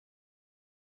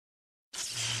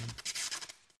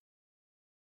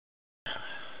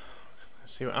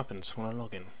See what happens when I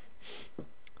log in.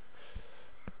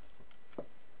 That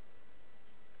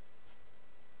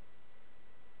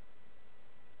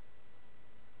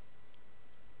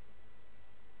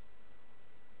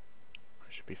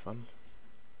should be fun.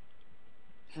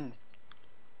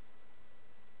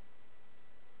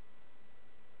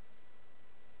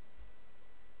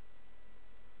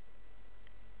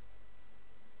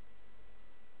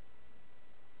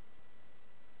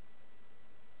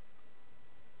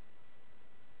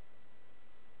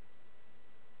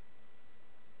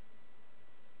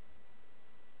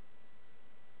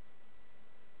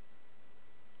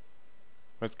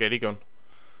 Where's Geddy gone?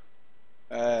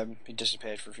 He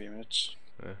disappeared for a few minutes.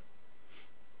 Yeah.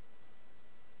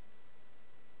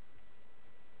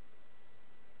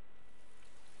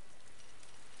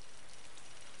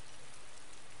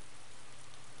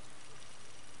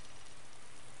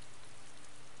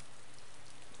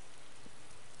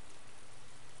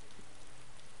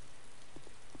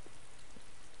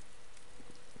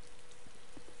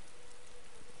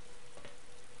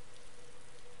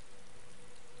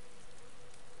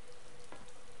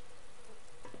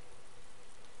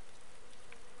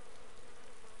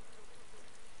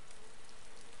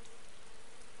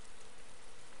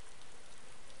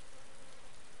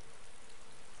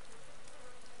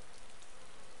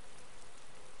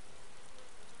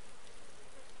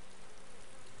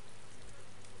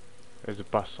 There's a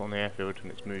bus on the airfield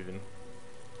and it's moving.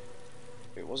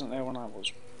 It wasn't there when I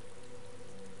was.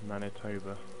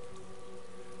 Manitoba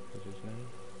is his name.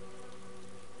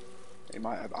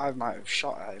 I might have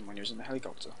shot at him when he was in the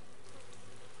helicopter.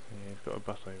 Yeah, he's got a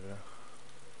bus over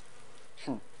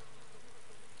there.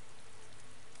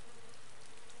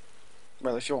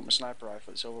 Well, if you want my sniper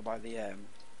rifle, it's over by the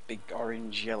big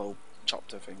orange yellow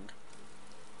chopper thing.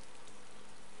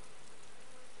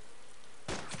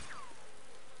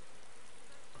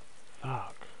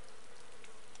 Fuck.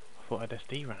 I thought I had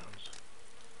SD rounds.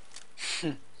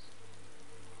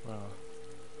 Well,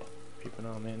 people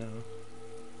know me now.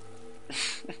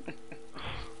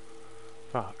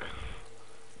 Fuck.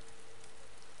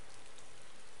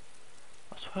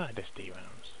 I swear I had SD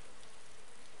rounds.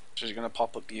 So it's gonna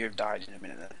pop up you've died in a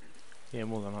minute then. Yeah,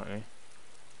 more than likely.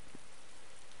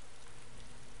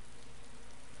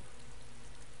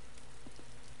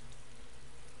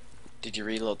 Did you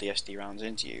reload the SD rounds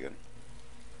into your gun?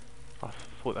 I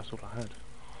thought that's all I had.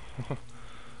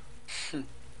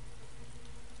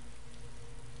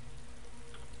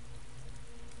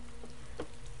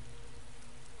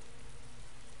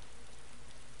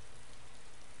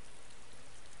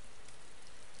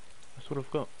 That's what I've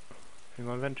got in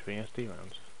my inventory, SD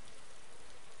rounds.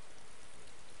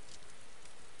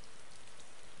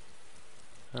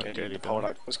 Okay, the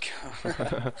Polak was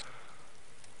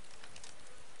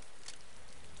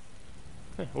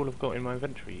Yeah, all I've got in my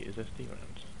inventory is SD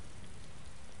rounds.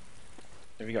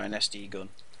 Have you got an SD gun?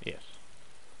 Yes.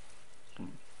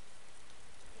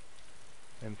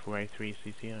 M4A3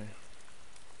 CCO.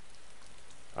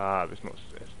 Ah, but it's not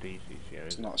SD CCO.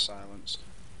 It's not silenced.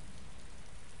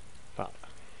 Fuck.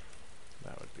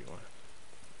 That would be why.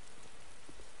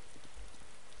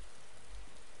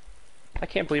 I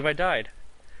can't believe I died.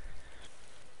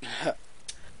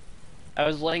 I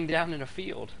was laying down in a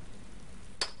field,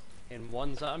 and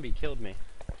one zombie killed me.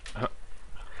 Fuck.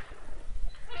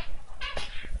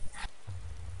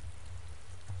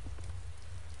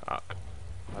 I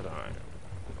don't know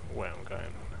where I'm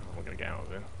going. I'm gonna get out of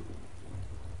here.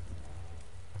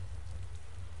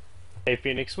 Hey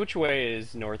Phoenix, which way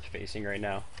is north facing right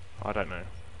now? I don't know.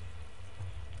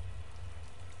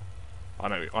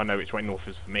 I know which way north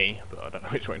is for me, but I don't know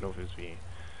which way north is for you.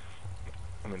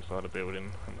 I'm inside a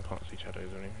building and I can't see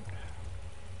shadows or anything.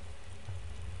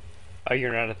 Oh,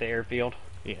 you're not at the airfield?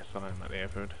 Yes, I am at the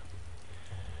airfield.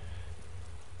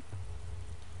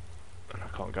 And I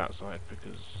can't go outside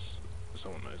because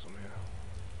someone knows I'm here.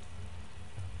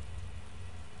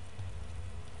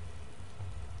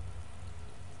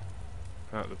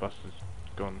 Oh, the bus is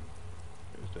gone.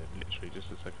 It was there literally just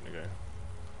a second ago.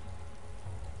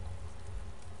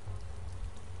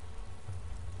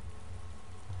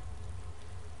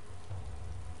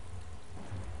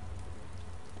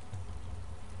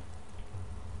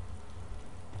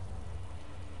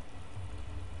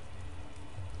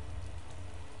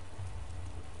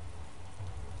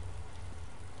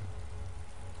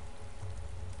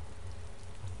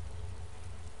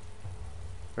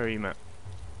 Where are you, Matt?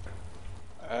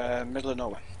 Middle of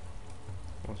nowhere.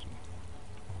 Awesome.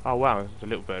 Oh wow, there's a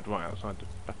little bird right outside the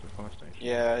back of the fire station.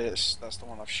 Yeah, that's the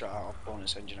one I've shot out of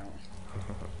bonus engine out.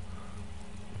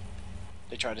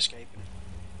 They tried escaping.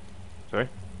 Sorry?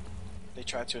 They They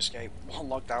tried to escape. One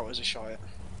logged out as a shot.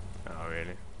 Oh,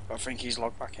 really? But I think he's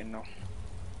logged back in now.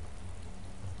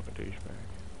 What a douchebag.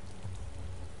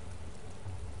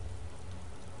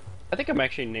 I think I'm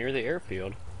actually near the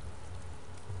airfield.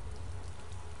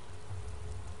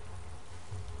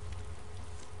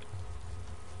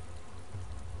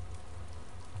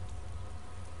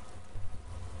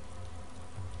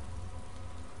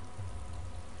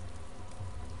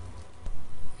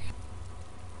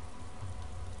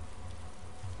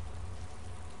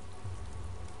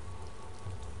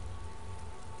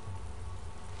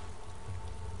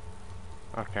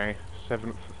 Okay,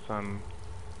 7th sun,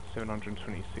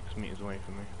 726 meters away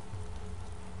from me.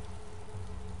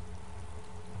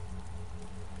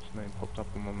 His name popped up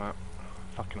on my map.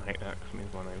 I fucking hate that because it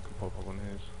means my name could pop up on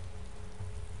his.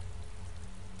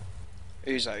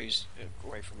 Who's that? Who's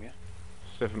away from you?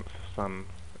 7th sun,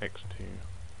 X2.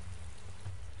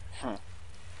 Huh.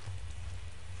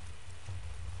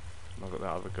 I've got that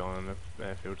other guy on the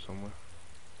airfield somewhere.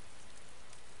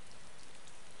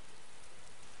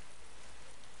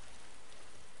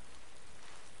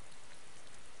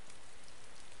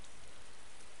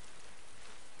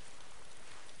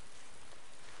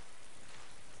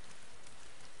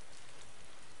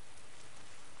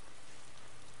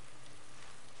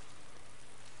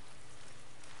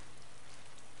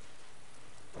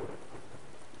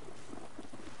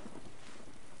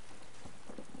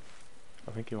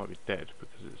 I think he might be dead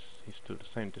because he's still the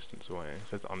same distance away. It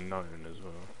says unknown as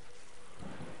well.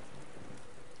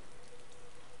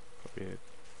 Could be a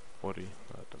body,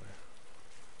 I don't know.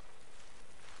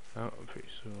 Oh, I'm pretty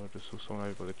sure I just saw someone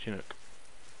over by the Chinook.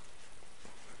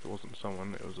 If it wasn't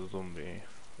someone, it was a zombie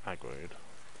aggroed.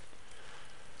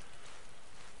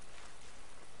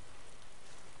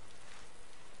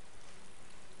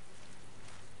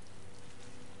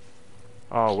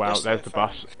 Oh wow, Yes, there's I the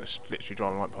found- bus. It's literally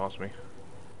driving right past me.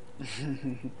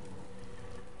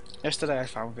 Yesterday I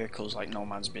found vehicles like no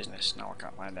man's business. Now I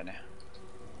can't find any.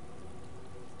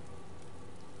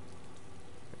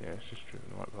 Yeah, it's just driven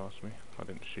right past me. I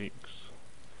didn't shoot 'cause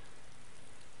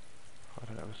I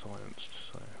don't have a silenced,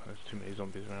 so there's too many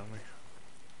zombies around me.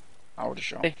 I would have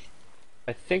shot. Hey.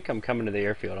 I think I'm coming to the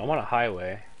airfield. I'm on a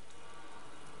highway.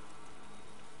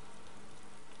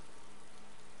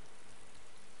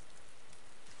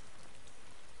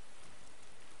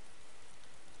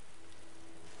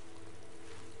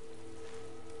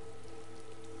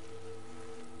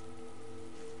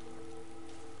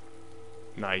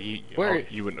 No, Where-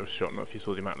 you wouldn't have shot them if you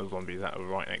saw the amount of zombies that were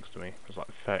right next to me. There's like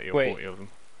 30 or Wait. 40 of them.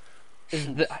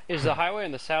 Is the highway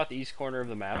in the southeast corner of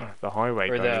the map? The highway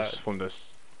Or goes the- from the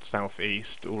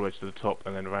southeast all the way to the top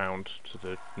and then round to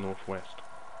the northwest.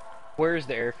 Where is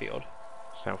the airfield?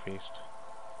 Southeast.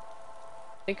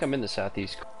 I think I'm in the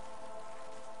southeast.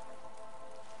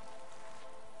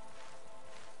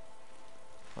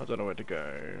 I don't know where to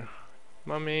go.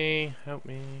 Mummy, help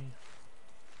me.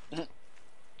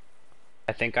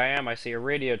 I think I am. I see a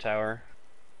radio tower.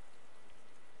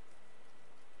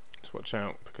 Just watch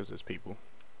out because there's people.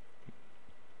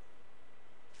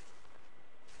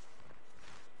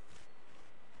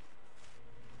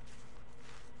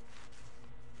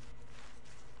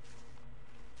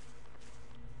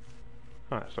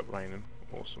 Ah, it stopped raining.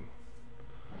 Awesome.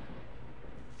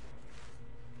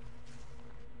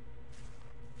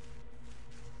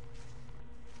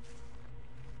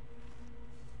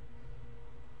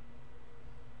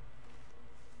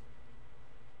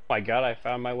 My God, I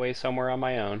found my way somewhere on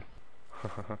my own.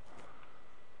 It's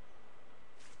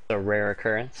a rare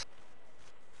occurrence.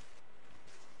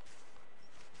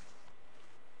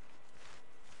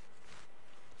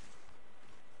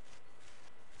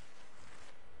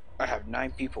 I have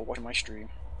 9 people watching my stream.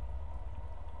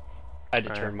 I had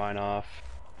to turn mine off.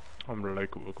 I'm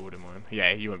local recording mine.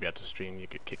 Yeah, you won't be able to stream. You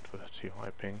get kicked for too high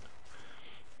ping.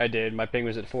 I did. My ping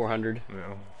was at 400.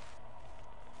 No.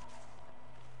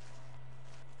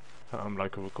 I'm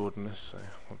local recording this, so I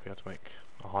won't be able to make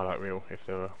a highlight reel if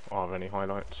there are any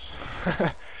highlights.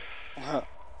 Alright,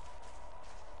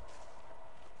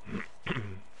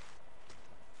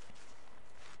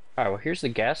 well here's the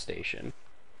gas station.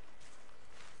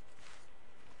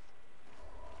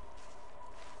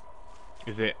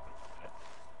 Is it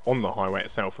on the highway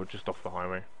itself or just off the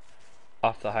highway?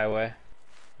 Off the highway.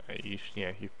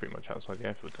 Yeah, you're pretty much outside the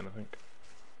airfield then, I think.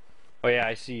 Oh yeah,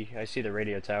 I see the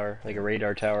radio tower, like a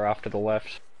radar tower off to the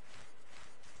left.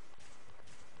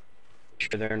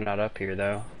 Sure they're not up here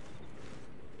though.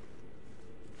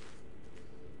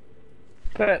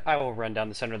 But I will run down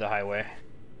the center of the highway.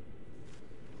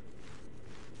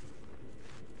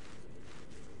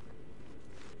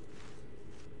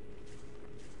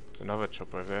 another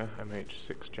chopper over there,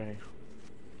 MH6J.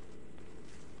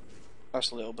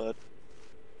 That's a little bird.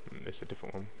 It's a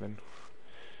different one then.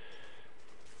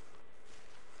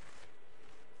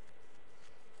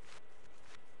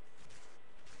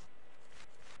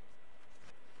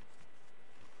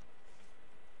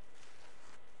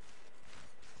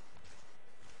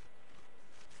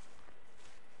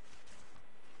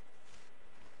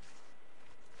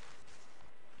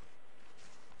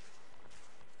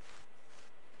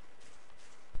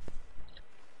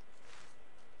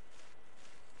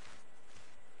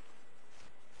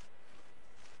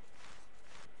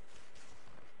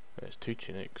 There's two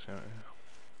Chinooks out here.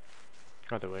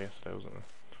 Either way, yesterday, wasn't there?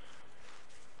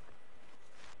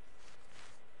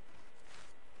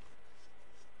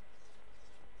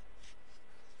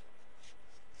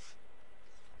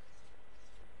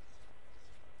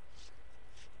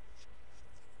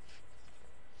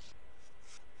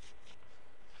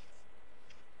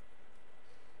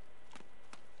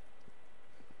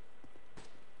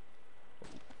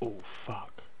 Oh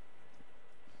fuck.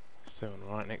 Someone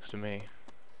right next to me.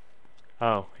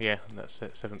 Oh yeah, that's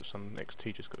it. Seventh Son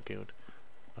X2 just got killed.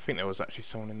 I think there was actually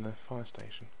someone in the fire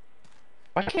station.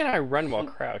 Why can't I run while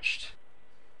crouched?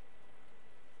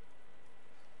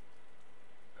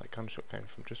 That gunshot came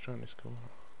from just around this corner.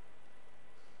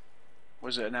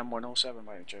 Was it an M107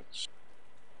 by any chance?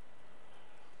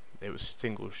 It was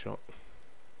single shot.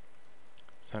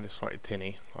 Sounded slightly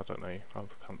tinny. I don't know. I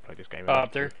haven't played this game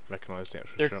enough to recognise the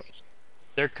actual shots.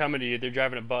 They're coming to you. They're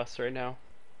driving a bus right now.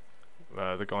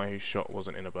 The guy who shot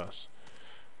wasn't in a bus.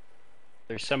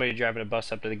 There's somebody driving a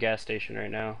bus up to the gas station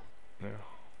right now. Yeah.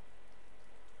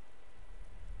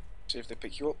 See if they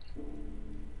pick you up.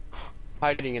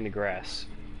 Hiding in the grass.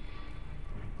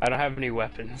 I don't have any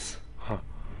weapons. Huh.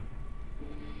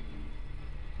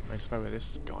 I just know where this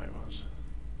guy was.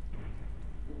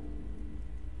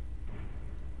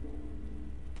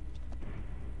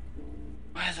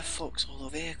 Where the fuck's all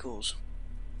the vehicles?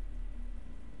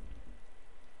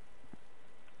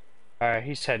 Alright,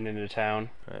 he's heading into town.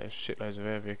 There's shitloads of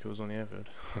air vehicles on the airfield.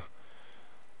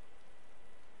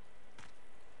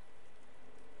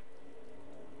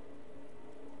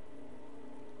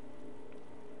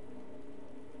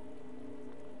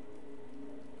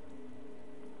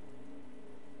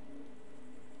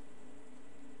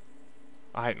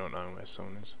 I hate not knowing where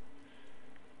someone is.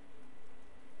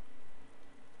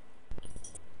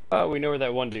 Oh, we know where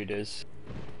that one dude is.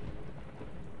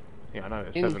 Yeah, I know.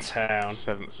 In town.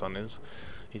 Seventh Son is.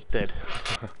 He's dead.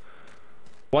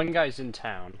 One guy's in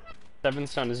town. Seventh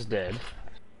Son is dead.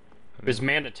 Is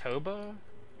Manitoba?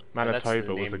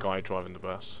 Manitoba was the guy driving the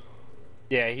bus.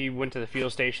 Yeah, he went to the fuel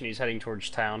station. He's heading towards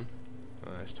town.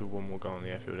 There's still one more guy on the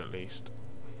airfield at least.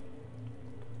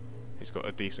 He's got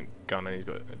a decent gun and he's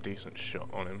got a decent shot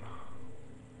on him.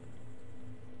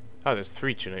 Oh, there's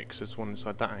three Chinooks. There's one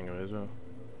inside that hangar as well.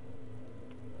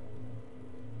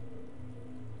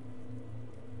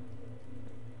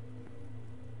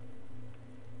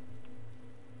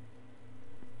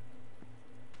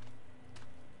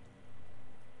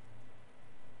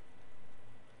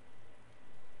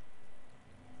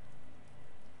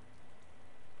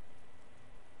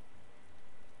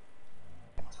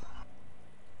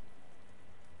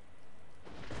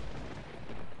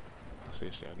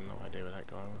 Seriously, I had no idea where that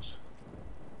guy was.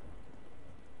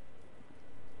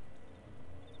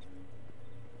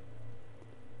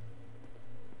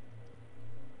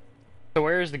 So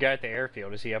where is the guy at the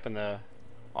airfield? Is he up in the...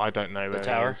 I don't know where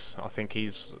tower? he is. I think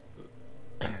he's...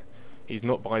 he's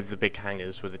not by the big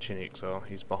hangars where the Chinooks are.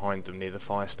 He's behind them near the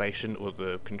fire station or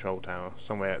the control tower.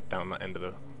 Somewhere down that end of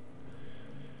the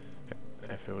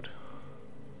airfield.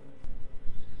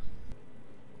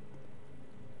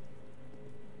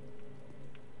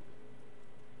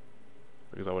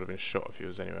 Because I would have been shot if he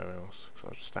was anywhere else, because I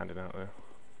was just standing out there.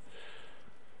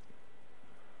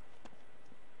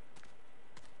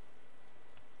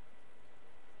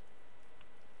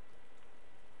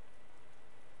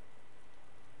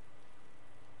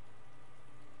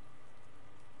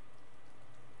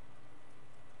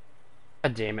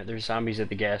 God damn it, there's zombies at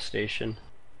the gas station.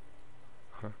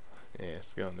 Huh. Yeah, let's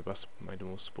go on the bus, made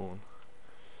them all spawn.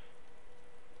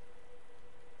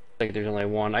 Like there's only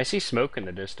one. I see smoke in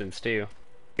the distance too.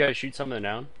 You gotta shoot something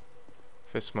down.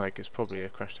 If it's smoke, it's probably a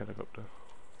crashed helicopter.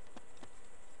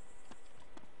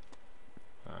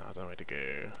 I don't know where to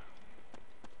go.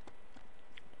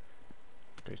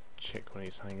 Go check one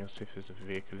of these hangars, see if there's a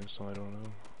vehicle inside or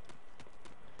not.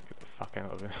 Get the fuck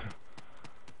out of it.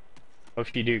 Oh,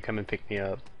 if you do, come and pick me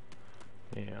up.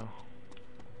 Yeah.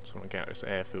 Just want to get out of this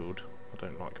airfield. I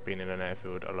don't like being in an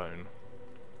airfield alone.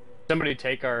 Somebody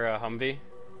take our Humvee.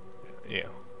 Yeah,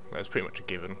 That was pretty much a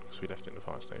given, because we left it in the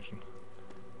fire station.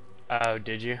 Oh,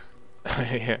 did you?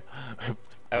 Yeah.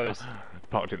 I was...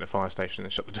 Parked it in the fire station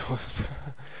and shut the doors.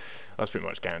 I was pretty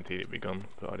much guaranteed it'd be gone,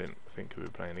 but I didn't think we were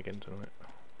playing again tonight.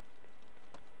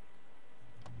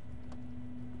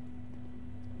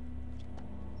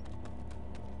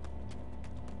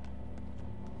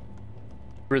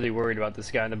 Really worried about this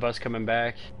guy in the bus coming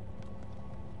back.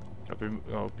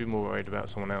 I'll be more worried about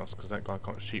someone else, because that guy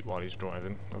can't shoot while he's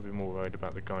driving. I'll be more worried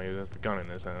about the guy who has the gun in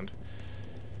his hand.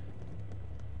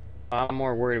 I'm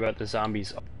more worried about the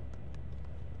zombies.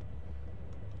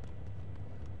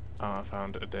 Ah, I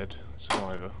found a dead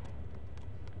survivor.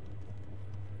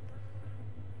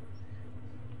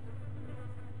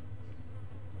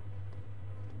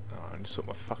 Oh, I just sort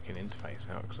my fucking interface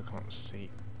out because I can't see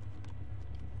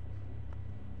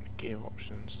the gear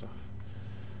option and stuff.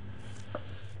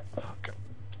 Fuck.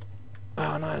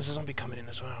 Oh no, there's a zombie coming in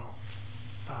as well.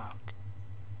 Fuck.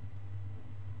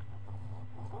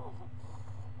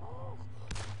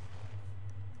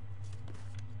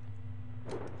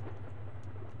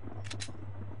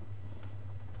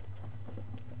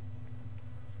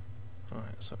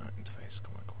 Right, so that interface,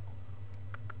 come on.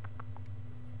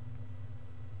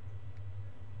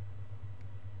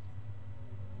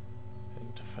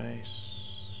 Interface.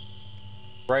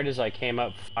 Right as I came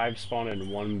up, 5 spawned in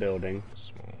one building.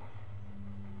 Small.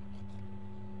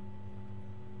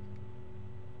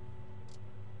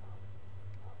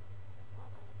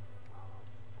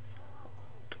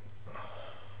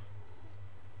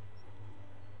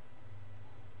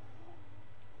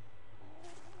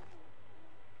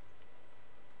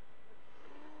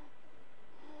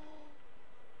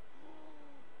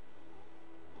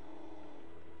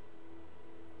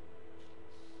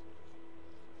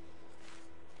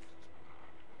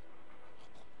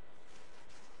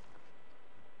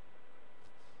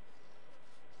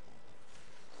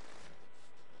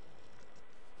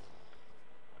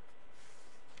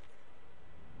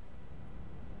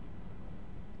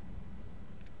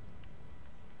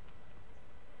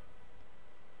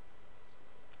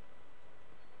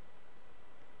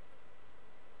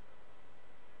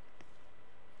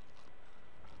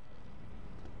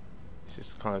 This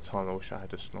is the kind of time I wish I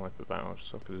had a sniper barrel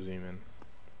so I could zoom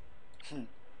in.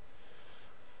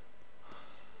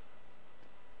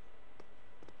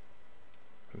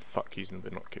 And fuck using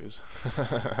binoculars.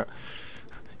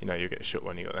 You know, you get shot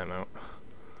when you got them out.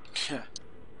 Yeah.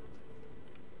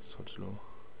 Sod's law.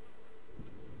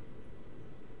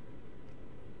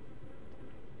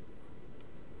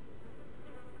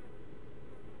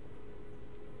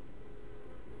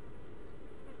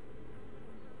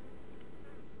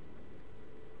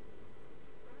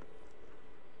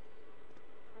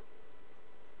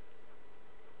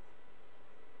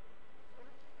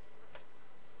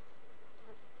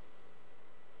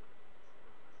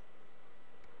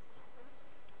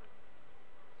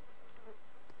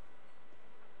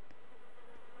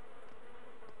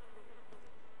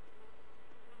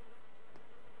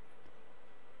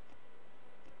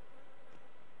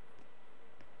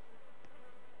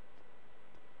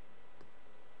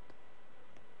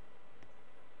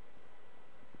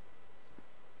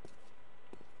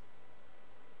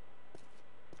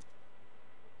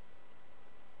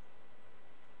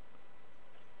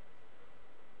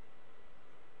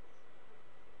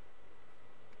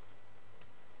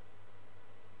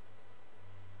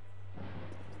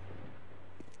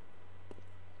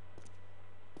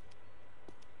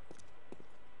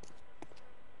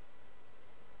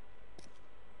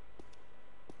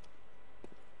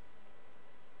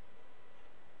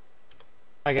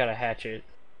 I got a hatchet.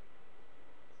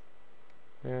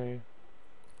 Yeah.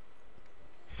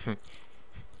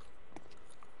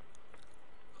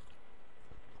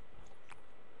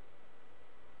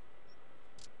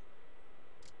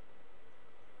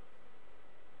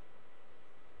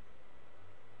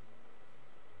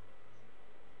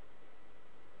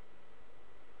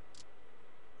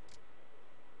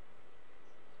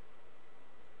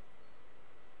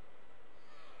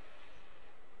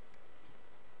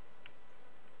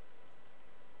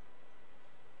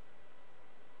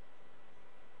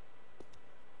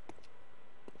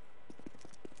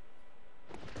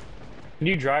 Can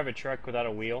you drive a truck without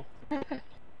a wheel?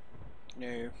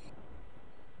 No.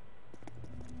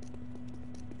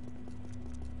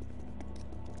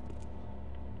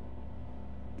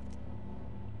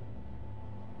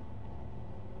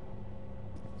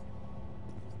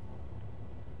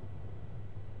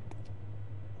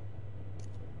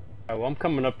 Oh, well, I'm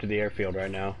coming up to the airfield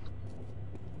right now.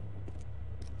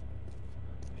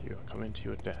 You are coming to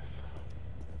your death.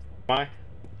 Why?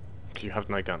 You have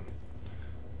no gun.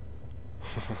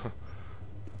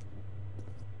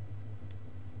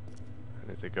 And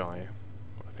there's a guy,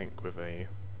 I think, with a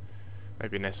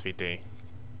maybe an SVD.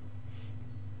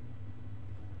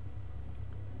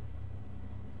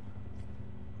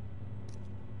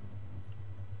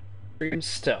 Extreme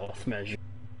stealth measure.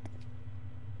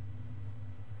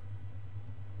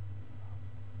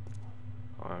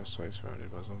 Oh, I'm so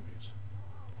surrounded by zombies.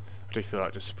 I do feel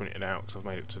like just sprinting out because I've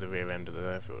made it to the rear end of the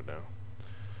airfield now.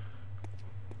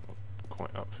 I'm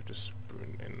quite up for just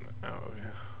sprinting out of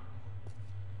here.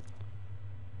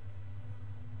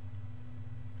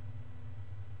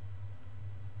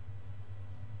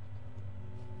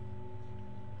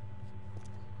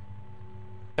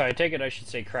 So I take it I should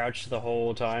stay crouched the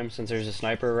whole time since there's a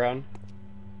sniper around?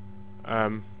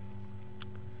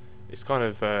 It's kind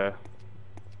of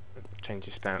change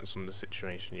your stance on the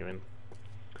situation you're in,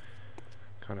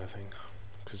 kind of thing.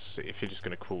 Because if you're just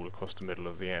going to crawl across the middle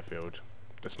of the airfield,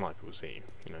 the sniper will see you,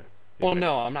 you know. Well,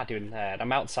 no, I'm not doing that.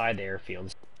 I'm outside the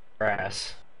airfield.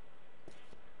 Grass.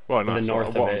 Well, no, the north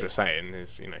what of I'm it. just saying is,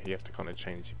 you know, you have to kind of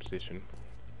change your position.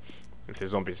 If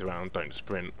there's zombies around, don't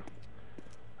sprint.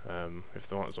 If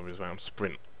there aren't zombies around,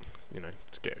 sprint, you know,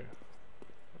 to get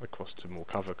across to more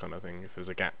cover kind of thing. If there's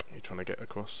a gap you're trying to get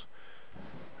across.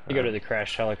 You go to the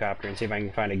crashed helicopter and see if I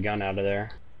can find a gun out of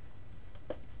there.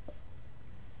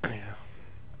 Yeah.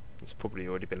 It's probably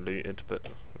already been looted, but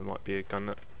there might be a gun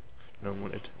that no one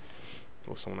wanted,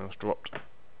 or someone else dropped.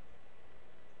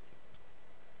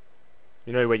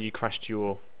 You know where you crashed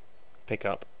your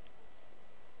pickup?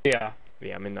 Yeah.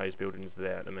 Yeah, I'm in those buildings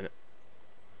there at the minute.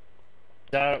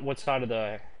 What side of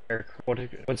the what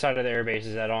side of the airbase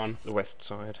is that on? The west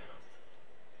side.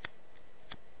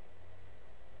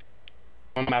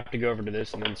 I'm gonna have to go over to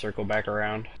this and then circle back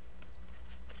around.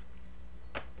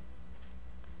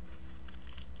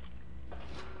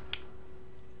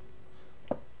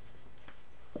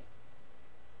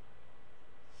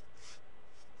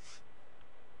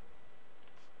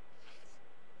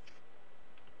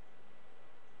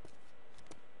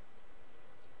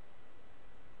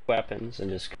 Weapons and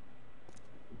just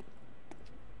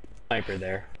sniper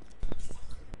there.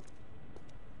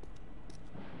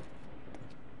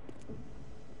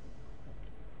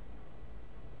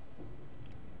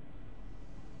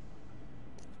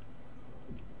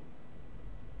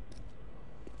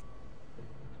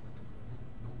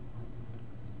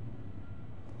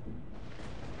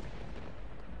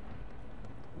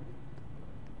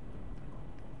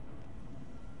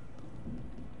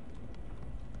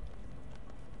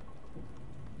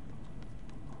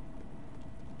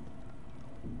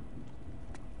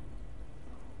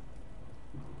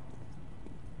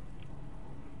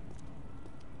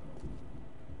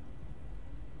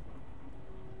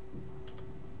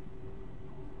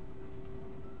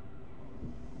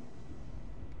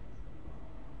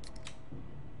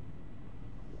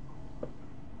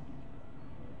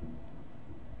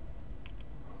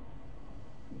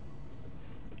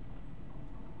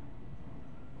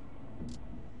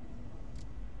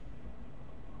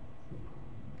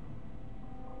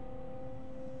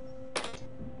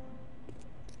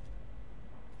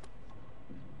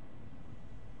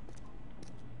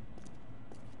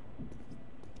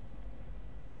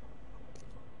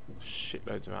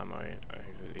 Shitloads of ammo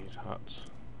over these huts.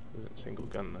 There isn't a single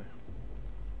gun though.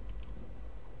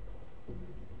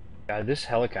 God, this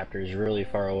helicopter is really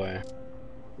far away.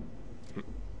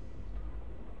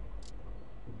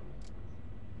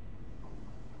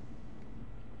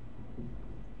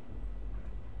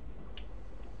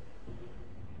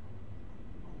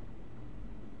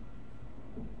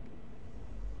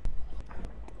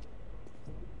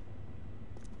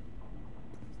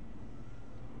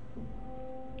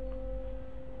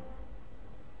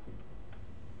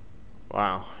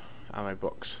 Wow, ammo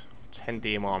box. 10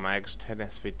 DMR mags, 10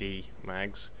 SVD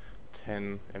mags,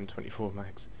 10 M24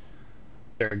 mags.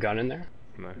 Is there a gun in there?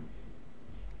 No.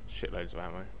 Shitloads of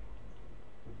ammo.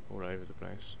 All over the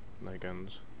place. No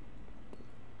guns.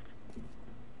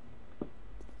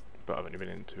 But I've only been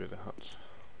in 2 of the huts.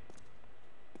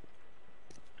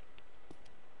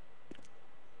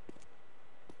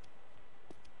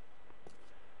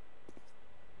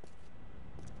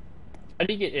 How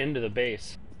do you get into the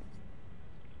base?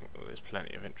 Well, there's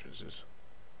plenty of entrances.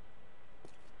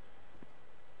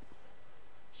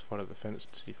 Just follow the fence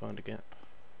till you find a gap.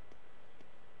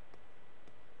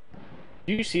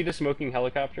 Do you see the smoking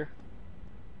helicopter?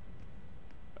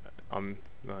 No,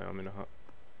 I'm in a hut.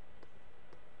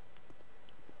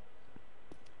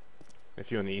 If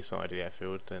you're on the east side of the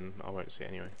airfield, then I won't see it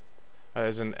anyway.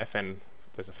 There's an FN,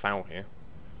 there's a foul here.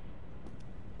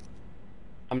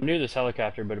 I'm near this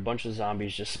helicopter, but a bunch of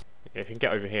zombies just Yeah, if you can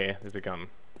get over here, there's a gun.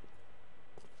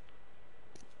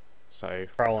 So,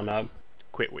 crawling up.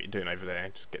 quit what you're doing over there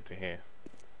and just get to here.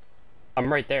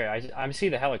 I'm right there. I see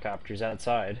the helicopters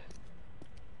outside.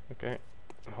 Okay.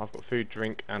 I've got food,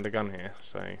 drink, and a gun here,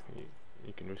 so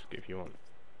you can risk it if you want.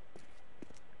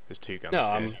 There's 2 guns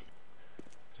No, here.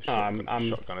 There's a I'm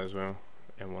shotgun as well.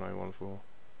 M1014.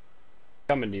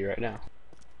 coming to you right now.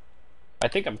 I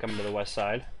think I'm coming to the west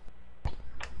side.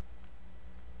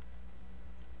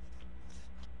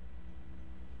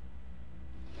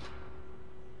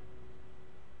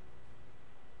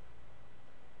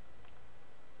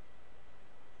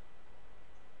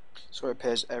 So it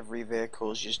appears every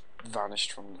vehicle's just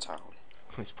vanished from the town.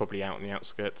 It's probably out on the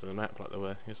outskirts of the map like they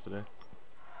were yesterday.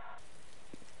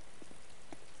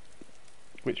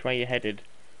 Which way you headed?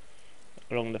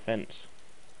 Along the fence.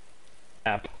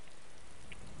 Map.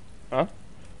 Huh?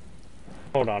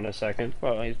 Hold on a second.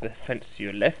 Well, is the fence to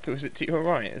your left or is it to your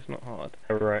right? It's not hard.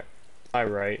 Right. My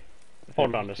right. The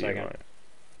Hold fence on a is to your second.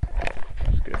 right.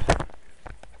 That's good.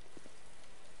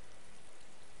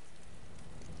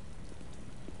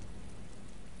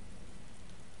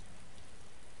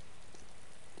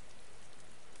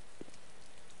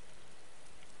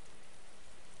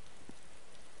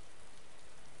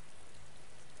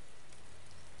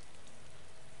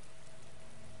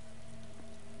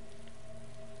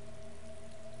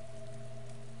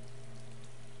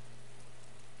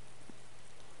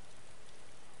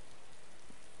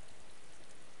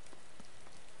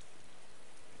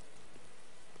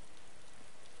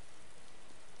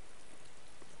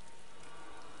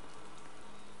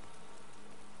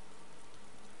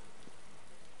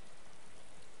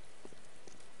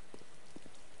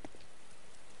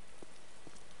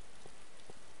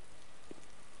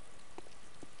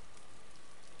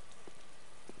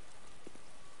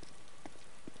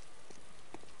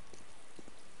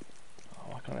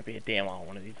 Why can't I be a DMR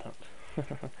one of these huts?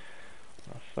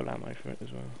 I've full ammo for it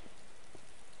as well.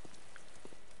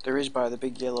 There is by the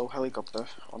big yellow helicopter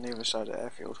on the other side of the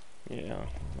airfield. Yeah, no,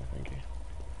 thank you.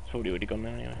 It's probably already gone now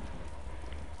anyway.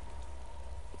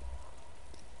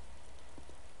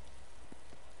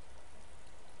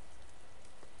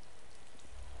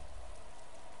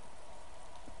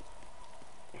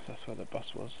 So that's where the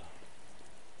bus was.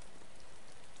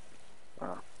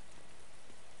 Ah.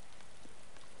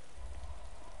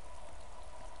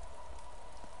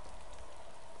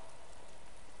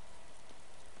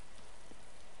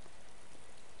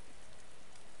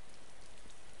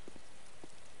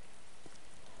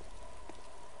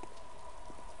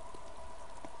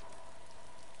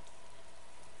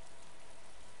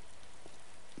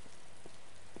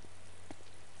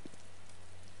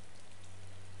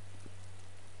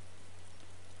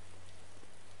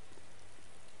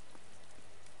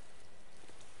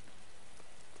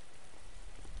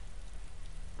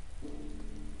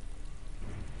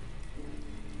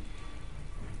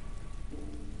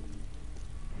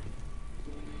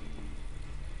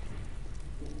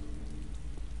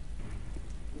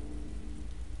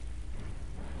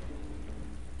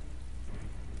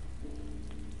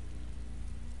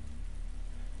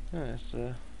 Oh,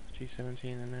 there's G17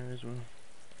 in there as well.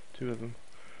 2 of them.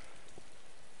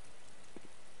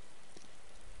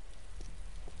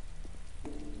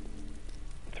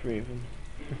 Three of them.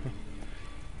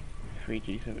 3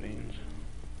 G17s.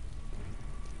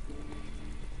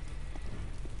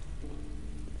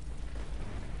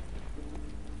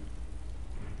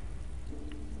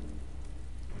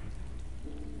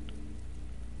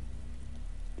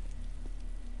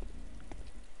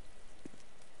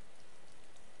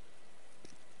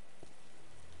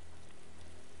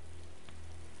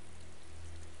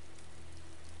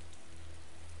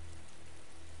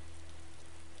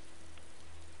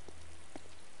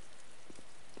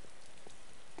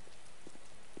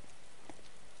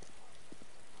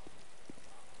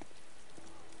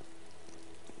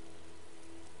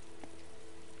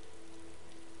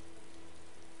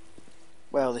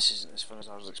 Well, this isn't as fun as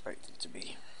I was expecting it to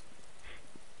be.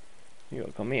 You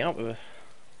gotta come meet up with us.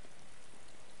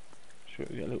 Sure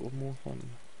it'll get a little more fun.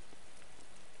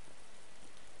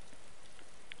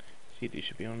 CD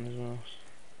should be on as well.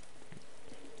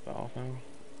 About half an hour.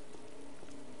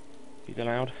 He's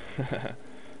allowed.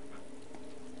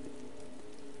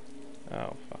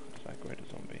 Oh fuck, it's that great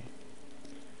a zombie.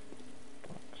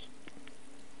 Bucks.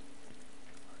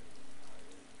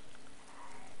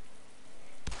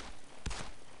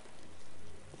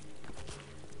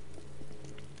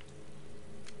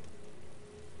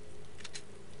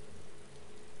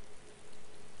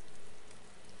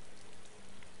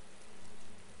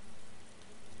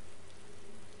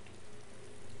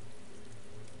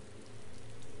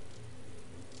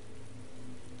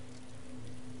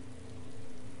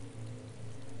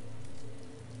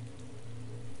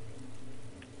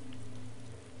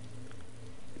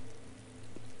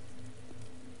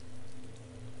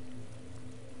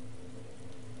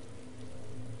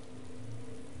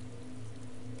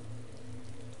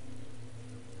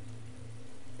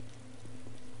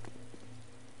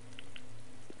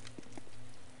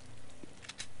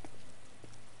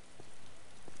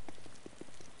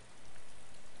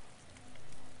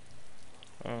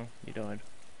 Oh, you died.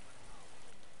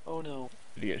 Oh no.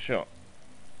 Did you get shot?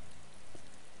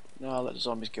 No, I let the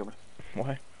zombies kill me.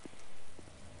 Why?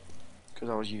 Because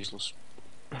I was useless.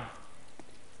 What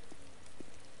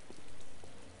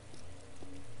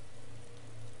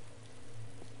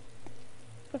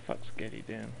the fuck's Geddy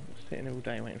doing? I'm sitting all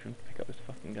day waiting for him to pick up this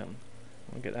fucking gun.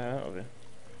 I want to get that out of here.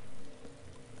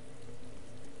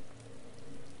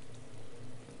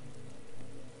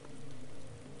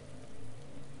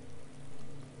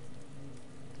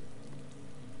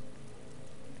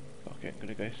 Fuck it, I'm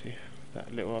gonna go see if that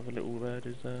other little bird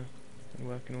is in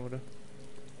working order.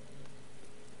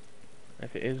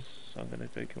 If it is, I'm gonna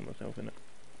go kill myself in it.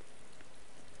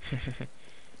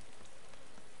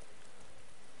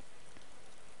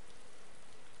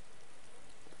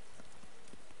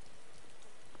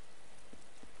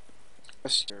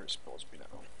 That's where it's supposed to be now.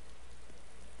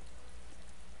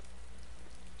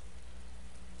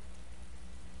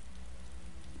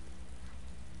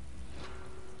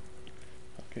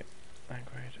 Fuck it,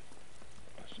 Angrade.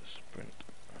 Let's just sprint.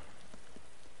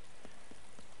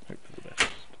 Hope for the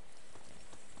best.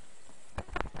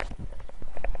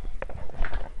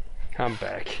 I'm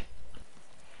back.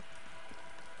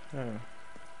 Oh.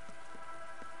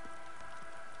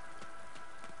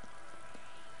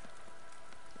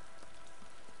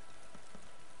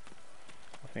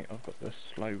 I think I've got the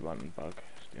slow run bug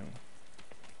still.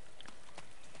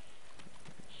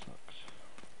 It sucks.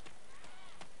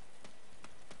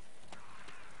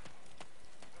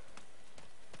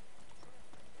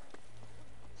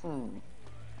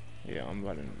 Yeah, I'm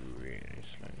running really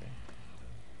slowly.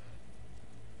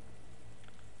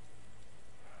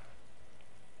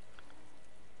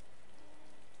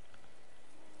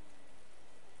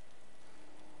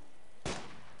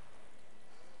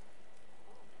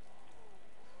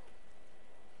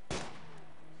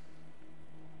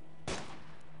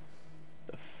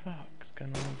 The fuck's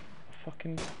going on with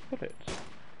fucking bullets?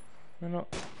 They're not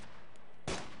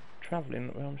travelling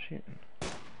where I'm shooting.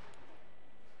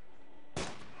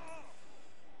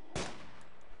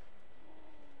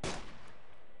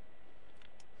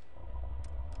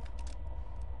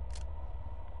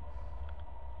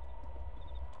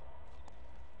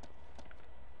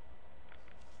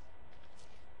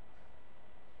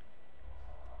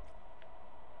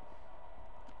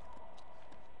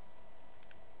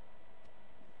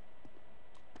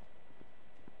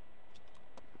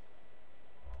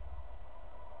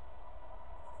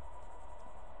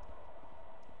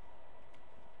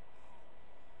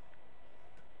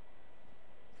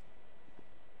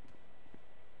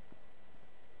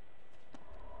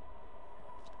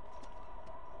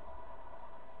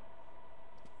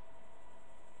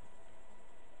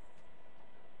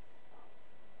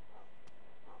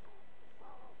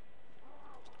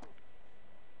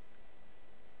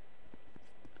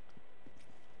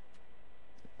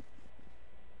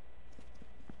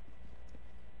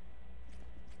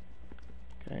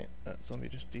 Okay, that zombie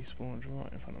just despawned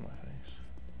right in front of my face.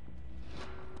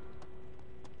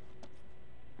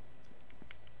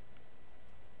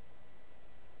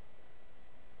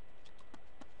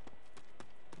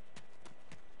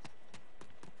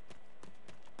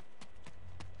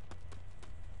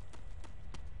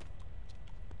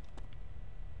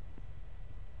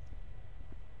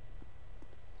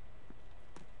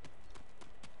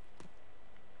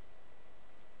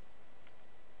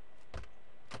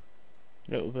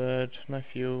 Little bird, no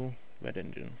fuel, red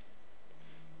engine.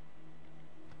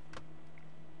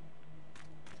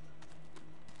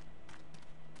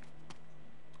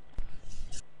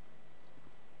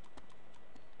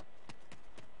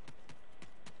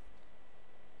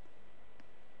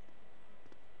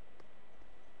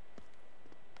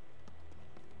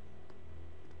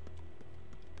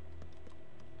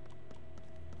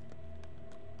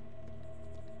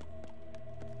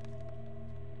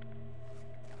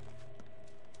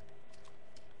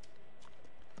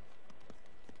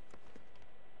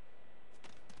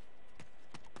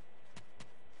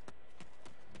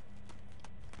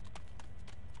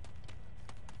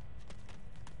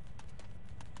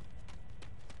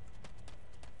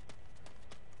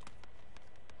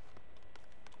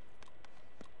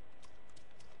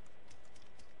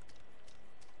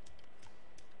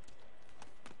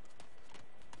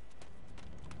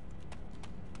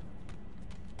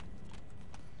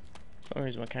 For some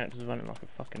reason my character's running like a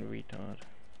fucking retard.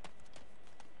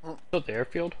 Still at the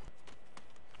airfield?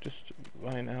 Just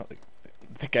running out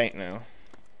the gate now.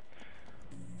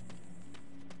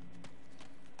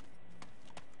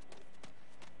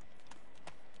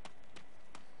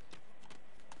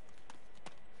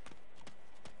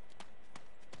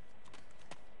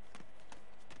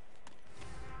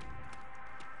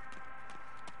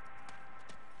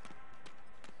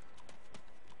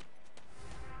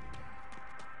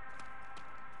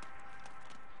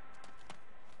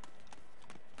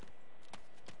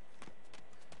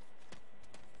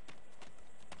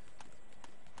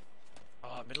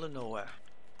 Oh, middle of nowhere.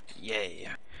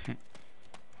 Yeah. I've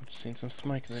just seen some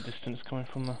smoke in the distance coming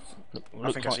from the... I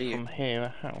looks think I like see you. from here, a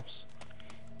house.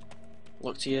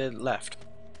 Look to your left.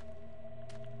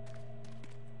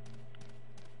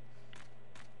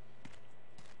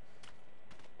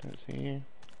 Don't see you.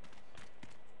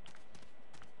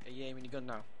 Are you aiming your gun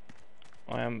now?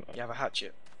 I am... You have a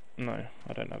hatchet? No,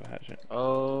 I don't have a hatchet.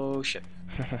 Oh shit.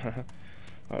 I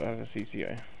have a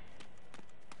CCO.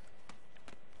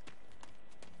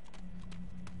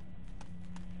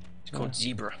 It's called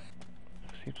Zebra.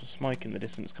 I see some smoke in the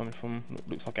distance coming from...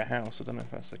 looks like a house. I don't know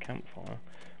if that's a campfire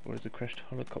or is a crashed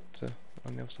helicopter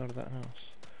on the other side of that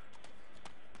house.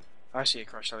 I see a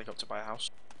crashed helicopter by a house.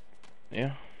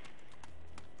 Yeah.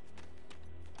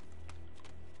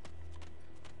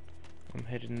 I'm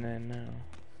heading there now.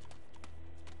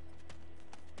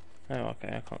 Oh, okay,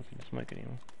 I can't see the smoke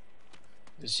anymore.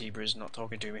 The zebra's not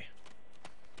talking to me.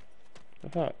 The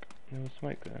fuck? There was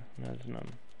smoke there. No, there's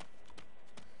none.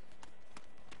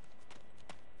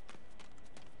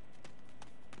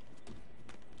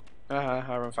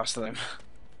 I run faster than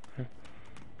him.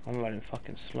 I'm running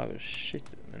fucking slow as shit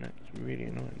at the minute. It's really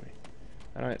annoying me.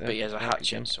 But he has a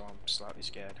hatchet, so I'm slightly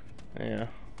scared. Yeah.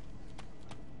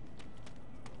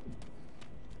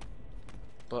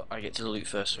 But I get to the loot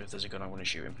first, so if there's a gun I want to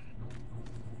shoot him.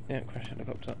 Yeah, crash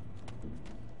helicopter.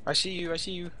 I see you, I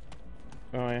see you.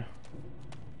 Oh yeah.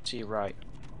 To your right.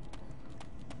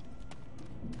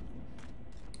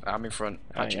 I'm in front.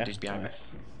 Oh, Hatchet yeah. dude's behind Nice.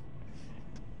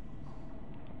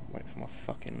 Wait for my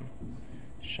fucking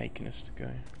shakiness to go.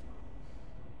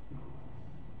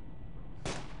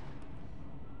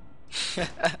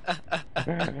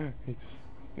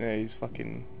 Yeah, he's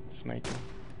fucking snaking.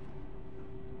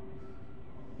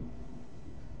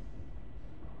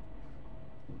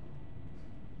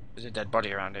 There's a dead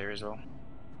body around here as well.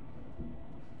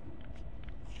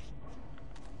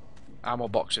 Ammo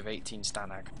box of 18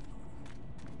 Stanag.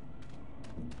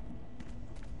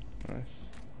 Nice.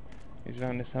 He's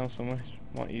around this house somewhere.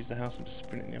 Might use the house and just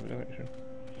sprint in the other direction.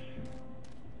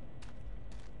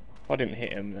 If I didn't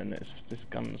hit him, then this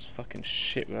gun's fucking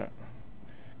shit that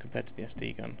compared to the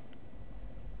SD gun.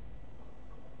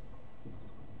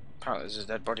 Apparently there's a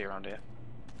dead body around here.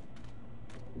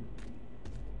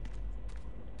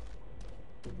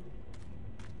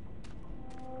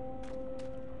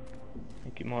 I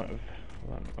think he might have.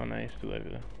 Oh no, he's still over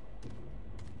there.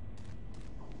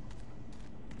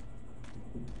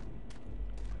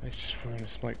 He's just throwing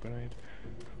a smoke grenade.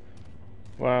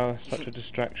 Wow, such a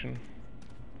distraction.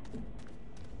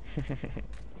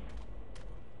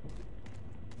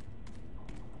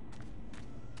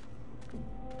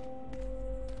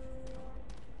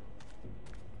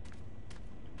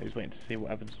 He's waiting to see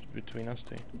what happens between us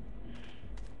two.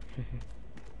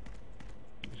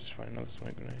 He's just throwing another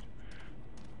smoke grenade.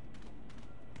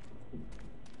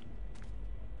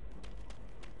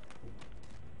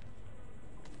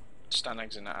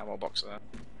 Stanag's in that ammo box there.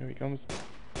 Here he comes.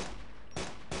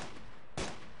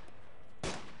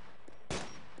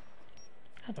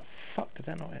 How the fuck did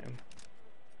that not hit him?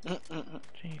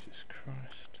 Jesus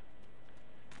Christ.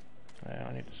 Yeah,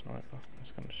 I need a sniper.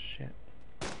 That's kind of shit.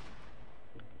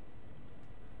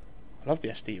 I love the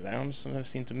SD rounds, I never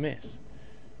seem to miss.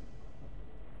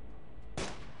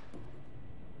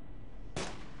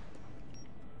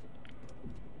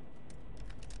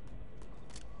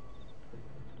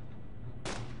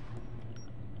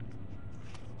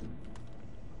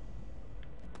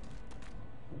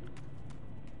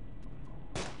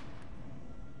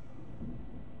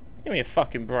 Give me a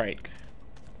fucking break.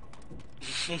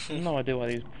 No idea why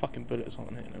these fucking bullets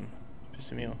aren't hitting them.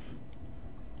 Pissing me off.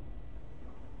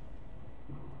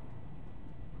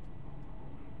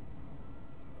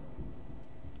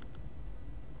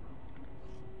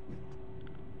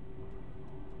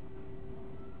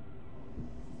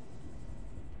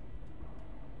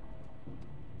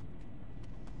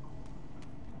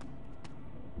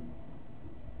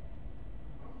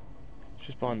 It's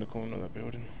just behind the corner of that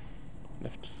building.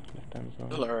 Left hand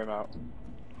side. Lure him out.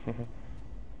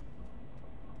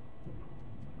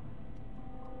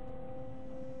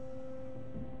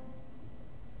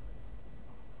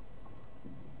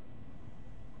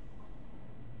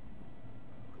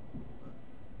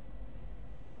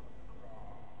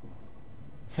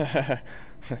 I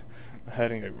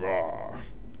heard him go raw.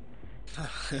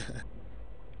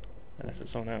 Unless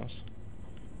it's someone else.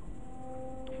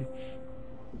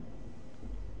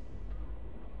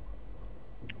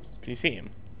 Can you see him?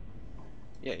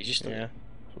 Yeah, he's just Yeah,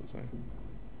 that's what I'm saying.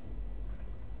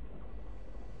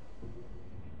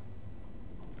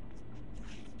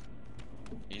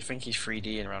 You think he's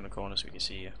 3D and around the corner so we can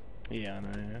see you. Yeah, I know,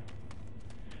 yeah.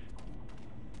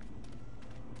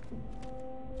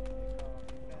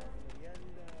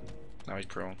 Now he's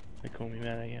prone. They call me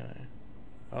Mellow Yellow.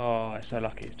 Oh, it's so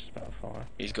lucky it's just about a fire.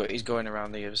 He's going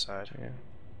around the other side. Yeah.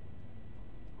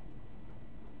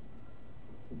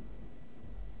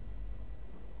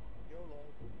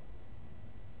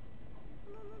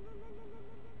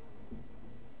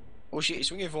 Oh shit, he's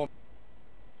swinging for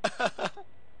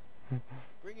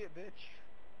Bring it, bitch.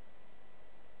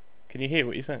 Can you hear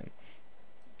what he's saying?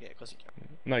 Yeah, of course he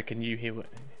can. No, can you hear what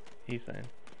he's saying?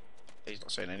 He's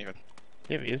not saying anything.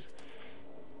 Yeah, he is.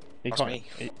 He That's can't. me.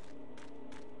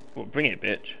 What, bring it,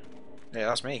 bitch. Yeah,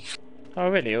 that's me. Oh,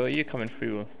 really? Or are you coming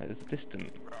through as a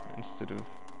distant instead of...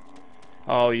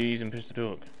 Oh, you're using push the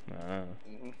dog. Ah.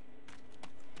 Mhm.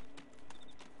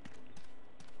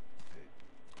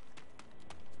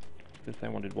 Because they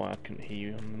wondered why I couldn't hear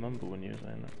you on the mumble when you were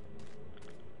saying that.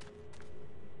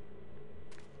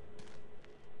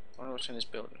 I wonder what's in this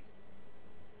building.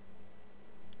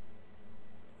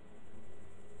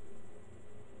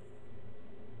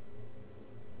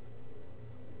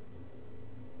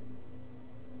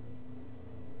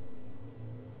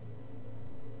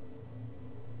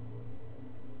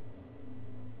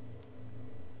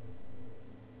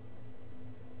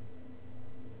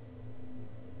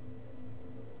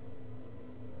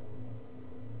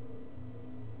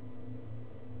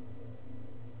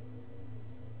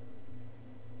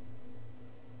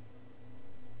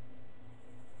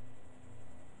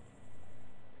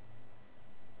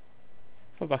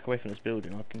 If I back away from this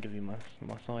building, I can give you my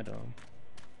sidearm.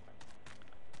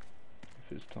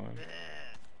 If it's time.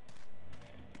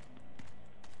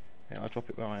 Yeah, I'll drop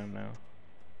it where I am now.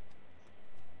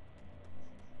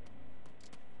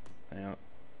 Yeah.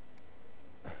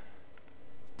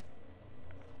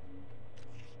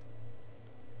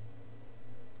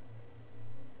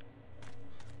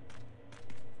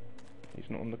 He's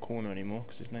not on the corner anymore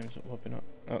because his name's not popping up.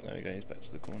 Oh, there we go, he's back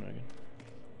to the corner again.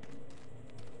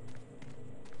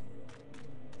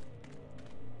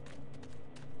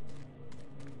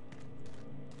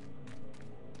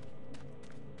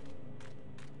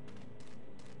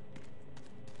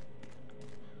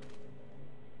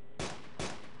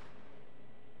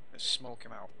 Let's smoke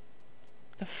him out.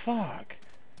 The fuck?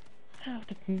 How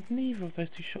did neither of those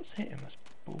two shots hit him? That's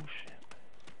bullshit.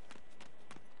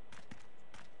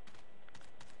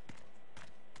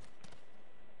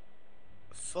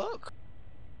 Fuck.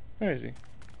 Where is he? Did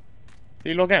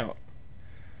he log out?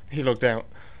 He logged out.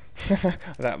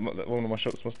 that one of my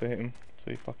shots must have hit him, so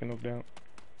he fucking logged out.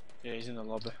 Yeah, he's in the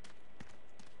lobby.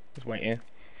 Just wait here.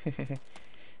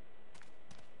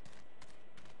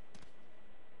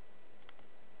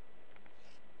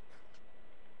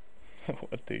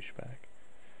 What a douchebag.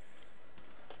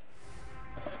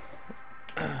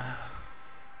 How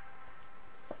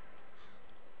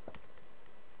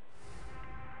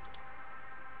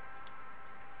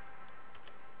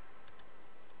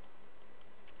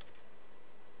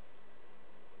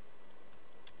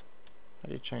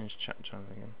do you change chat channel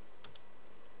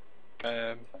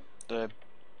again? The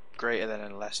greater than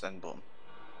and less than button.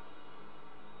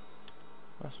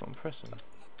 That's what I'm pressing.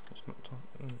 It's not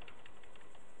time.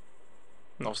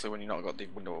 Obviously, when you've not got the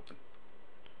window open.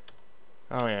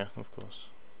 Oh yeah, of course.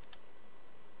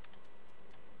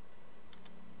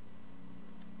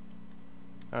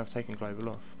 I've taken global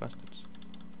off, bastards.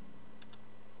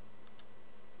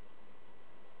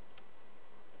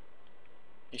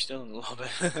 He's still in the lobby.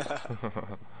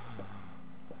 I've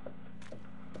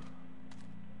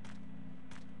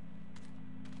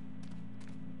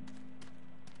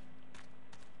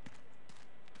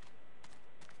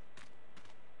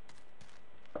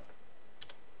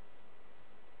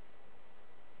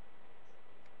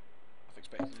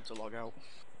expected him to log out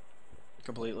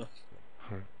completely.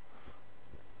 Fucking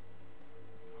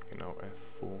hell,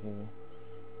 F4.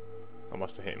 I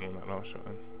must have hit him on that last shot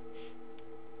then.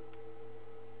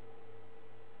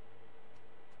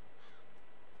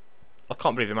 I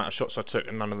can't believe the amount of shots I took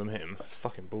and none of them hit him. That's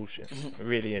fucking bullshit. It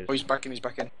really is. Oh, he's back in. He's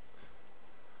back in.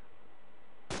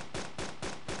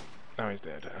 Now he's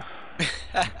dead.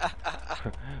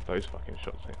 Those fucking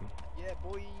shots hit him. Yeah,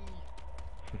 boy.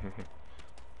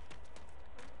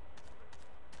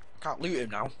 Can't loot him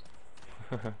now.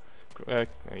 No,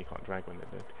 you can't drag when they're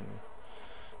dead, can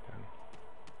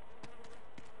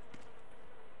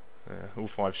you? All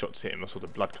 5 shots hit him. I saw the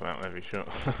blood come out of every shot.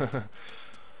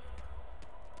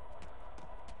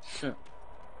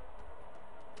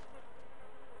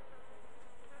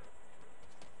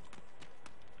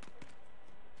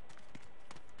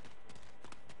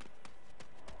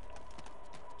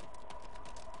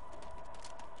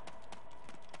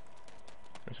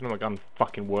 It's not my gun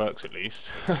fucking works at least.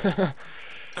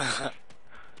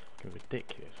 Fucking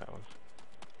ridiculous that was.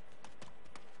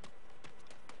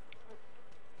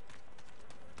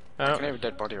 I can hear a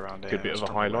dead body around here. Good bit It's of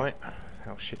a probably highlight.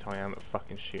 How shit I am at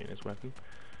fucking shooting his weapon.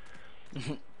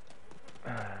 It's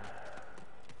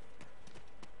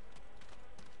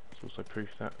also proof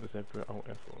that the Zebra Alt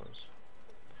F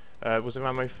was there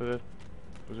ammo for the...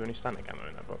 Was there any static ammo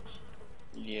in that box?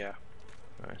 Yeah.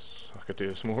 Nice. I could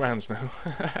do small rounds now.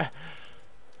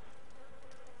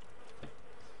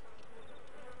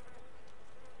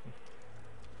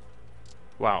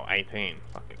 Wow, 18.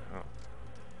 Fucking hell.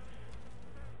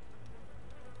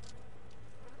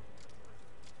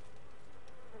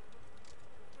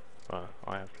 Well,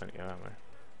 I have plenty of ammo.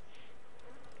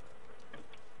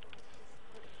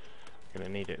 Gonna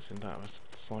need it since that was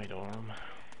sidearm.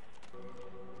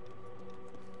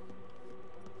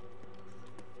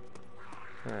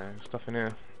 Stuff in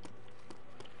here.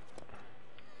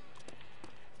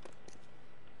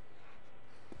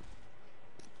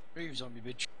 Move, zombie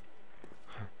bitch.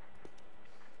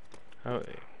 Oh,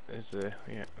 there's a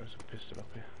pistol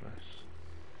up here. Nice.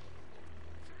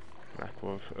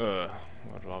 Makov.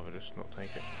 I'd rather just not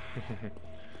take it.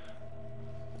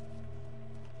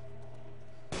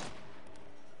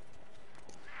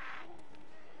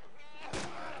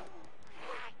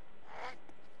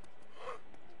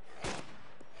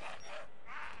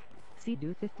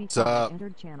 C-Do 55 What's up?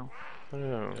 entered channel. Oh.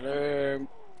 Hello.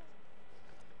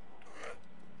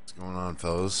 What's going on,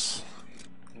 fellas?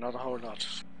 Not a whole lot.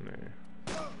 No.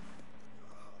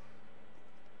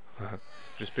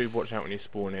 Just be watch out when you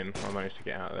spawn in. I managed to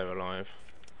get out there alive.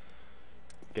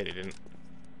 Geddy didn't.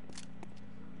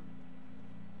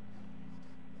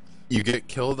 You get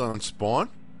killed on spawn?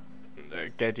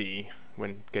 Geddy,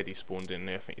 when Geddy spawned in,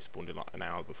 I think he spawned in like an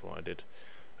hour before I did.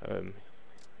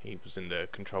 He was in the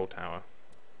control tower.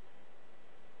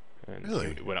 And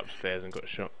Really? he went upstairs and got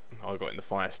shot. I got in the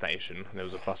fire station, and there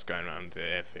was a bus going around the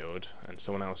airfield, and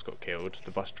someone else got killed. The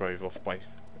bus drove off by...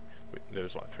 There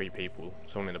was like 3 people.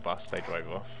 Someone in the bus, they drove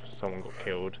off. Someone got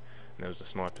killed, and there was a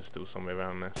sniper still somewhere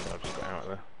around there, so I just got out of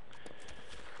there.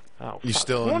 Oh, You fuck.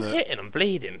 still in One the- hit and I'm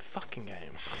bleeding. Fucking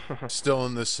game. Still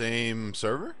in the same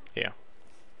server? Yeah.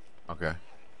 Okay.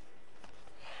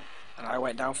 And I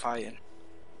went down fighting.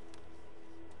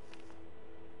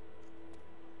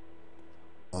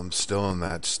 I'm still in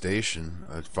that station,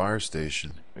 that fire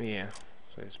station. Yeah.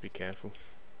 So just be careful.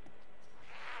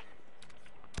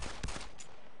 I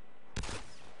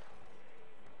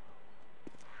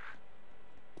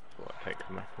thought I'd take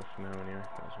the map off now anyway.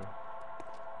 Might as well.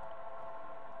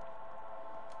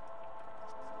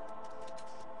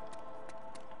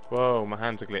 Whoa, my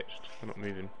hands are glitched. They're not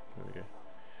moving. There we go.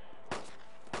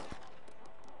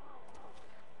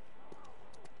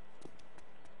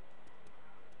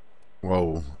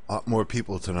 Whoa, a lot more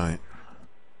people tonight.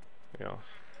 Yeah.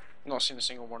 Not seen a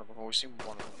single one of them. I've always seen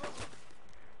one of them.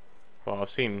 Well, I've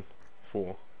seen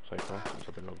 4 so far since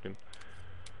I've been logged in.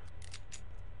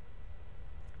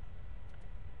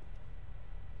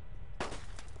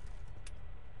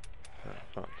 Oh,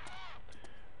 fuck.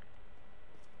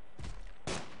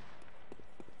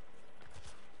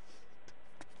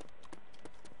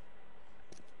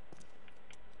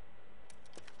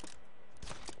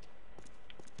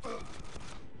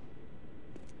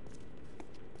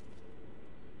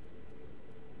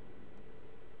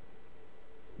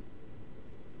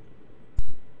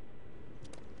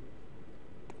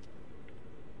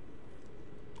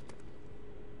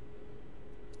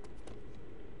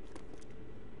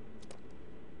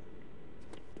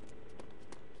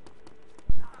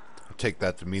 Take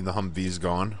that to mean the Humvee's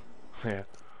gone. Yeah.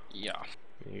 Yeah.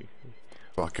 You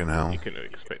Fucking hell. couldn't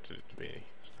have expected it to be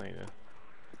stay there.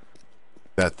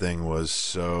 That thing was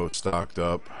so stocked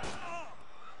up.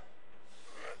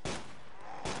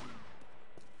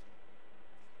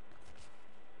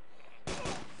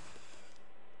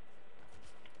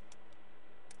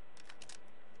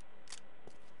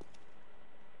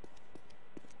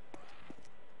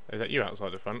 Is that you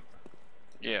outside the front?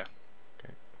 Yeah.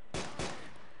 Okay.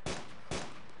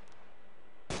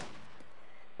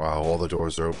 Wow, all the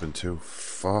doors are open too.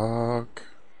 Fuck.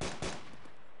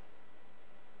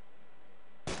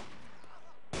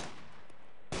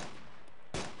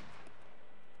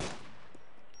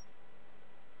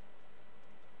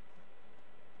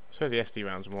 So the SD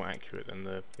rounds are more accurate than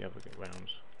the other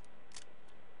rounds.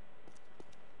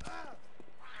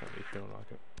 Certainly feel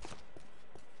like it.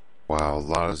 Wow, a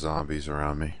lot of zombies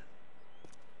around me.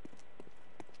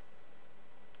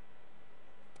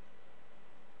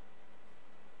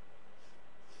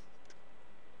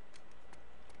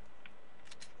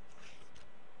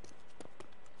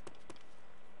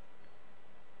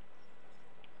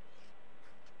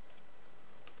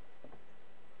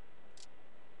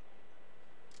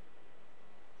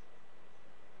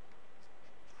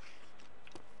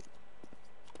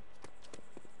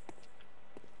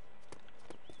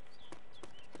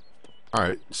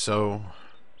 Alright, so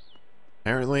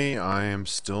apparently I am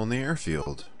still in the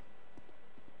airfield.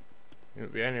 You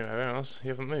won't be anywhere else. You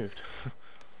haven't moved.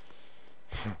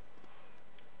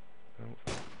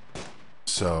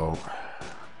 So,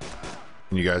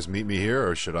 can you guys meet me here,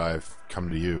 or should I come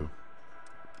to you?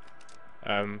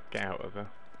 Get out of there.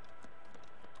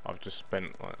 I've just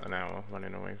spent like an hour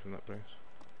running away from that place.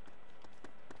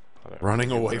 I don't Running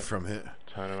really away wanna from it.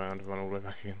 turn around and run all the way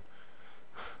back again.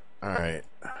 Alright.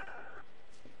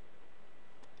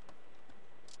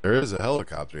 There is a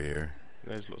helicopter here.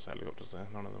 There's lots of helicopters there.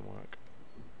 None of them work.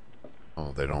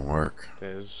 Oh, they don't work.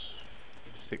 There's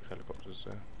 6 helicopters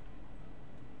there.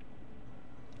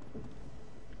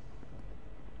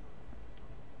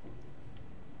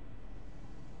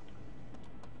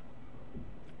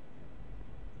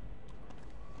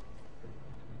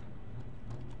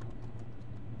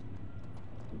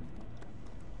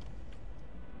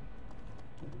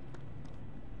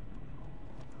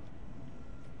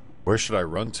 Where should I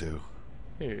run to?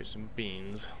 Here's some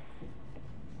beans.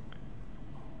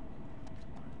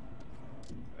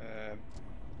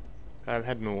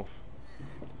 Head north.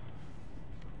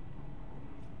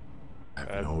 I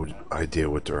have no idea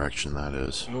what direction that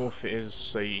is. North is,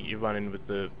 so you're running with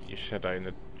your shadow in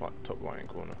the like top right hand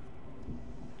corner.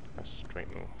 That's straight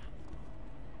north.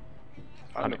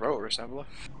 And the rotor assembler.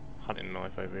 Hunting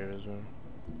knife over here as well,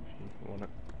 if you want it.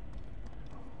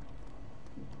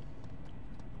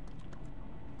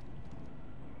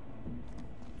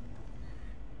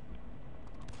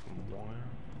 Some wire.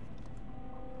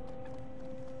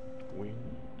 Wing.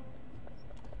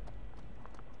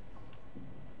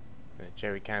 A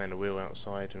jerry can and a wheel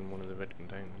outside and one of the red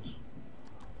containers.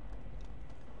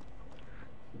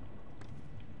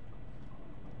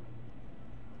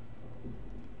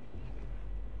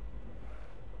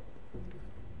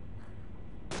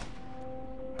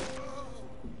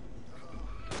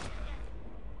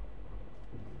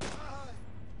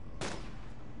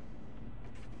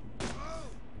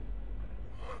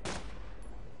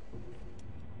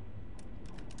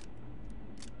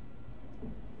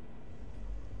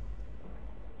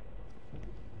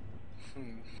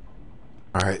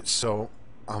 Alright, so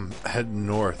I'm heading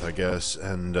north, I guess,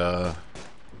 and not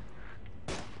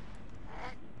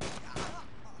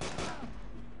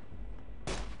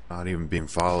even being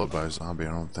followed by a zombie,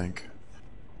 I don't think.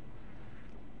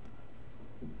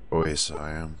 Oh, yes,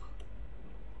 I am.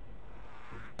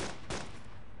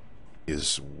 He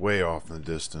is way off in the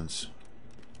distance.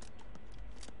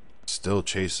 Still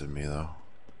chasing me, though.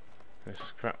 There's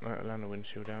scrap metal and a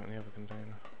windshield out in the other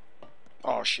container.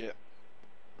 Oh shit.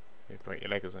 You break your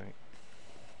leg or something.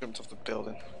 Jumped off the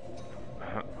building.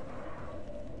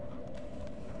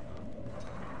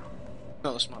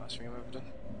 Not the smartest thing I've ever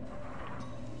done.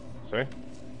 Sorry?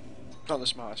 Not the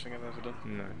smartest thing I've ever done.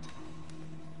 No.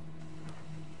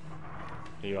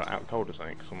 You are out cold or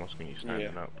something? 'Cause I'm asking you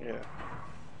standing up. Yeah.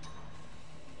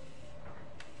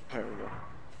 There we go.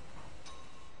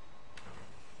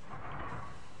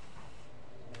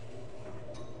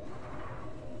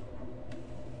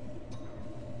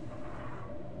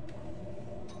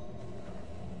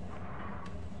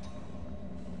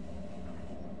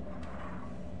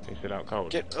 You still out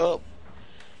cold? Get up!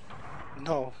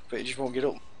 No, but it just won't get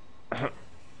up.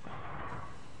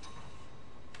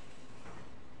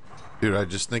 Dude, I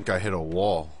just think I hit a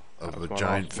wall of That was a my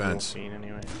giant last fence. morphine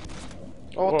anyway.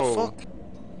 Oh, what Whoa. the fuck?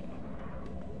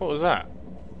 What was that?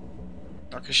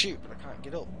 I can shoot, but I can't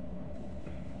get up.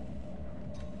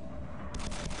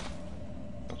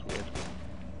 That's weird.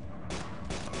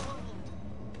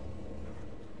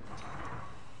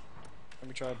 Let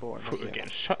me try boarding. Thought we were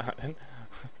getting shot at then.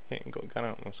 He ain't got a gun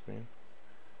out on the screen.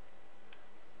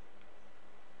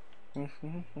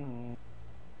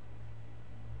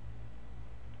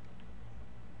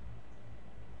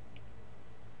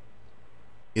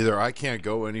 Either I can't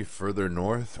go any further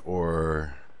north,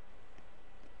 or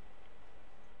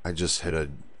I just hit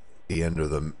the end of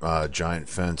the giant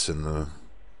fence in the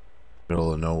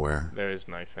middle of nowhere. There is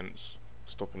no fence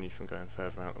stopping you from going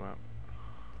further out the map.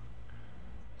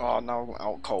 Oh, now I'm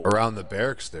out cold. Around the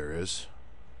barracks there is.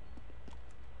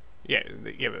 Yeah,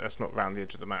 but that's not round the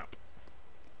edge of the map.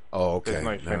 Oh, okay. There's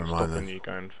no Never fence mind stopping then. you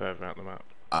going further out the map.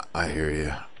 I hear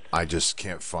you. I just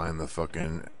can't find the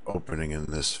fucking opening in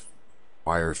this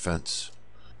wire fence.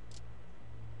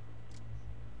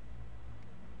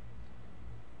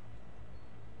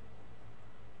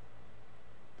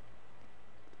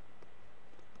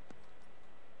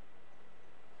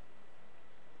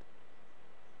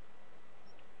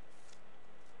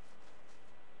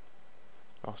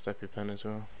 I'll step your pen as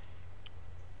well.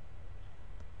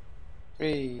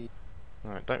 Hey.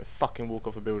 Alright, don't fucking walk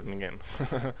off a building again.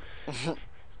 Got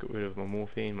rid of my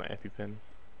morphine, my EpiPen,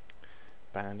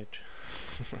 bandage.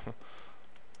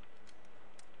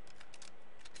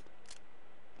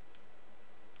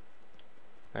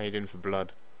 How you doing for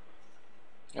blood?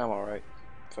 I'm alright,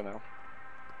 for now.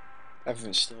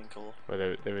 Everything's still in colour.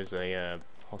 Well, there is a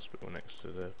hospital next to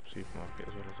the supermarket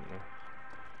as well, isn't there?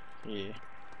 Yeah.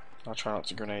 I'll try not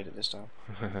to grenade it this time.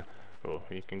 Well,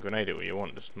 you can grenade it what you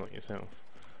want, just not yourself.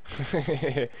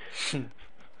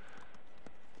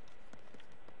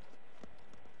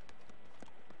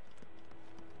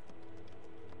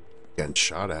 Getting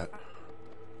shot at.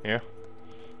 Yeah?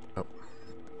 Oh.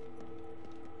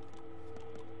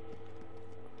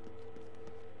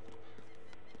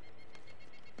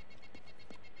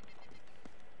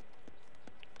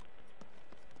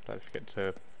 Don't forget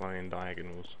to fly in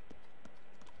diagonals.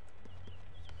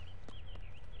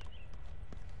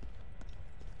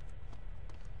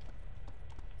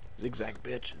 Zigzag,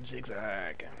 bitch,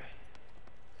 zigzag.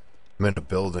 I'm in a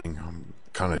building. I'm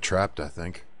kind of trapped, I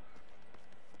think.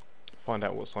 Find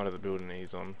out what side of the building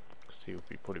he's on, because he'll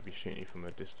probably be shooting you from a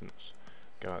distance.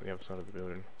 Go out the other side of the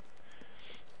building.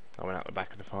 I went out the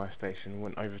back of the fire station,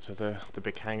 went over to the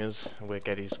big hangars where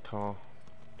Geddy's car,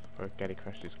 or Geddy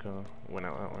crashed his car, went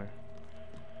out that way.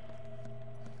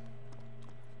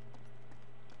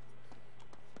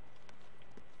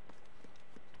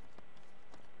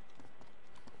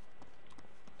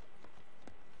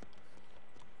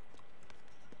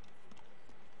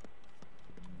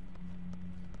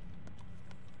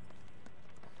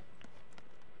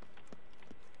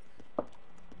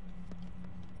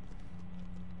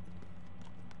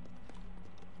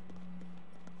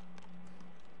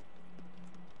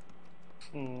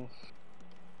 Hmm.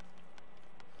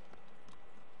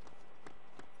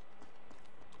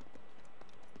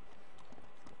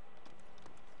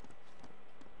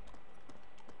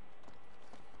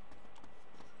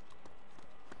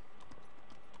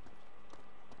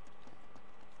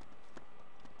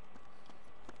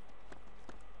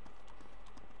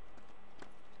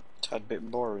 Tad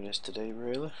bit boring yesterday,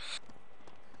 really. You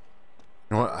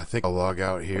know what? I think I'll log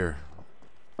out here.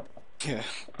 Yeah.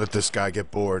 Let this guy get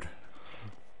bored.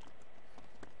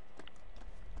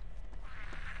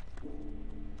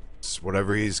 It's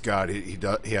whatever he's got, he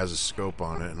has a scope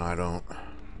on it, and I don't.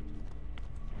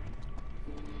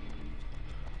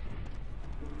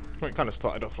 Well, it kind of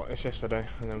started off like this yesterday,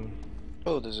 and then...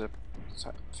 Oh, there's a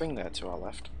thing there to our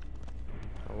left.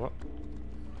 Oh, what?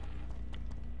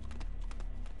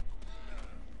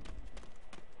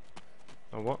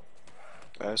 Oh, what?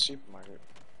 Supermarket.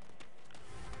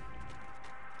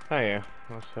 Oh yeah,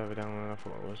 that's further down than I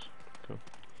thought it was. Cool.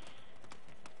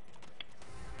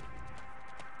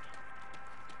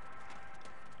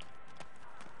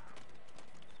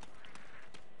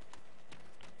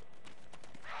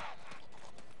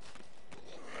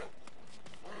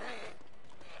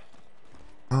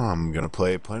 I'm gonna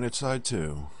play Planet Side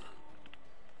 2.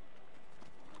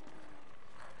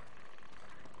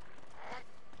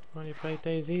 Why don't you play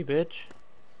DayZ, bitch?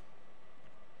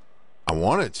 I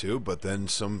wanted to, but then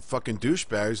some fucking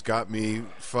douchebags got me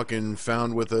fucking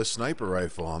found with a sniper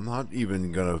rifle. I'm not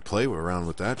even gonna play around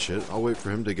with that shit. I'll wait for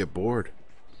him to get bored.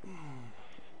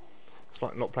 It's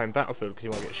like not playing Battlefield because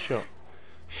you won't get shot.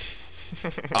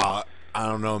 I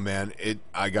don't know, man.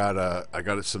 I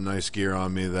got some nice gear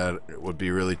on me that it would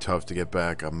be really tough to get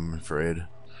back, I'm afraid.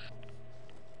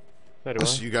 So do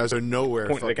Plus, I. you guys are nowhere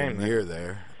Point of the fucking game, near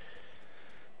there.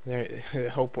 The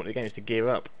whole point of the game is to gear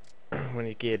up. When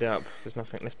you're geared up, there's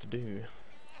nothing left to do.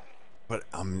 But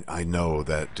I know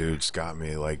that dude's got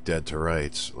me like dead to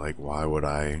rights. Like, why would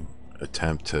I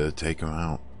attempt to take him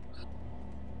out?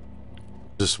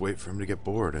 Just wait for him to get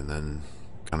bored and then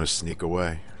kind of sneak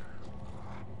away.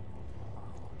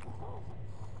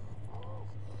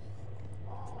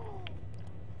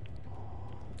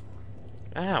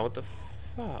 Ah, what the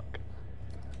fuck?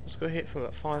 Let's go hit from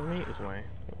about 5 meters away.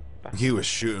 He was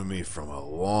shooting me from a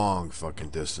long fucking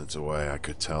distance away, I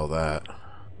could tell that.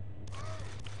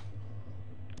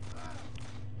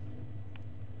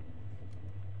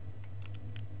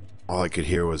 All I could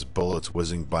hear was bullets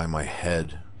whizzing by my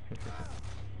head.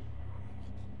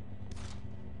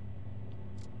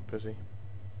 Pussy.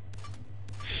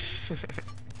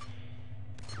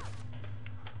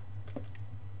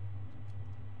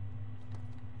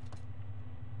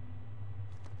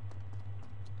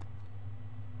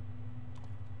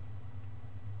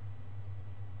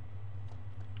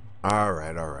 All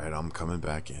right, I'm coming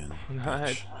back in. No,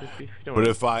 bitch. if you don't But wanna-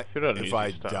 if I you don't lose your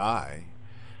stuff, die,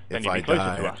 then if you'll I be closer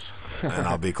die, to us. and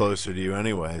I'll be closer to you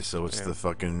anyway. So it's Yeah. the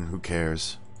fucking who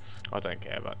cares? I don't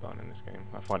care about dying in this game.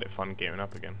 I find it fun gearing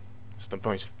up again. It's the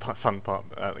most fun part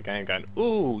of the game, going,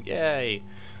 ooh, yay!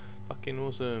 Fucking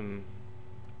awesome.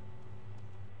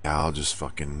 Yeah, I'll just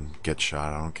fucking get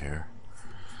shot. I don't care.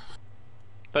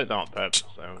 Don't die on purpose,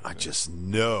 though. I just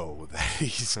know that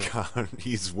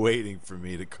he's waiting for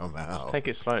me to come out. Just take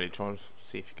it slowly, try and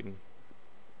see if you can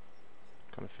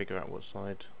kind of figure out what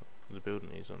side of the building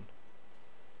he's on.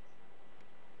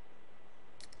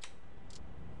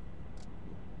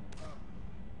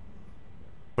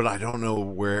 But I don't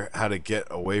know how to get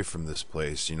away from this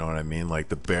place, you know what I mean? Like,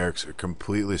 the barracks are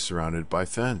completely surrounded by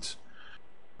fence.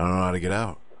 I don't know how to get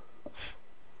out.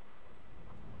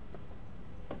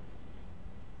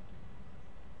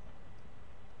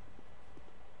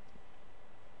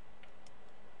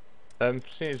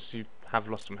 Seeing as you have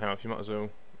lost some health, you might as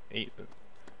well eat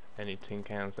any tin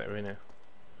cans that are in here.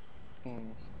 I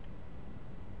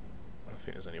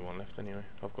think there's only one left anyway.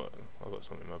 I've got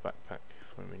something in my backpack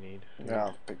when we need. Yeah,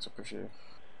 I've picked up a few.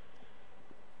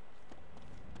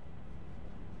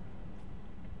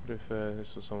 What if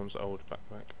this was someone's old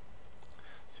backpack?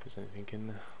 See if there's anything in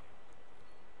there.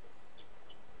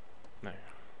 No.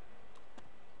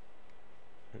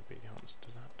 Would be the answer to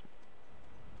that.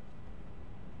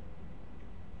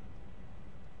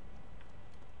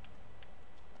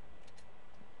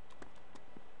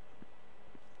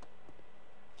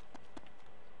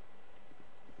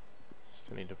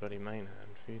 Still need a bloody main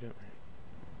hand for you, don't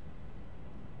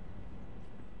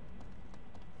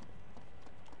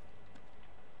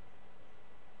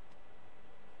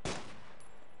we?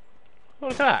 Oh,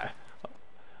 look at that!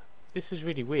 This is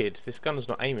really weird. This gun's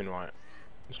not aiming right.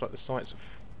 It's like the sights have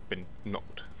been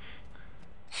knocked.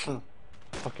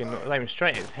 Fucking aiming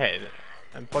straight at his head,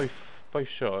 and both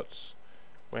shots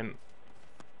went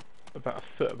about a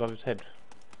foot above his head,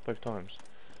 both times.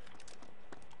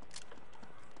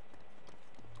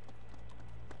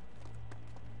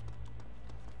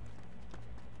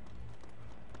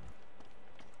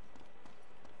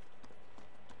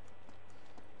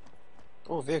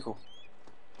 Oh, vehicle.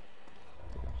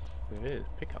 There it is,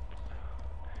 pickup.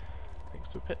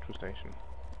 Next to a petrol station.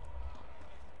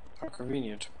 How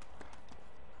convenient.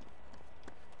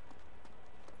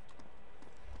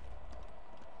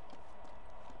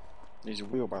 Needs a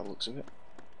wheel by the looks of it.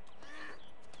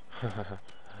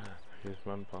 Just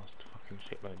run past a fucking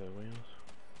shitload of wheels.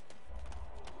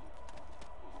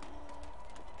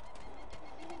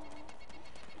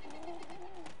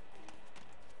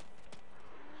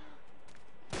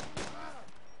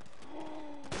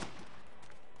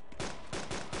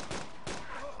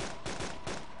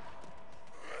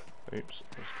 Oops,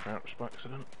 I was crouched by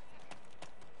accident.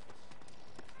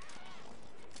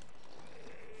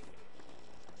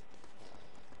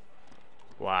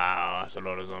 Wow, that's a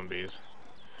lot of zombies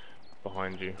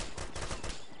behind you.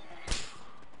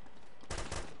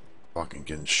 Fucking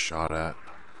getting shot at.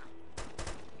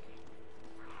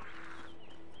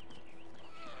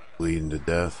 Bleeding to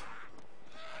death.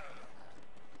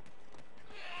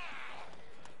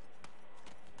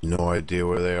 No idea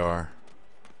where they are.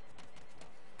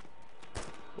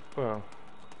 Well,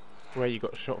 where you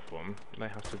got shot from, they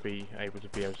have to be able to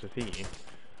see you.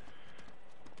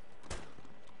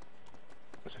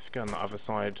 So if you go on the other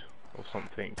side or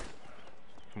something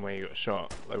from where you got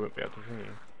shot, they won't be able to see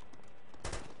you.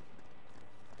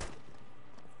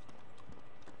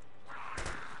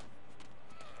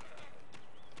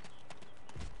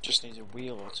 Just needs a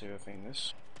wheel or two, I think,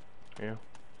 this. Yeah.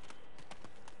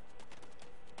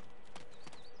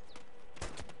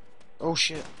 Oh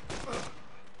shit.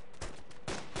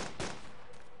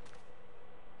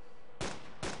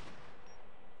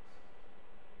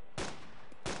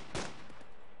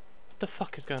 What the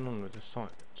fuck is going on with the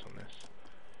sights on this?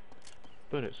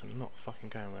 Bullets are not fucking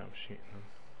going where I'm shooting them.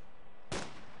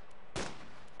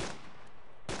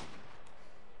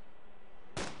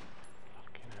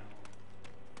 Fucking hell.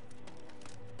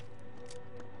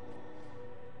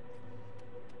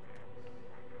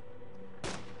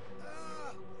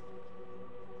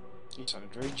 He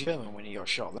sounded very German when he got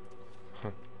shot there.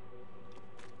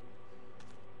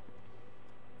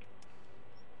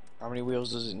 How many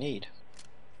wheels does it need?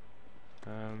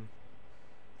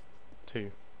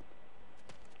 2.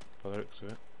 By the looks of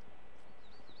it.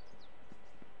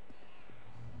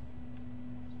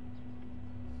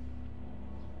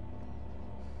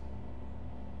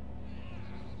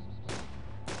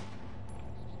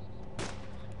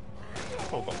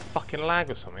 Oh, I've got fucking lag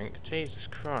or something. Jesus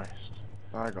Christ.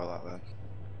 I got that then.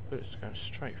 But it's going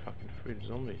straight fucking through the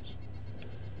zombies.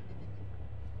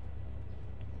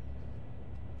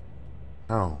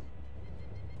 Oh.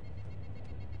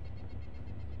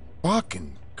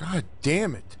 Fucking god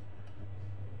damn it.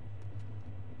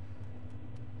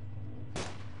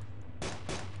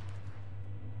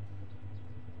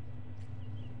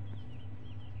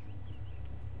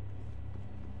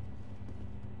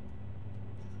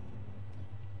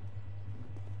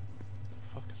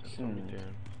 What's the zombie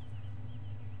doing?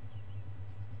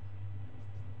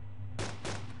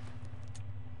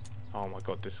 Oh my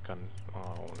god, this gun. Oh,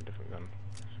 I want a different gun.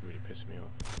 It's really pissing me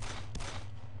off.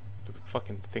 The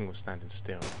fucking thing was standing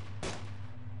still.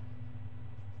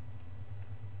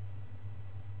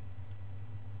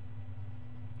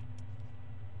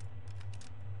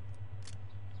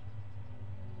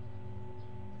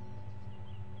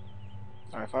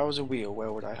 Now, if I was a wheel,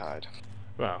 where would I hide?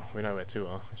 Well, we know where two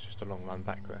are. It's just a long run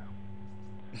back there.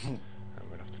 And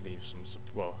we'll have to leave some.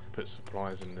 Well, put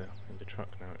supplies in the truck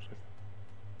now. Actually.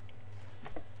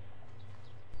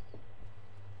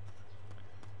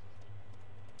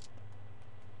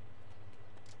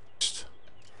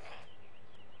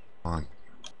 Come on.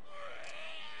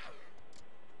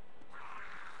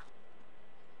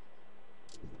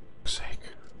 Sake.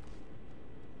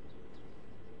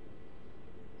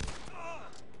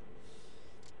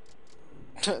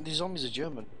 These zombies are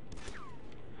German.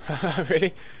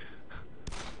 Really?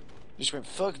 Just went,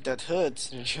 fuck, that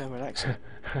hurts, in a German accent.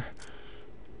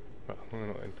 Well, we're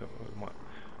not into.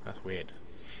 That's weird.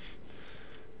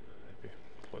 I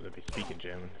thought they'd be speaking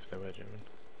German if they were German.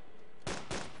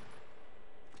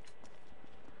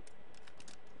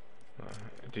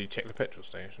 Did you check the petrol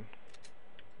station?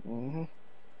 Mm-hmm.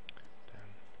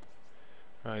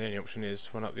 Damn. The only option is to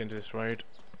run up the end of this road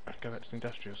and go back to the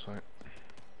industrial site.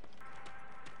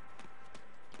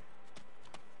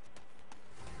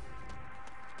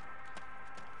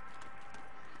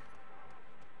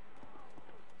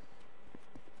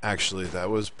 Actually, that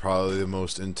was probably the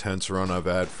most intense run I've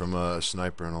had from a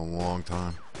sniper in a long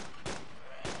time.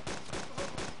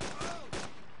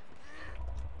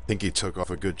 I think he took off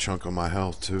a good chunk of my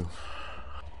health, too.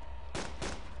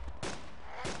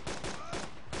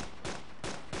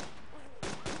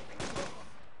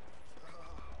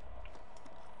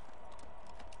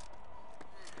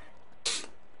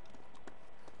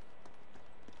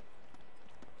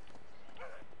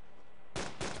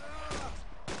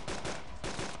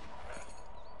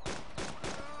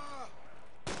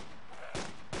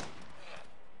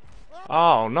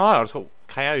 Oh no, I was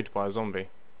KO'd by a zombie.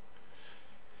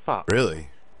 Fuck. Really?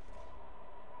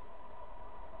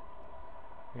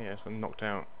 Yes, I'm knocked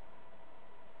out.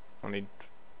 I need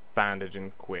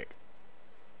bandaging quick.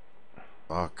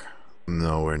 Fuck. I'm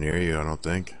nowhere near you, I don't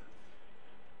think.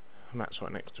 Matt's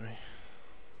right next to me.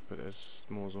 But there's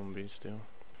more zombies still.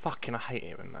 Fucking I hate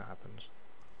it when that happens.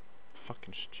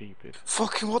 Fucking stupid.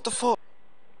 Fucking what the fuck?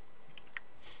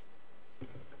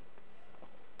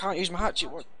 Can't use my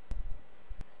hatchet, what?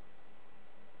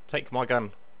 Take my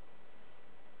gun.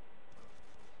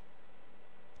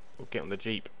 Or get on the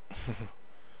jeep.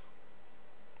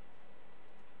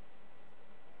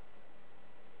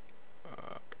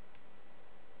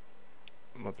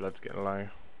 My blood's getting low.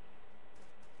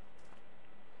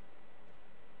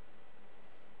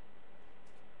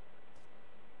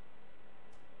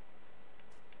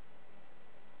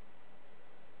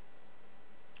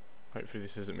 Hopefully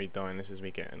this isn't me dying, this is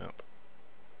me getting up.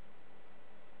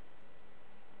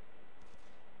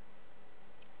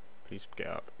 Please get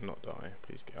up, not die.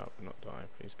 Please get up, not die.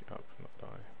 Please get up, not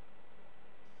die.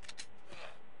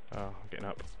 Oh, I'm getting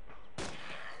up.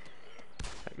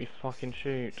 Let me fucking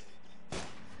shoot.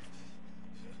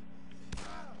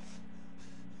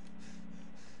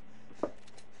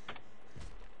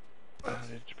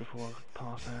 Bandage before I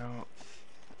pass out.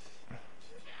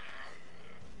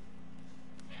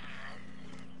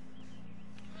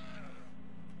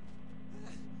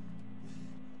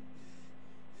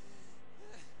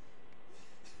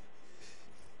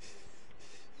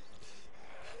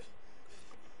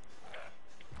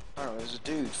 Oh, there's a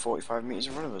dude 45 metres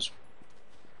in front of us.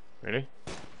 Really?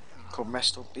 Called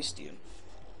Messed Up Bistian.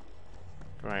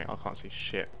 Great, I can't see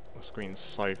shit. My screen's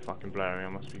so fucking blurry, I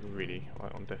must be really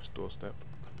like on death's doorstep.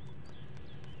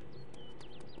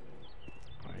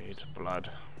 I need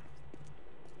blood.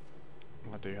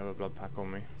 I do have a blood pack on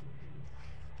me.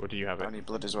 Or do you have it? I need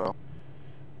blood as well.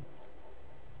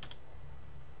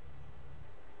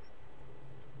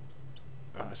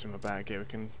 Oh, it's in my bag, yeah, we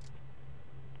can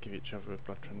give each other a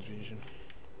blood transfusion.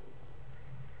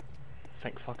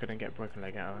 Thank fuck I didn't get a broken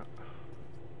leg out of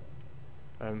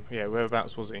that. Yeah,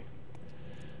 whereabouts was he? I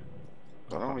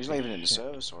don't know, he's not even in the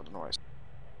server, so I don't know why he's...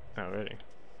 Oh, really?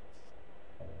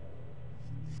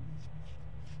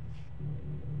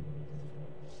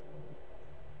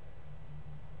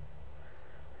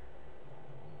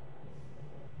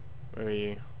 Where are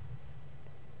you?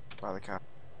 by the car.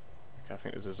 Okay, I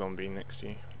think there's a zombie next to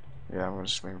you. Yeah, I'm gonna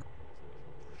swing.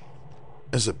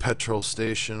 There's a petrol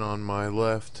station on my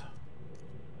left.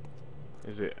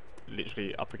 Is it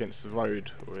literally up against the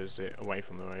road, or is it away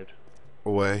from the road?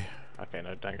 away. Okay,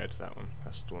 no, don't go to that one.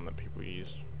 That's the one that people use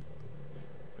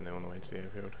when they're on the way to the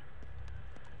airfield.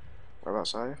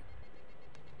 Whereabouts are you?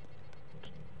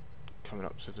 Coming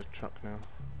up to the truck now.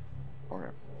 Okay.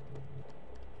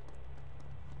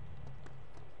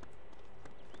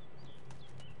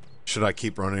 Should I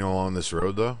keep running along this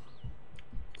road though?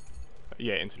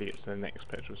 Yeah, until you get to the next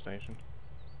petrol station.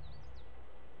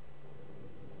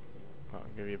 I'll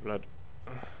give you blood.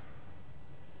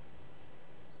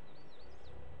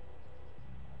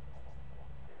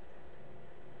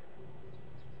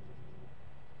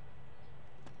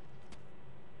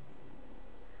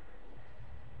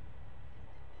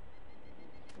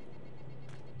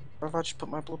 Where have I just put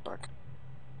my blood back?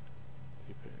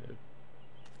 You put it in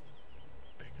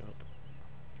the pickup.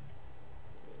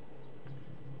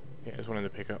 Yeah, there's one in the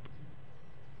pickup.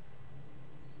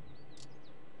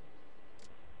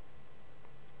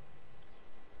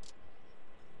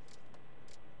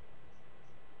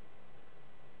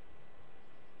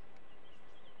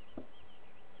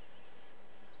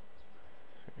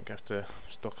 I think I have to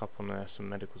stock up on some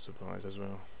medical supplies as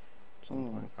well. At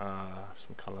some point.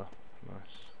 Some colour.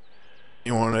 Nice.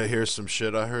 You want to hear some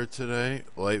shit I heard today?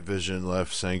 Light Vision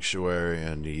left Sanctuary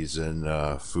and he's in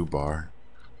Fubar.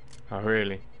 Oh,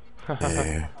 really?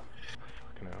 Yeah.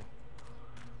 Fucking hell.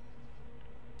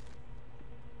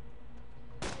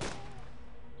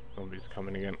 Zombies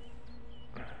coming again.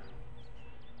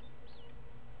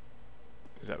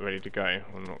 Is that ready to go?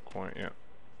 Well, not quite yet.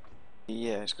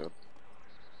 Yeah, it's good.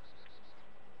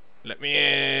 Let me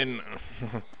in!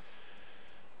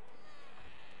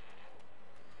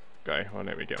 Go, well,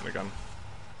 let me get on the gun.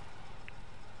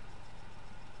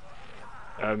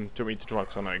 Do you want me to drive?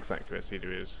 Because I know exactly where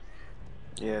Cedar is.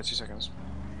 Yeah, 2 seconds.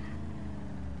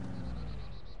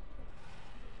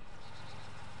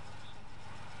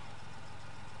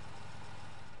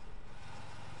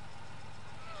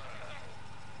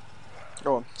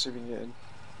 Go on, see if we can get in.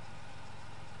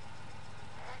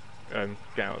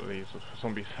 Get out of these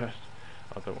zombies first.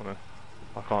 I don't want to.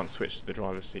 I can't switch to the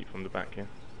driver's seat from the back here.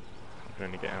 I can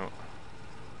only get out.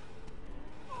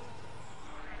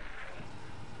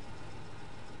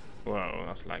 Whoa,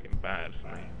 that's lagging bad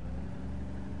for me.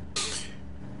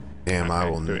 Damn, Okay, I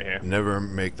will do it here. never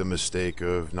make the mistake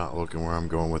of not looking where I'm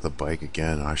going with a bike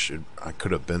again. I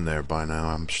could have been there by now.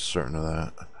 I'm certain of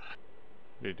that.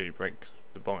 Did you break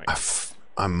the bike?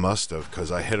 I must have,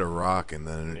 because I hit a rock and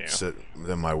then Yeah.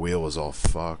 then my wheel was all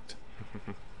fucked.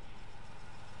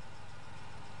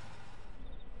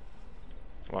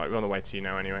 Right, we're on the way to you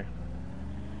now anyway.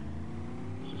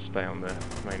 Just stay on the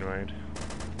main road.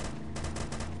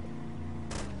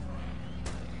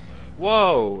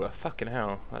 Whoa! Fucking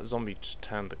hell, that zombie just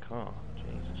turned the car.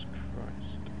 Jesus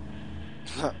Christ.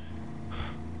 It's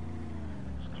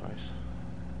close.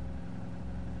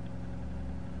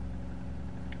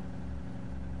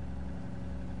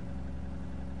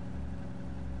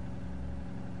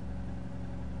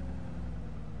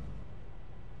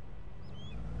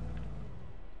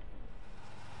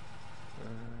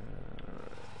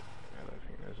 I don't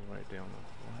think there's a way down the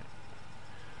right.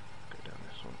 Go down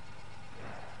this one.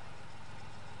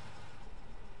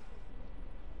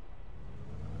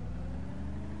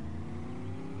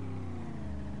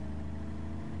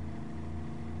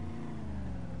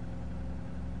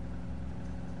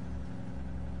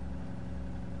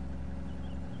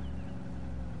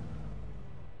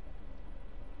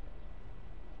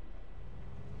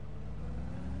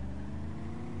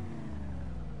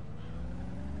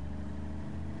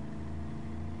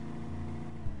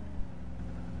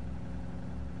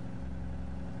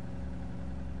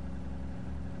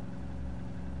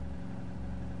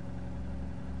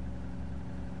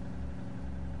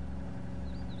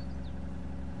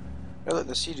 Oh look,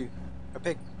 the sea-doo. A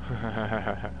pig.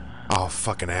 Oh,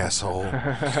 fucking asshole.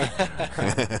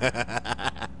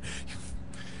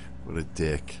 What a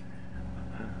dick.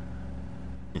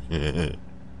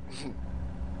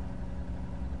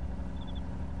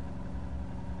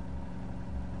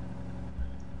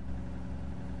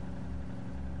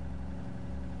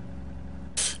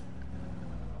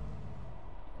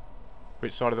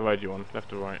 Which side of the road are you on?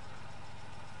 Left or right?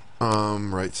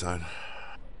 Right side.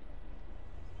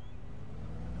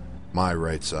 My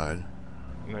right side,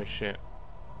 No shit.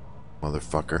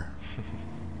 motherfucker.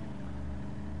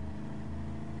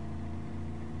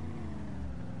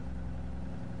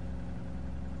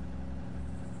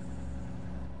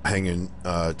 Hanging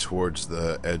towards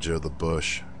the edge of the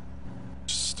bush,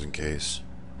 just in case.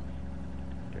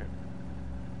 Okay.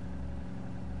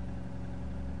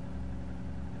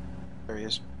 There he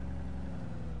is.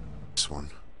 This one.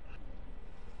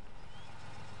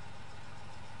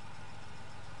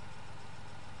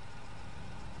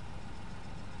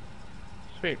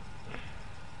 Sweet.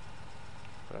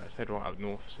 Right, let's head right up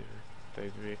north, see if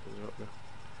those vehicles are up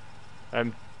there.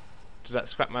 Does that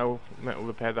scrap metal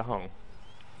repair the hull?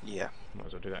 Yeah. Might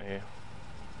as well do that here.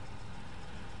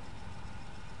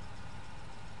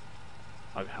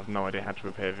 I have no idea how to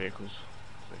repair vehicles,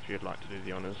 so if you'd like to do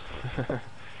the honours.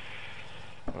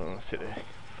 I'll sit there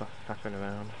faffing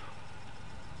around.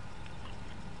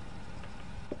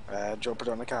 Do you want to put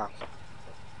it on the car?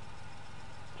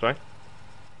 Sorry?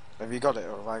 Have you got it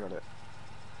or have I got it?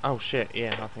 Oh shit,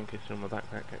 yeah, I think it's in my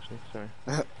backpack actually, sorry.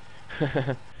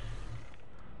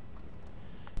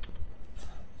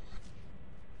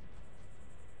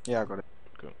 Yeah, I got it.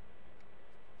 Cool.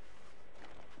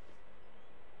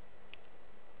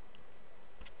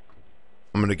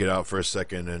 I'm gonna get out for a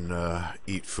second and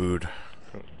eat food.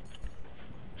 Cool.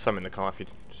 Some in the car if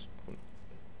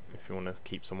you want to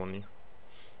keep some on you.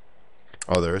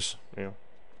 Oh, there is? Yeah.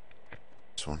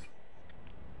 This one.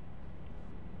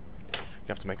 You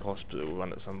have to make a hospital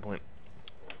run at some point.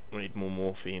 We need more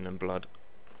morphine and blood.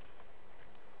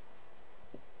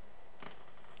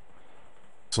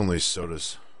 It's only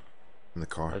sodas in the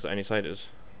car. Is there any sodas?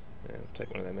 Yeah, I'll take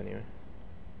one of them anyway.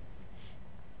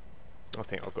 I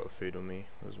think I've got food on me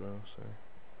as well, so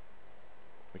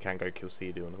we can go kill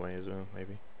CD on the way as well,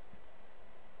 maybe.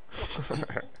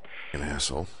 An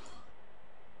asshole.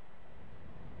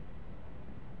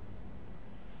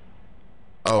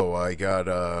 Oh, I got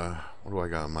what do I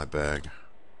got in my bag?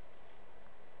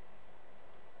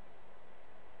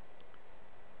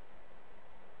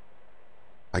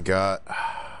 I got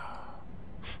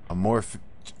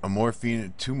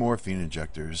two morphine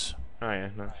injectors Oh yeah,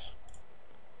 nice.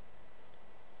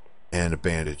 and a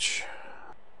bandage.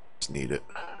 Just need it.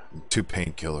 2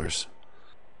 painkillers.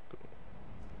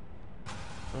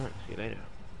 Alright, see you later.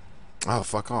 Oh,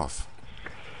 fuck off.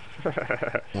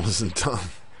 Wasn't done.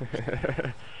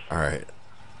 Alright.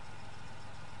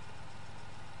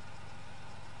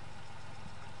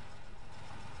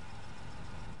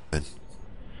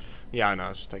 Yeah, I know, I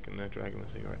was just taking the dragon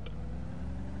cigarette.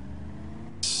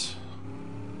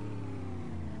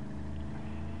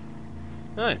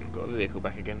 Alright, got a vehicle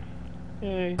back again.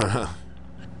 Yay.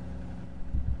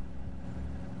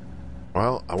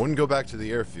 Well, I wouldn't go back to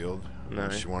the airfield No.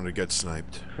 unless you wanted to get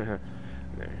sniped. No,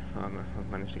 I've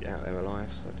managed to get out there alive,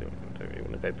 so I don't really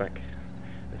want to go back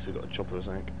unless we've got a chopper or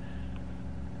something.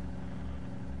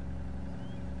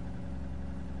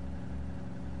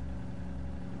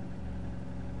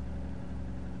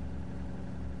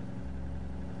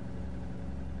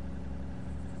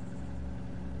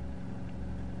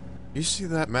 You see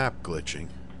that map glitching?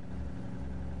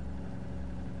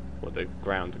 What, the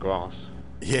ground, the grass?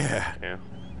 Yeah. Yeah.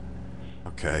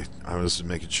 Okay, I was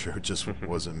making sure it just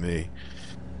wasn't me.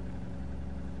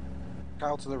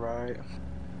 Car to the right.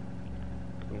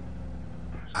 Cool.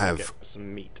 I have Get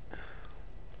some meat.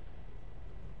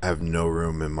 I have no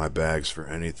room in my bags for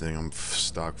anything. I'm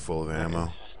stock full of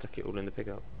ammo. Stuck it all in the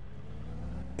pickup.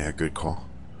 Yeah, good call.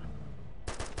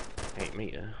 8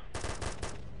 meter.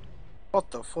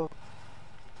 What the fuck?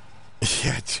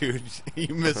 Yeah, dude,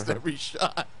 you missed every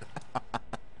shot.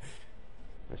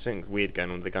 There's something weird going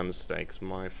on with the guns today, because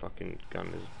my fucking gun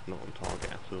is not on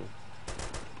target at all.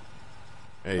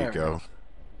 There you There we go. go.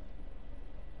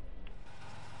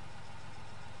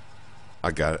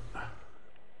 I got it.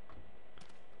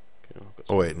 Okay, I've got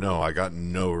Oh wait, no, I got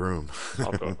no room.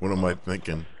 I've got- What am I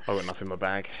thinking? I've got nothing in my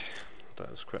bag.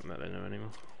 Don't scrap metal in there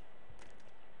anymore.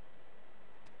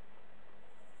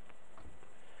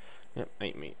 Yep,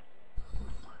 8 meat.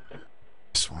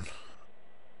 This one.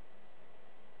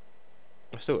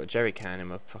 I've still got a jerry can in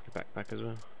my fucking backpack as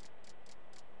well.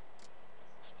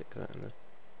 Stick that in the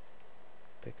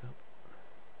pickup.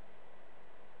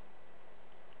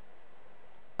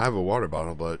 I have a water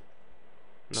bottle, but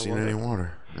No seen water. any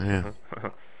water? Yeah.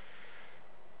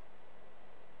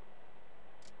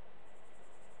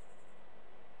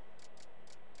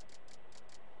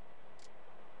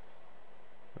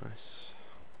 Nice.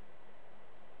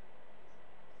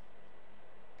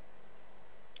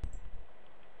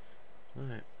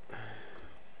 Right.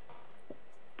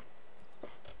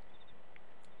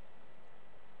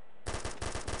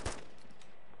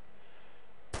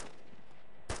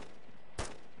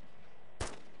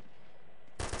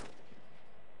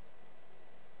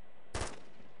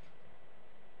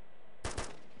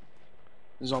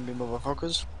 Zombie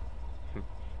motherfuckers.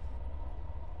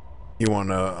 You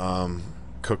wanna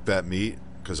cook that meat?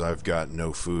 Cause I've got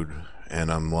no food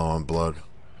and I'm low on blood.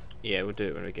 Yeah, we'll do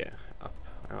it when we get up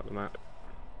out the map.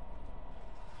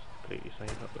 It's completely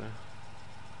safe up there.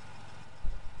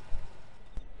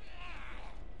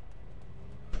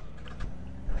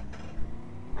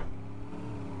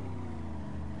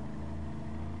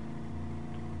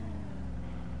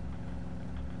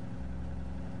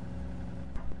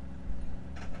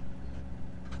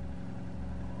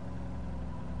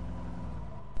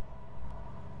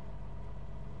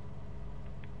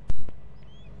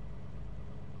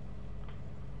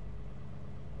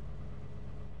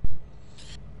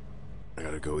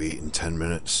 go eat in 10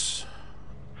 minutes.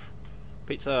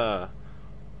 Pizza.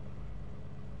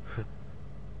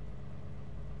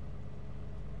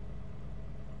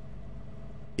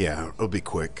 Yeah, it'll be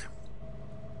quick.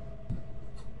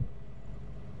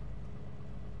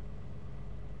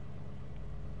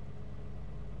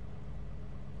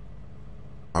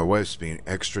 My wife's being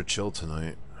extra chill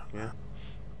tonight. Yeah.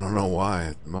 I don't know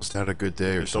why. Must have had a good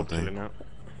day or Your dog something. chilling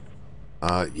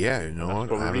out. Yeah, you know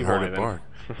That's what? I haven't probably heard why it bark.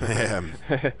 Yeah.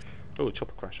 then. Oh,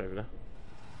 chopper crash over there.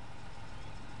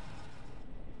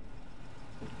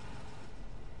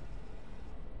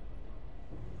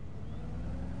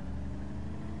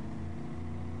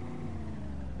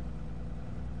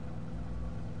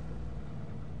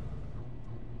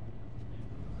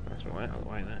 That's right, out of the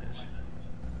way that is.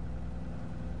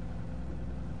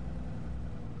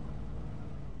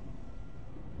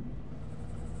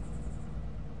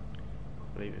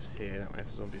 I believe it's here, that way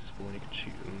if the zombies spawn you can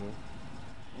shoot them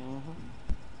more.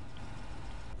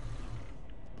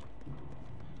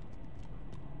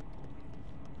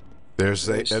 There's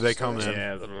they There's- they come in.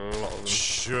 Yeah, there's a lot of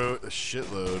them. A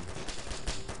shitload.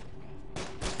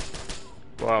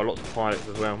 Wow, lots of pilots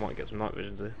as well, might get some night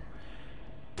vision too.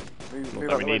 Not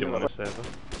that we need them on this server.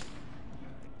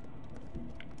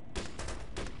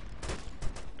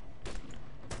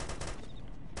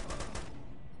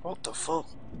 What the fuck?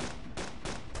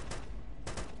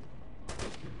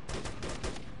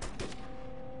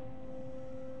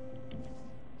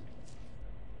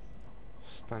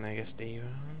 Stun ASD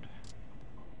round.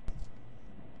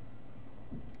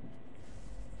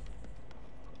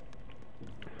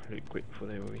 Loot quick before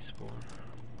they respawn.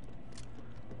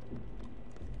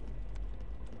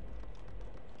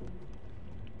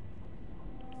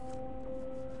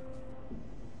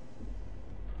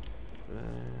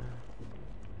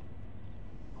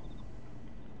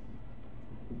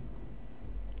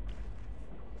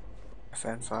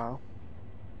 FN file.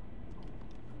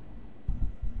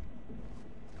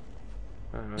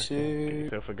 Oh, okay. Two. Get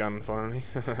yourself a gun finally.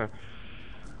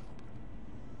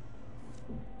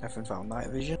 FN file night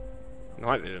vision.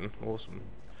 Night vision, awesome.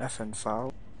 FN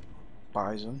file.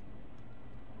 Bison.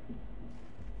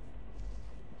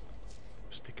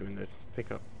 Stick him in the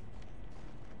pickup.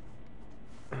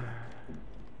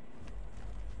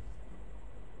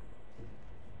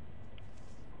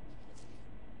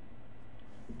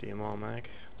 DMR mag,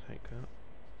 take that.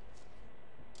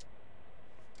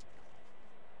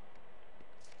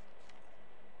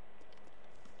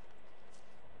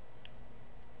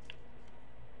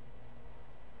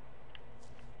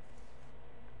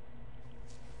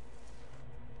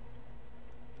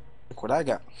 Look what I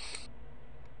got.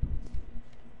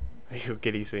 Your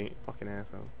giddy seat, fucking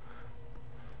asshole.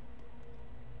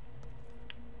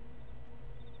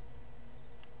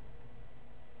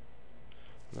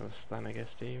 Another Stanek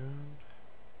SD round.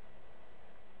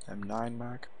 M9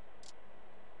 mag.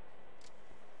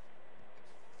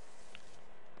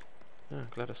 Oh,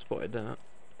 glad I spotted that.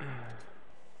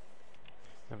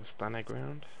 Another Stanek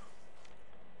round.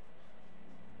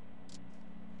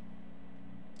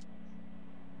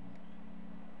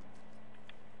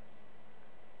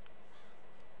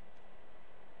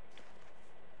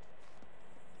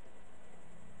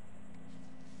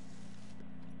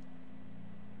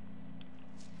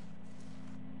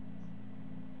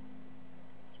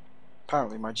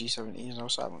 Apparently my G17 is now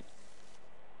silent.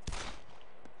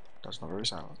 That's not very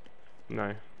silent.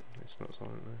 No, it's not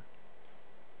silent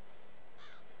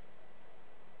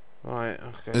though. Right,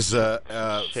 okay. Is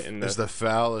Shit in is the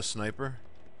foul a sniper?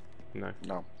 No.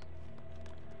 No.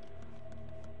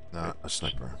 Not a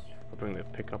sniper. I'll bring the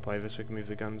pickup over so we can move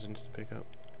the guns into the pickup.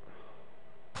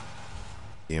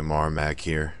 EMR mag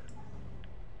here.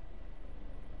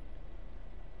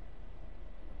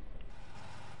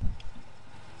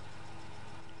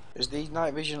 Is the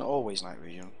night vision always night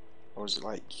vision? Or is it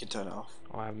like you can turn it off?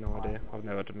 I have no idea. I've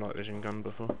never had a night vision gun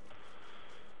before.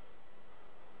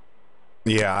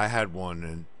 Yeah, I had one,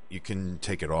 and you can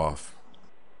take it off.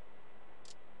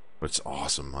 It's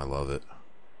awesome. I love it.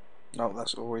 No,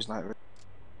 that's always night vision.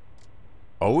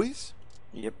 Always?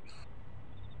 Yep.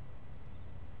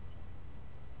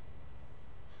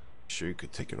 Sure, you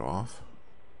could take it off.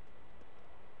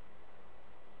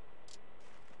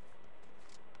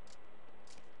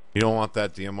 You don't want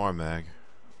that DMR mag.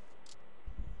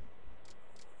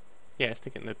 Yeah,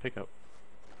 stick it in the pickup.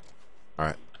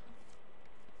 Alright.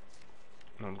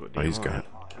 No, I've got Oh, he's DMR got in it.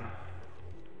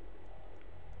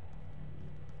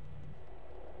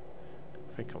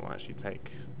 I think I might actually take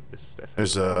this stuff.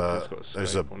 There's It's got there's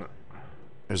a scope on it.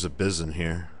 there's a biz in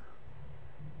here.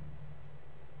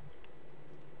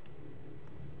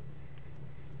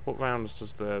 What rounds does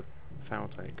the Foul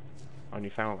take. Only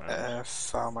foul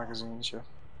rounds. Foul magazines, yeah.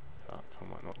 Fuck, I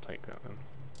might not take that then.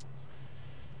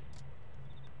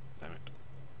 Damn it.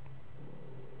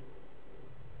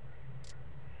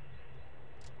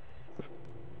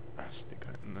 I'll stick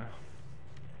that in there.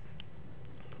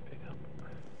 Pick up.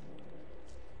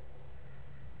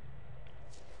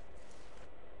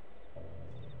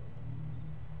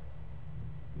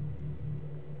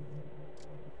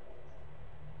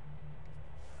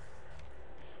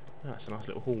 Oh, that's a nice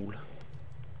little haul.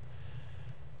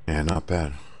 Yeah, not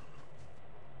bad.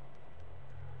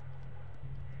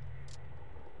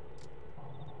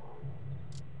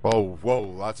 Whoa, whoa,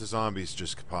 lots of zombies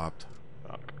just popped.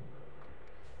 Fuck.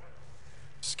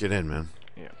 Just get in, man.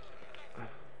 Yeah.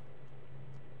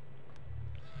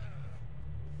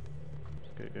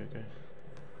 Go, go, go.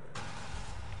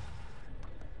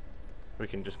 We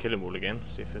can just kill them all again,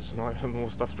 see if there's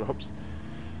more stuff drops.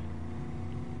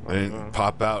 They didn't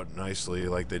pop out nicely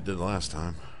like they did last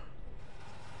time.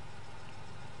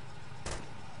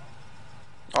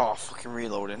 Oh, fucking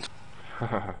reloading.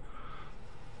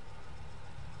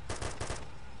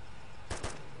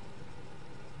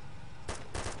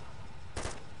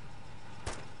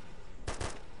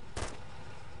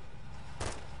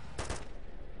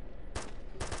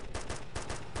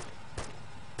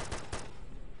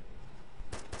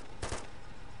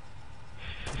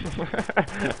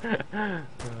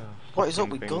 What is up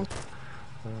with guns?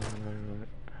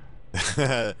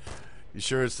 You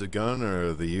sure it's the gun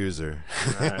or the user?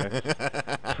 No,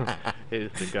 it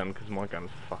is the gun, because my gun's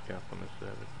fucking up on this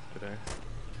server today.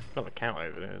 Got the count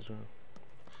over there as well.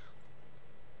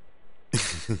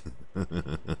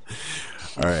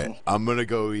 Alright, I'm gonna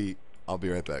go eat. I'll be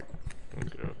right back.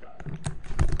 Okay.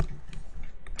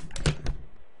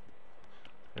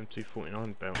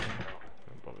 M249 belt.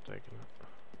 Don't bother taking that.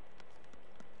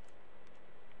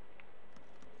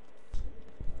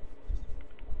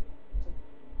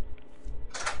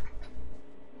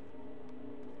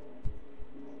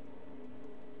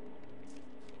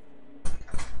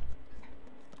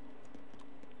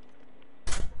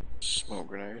 Smoke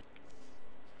grenade.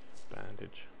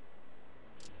 Bandage.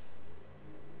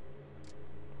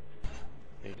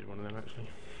 Needed one of them actually.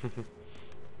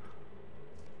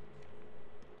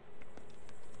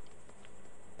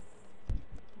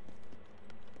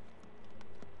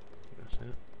 That's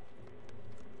it.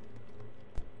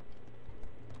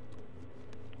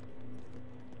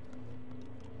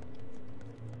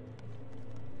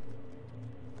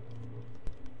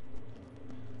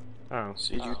 Oh,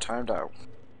 See, you timed out.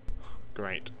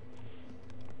 great.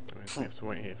 We have to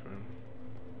wait here for him.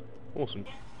 Awesome.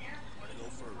 Wanna go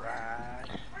for a ride?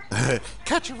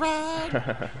 Catch a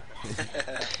ride!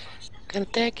 Gonna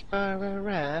take you for a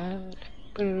ride.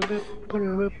 Right,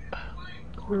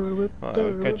 we'll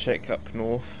go check up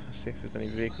north, see if there's any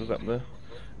vehicles up there,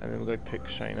 and then we'll go pick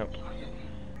Shane up.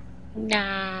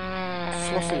 Nah.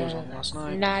 Fluffy was on last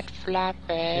night. Not Fluffy.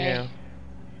 Yeah.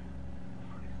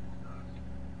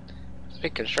 There's a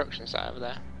big construction site over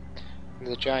there.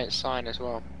 There's a giant sign as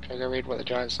well. Shall I go read what the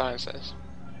giant sign says?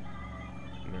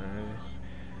 No, there's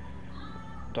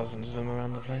dozens of them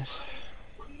around the place.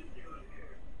 I'm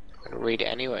gonna read it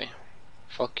anyway.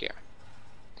 Fuck yeah.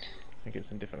 I think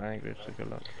it's in different language, so good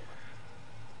luck.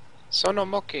 Sono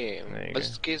moki, There you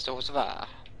beskis dozva.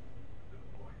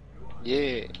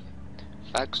 Yeah.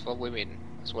 Facts for women.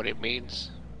 That's what it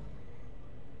means.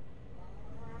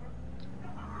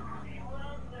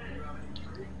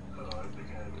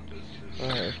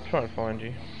 Alright, let's try and find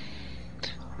you.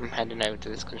 I'm heading over to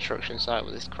this construction site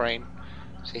with this crane.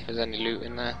 See if there's any loot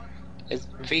in there. It's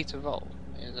Vita Vault,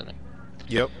 isn't it?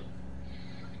 Yep.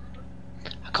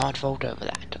 I can't vote over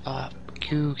that.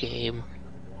 Q game.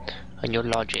 And your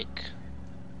logic.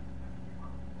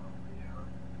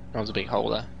 That was a big hole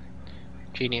there.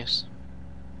 Genius.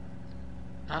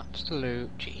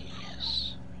 Absolute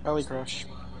genius. Belly crash.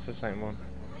 It's the same one.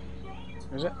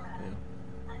 Is it? Yeah.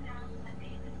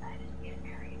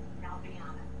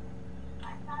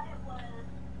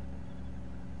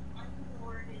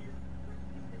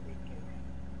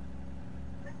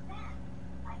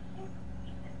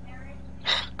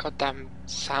 Goddamn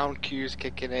sound cues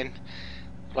kicking in.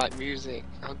 Like music.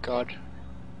 Oh god.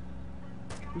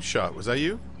 Who shot? Was that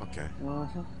you? Okay.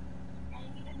 Mm-hmm.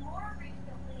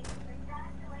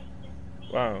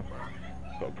 Wow.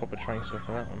 Got a proper tracer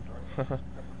for that one.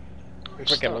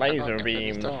 It's like a Stuck, I laser can't get through this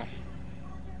beam. door.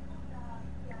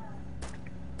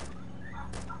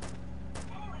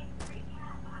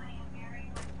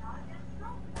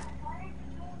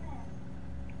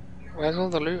 Where's all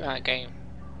the loot at, game?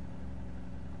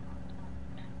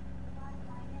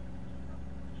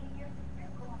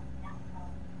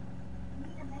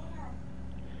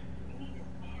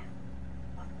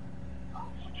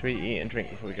 Should we eat and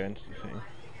drink before we go into the city?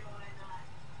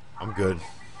 I'm good.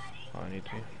 I need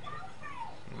to.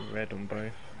 I'm red on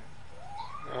both.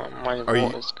 My Are you-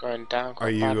 water's going down Are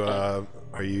quite you badly.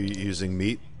 are you using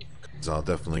meat? 'Cause I'll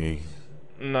definitely.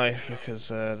 No, because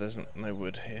there's no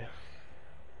wood here.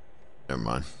 Never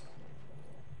mind.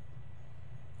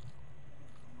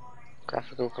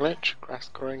 Graphical glitch, grass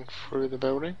growing through the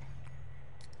building.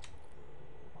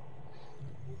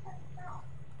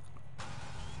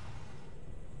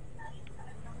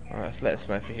 Alright, let us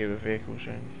know if you hear a vehicle,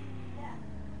 Shane.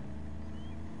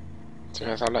 As soon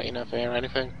as I'll let you know if I hear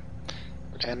anything.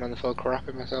 I'm getting on the full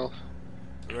crap myself.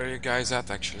 Where are you guys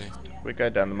at actually? We go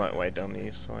down the motorway down the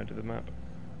east side of the map.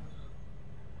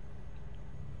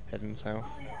 Heading south.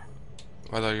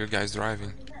 What are you guys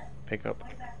driving? Pick up.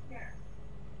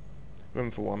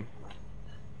 Room for one.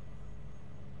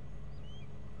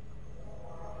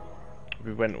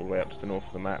 We went all the way up to the north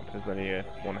of the map. There's only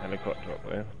one helicopter up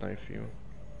there, no fuel.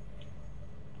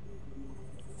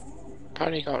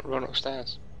 Apparently you can't run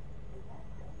upstairs.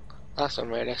 That's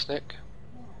unrealistic.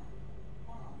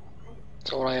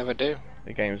 That's all I ever do.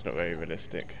 The game's not very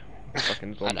realistic.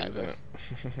 Fucking I know, zombies, isn't it?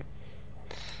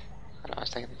 I know, I was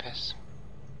taking the piss.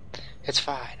 It's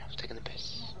fine, I was taking the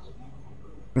piss.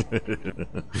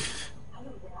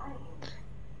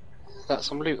 Is that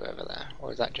some loot over there?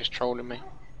 Or is that just trolling me?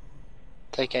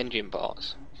 Take engine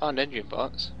parts. Found engine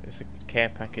parts. It's a care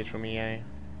package from EA.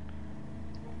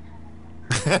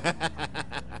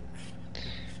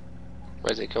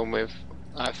 Where's it come with?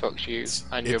 I fucked you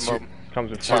and your it's your- mum. Comes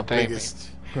with It's your five pay me. biggest.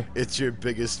 It's your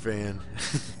biggest fan.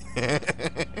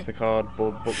 It's a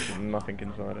cardboard box with nothing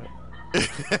inside it.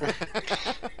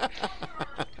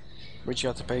 Which you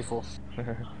had to pay for.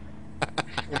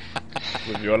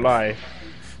 With your life.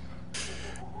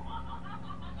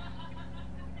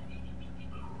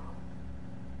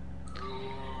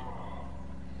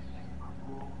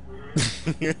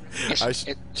 It's a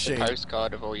Shane,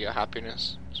 postcard of all your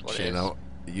happiness. That's what Shane, it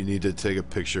is. you need to take a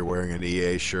picture wearing an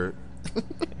EA shirt.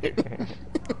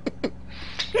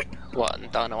 What,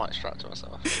 and dynamite strapped to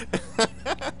myself?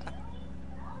 I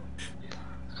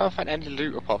can't find any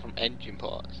loot apart from engine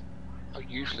parts. How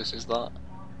useless is that?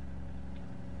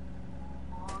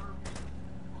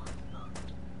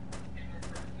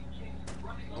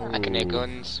 I can hear Ooh,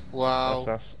 guns. Wow.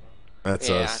 That's us. That's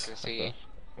Yeah, us. I can see.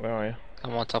 Where are you?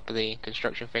 I'm on top of the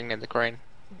construction thing near the crane.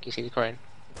 Can you see the crane?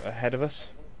 Ahead of us?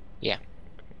 Yeah.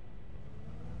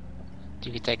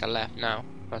 If you take a left now,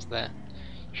 that's there.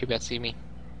 You should be able to see me.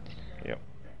 Yep.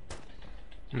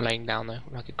 I'm laying down there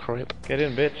like a crib. Get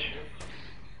in, bitch.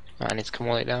 I need to come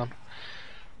all the way down.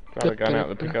 Grab a gun out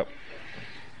of the pickup.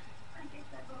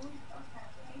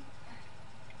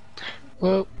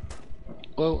 Whoa.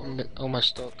 Whoa, I'm almost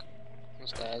stuck on the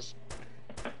stairs.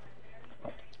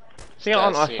 See,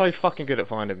 aren't I Stairs, so fucking good at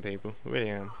finding people? I really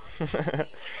am.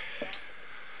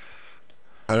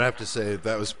 I'd have to say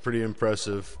that was pretty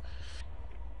impressive.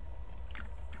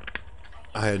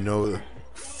 I had no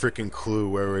freaking clue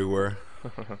where we were.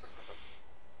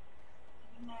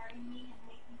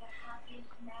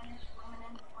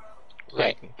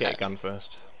 Right. Get a gun first.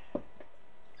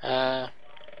 Down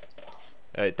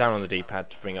on the D-pad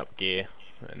to bring up gear,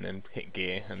 and then hit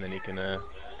gear, and then you can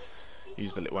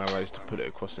use the little arrows to put it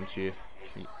across into you,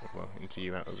 into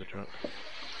you out of the truck.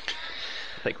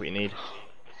 Take what you need.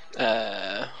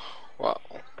 What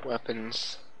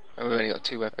weapons? Oh, we've only got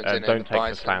 2 weapons in Don't the take the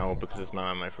bison. FAL because there's no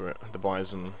ammo for it. The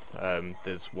bison,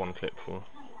 there's 1 clip for.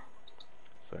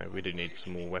 So we do need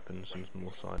some more weapons and some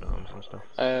more sidearms and stuff.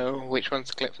 Which one's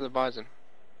the clip for the bison?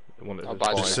 The one that Oh, says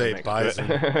bison. Just say next to it. bison.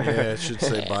 Yeah, it should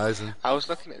say bison. I was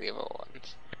looking at the other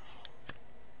ones.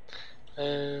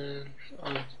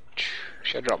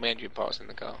 Should I drop my engine parts in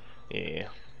the car? Yeah.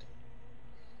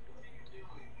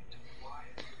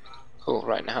 Cool,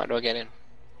 right now how do I get in?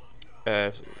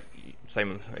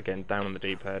 Same again, down on the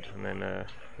D-pad, and then it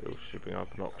should bring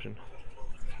up an option.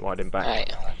 Widen back.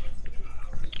 Right.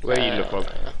 Where are you, look, Rob?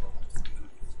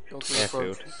 Go to, the front,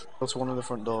 Airfield. go to one of the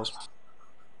front doors.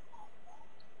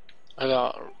 I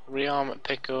got rearm,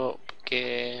 pickup,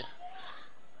 gear.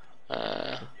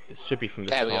 It should be from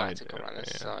the There side. we go, I have to come around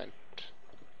this yeah. side.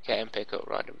 Get in, pick up,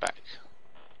 ride and back.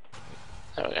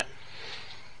 There we go.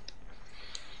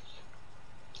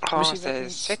 Oh, Lucy, it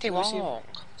says City Lucy, Walk.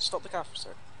 Stop the car for a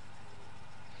sec.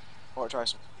 Or try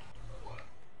some.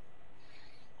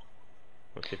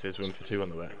 Let's see if there's room for 2 on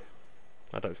the back.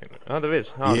 I don't think that. Oh, there is.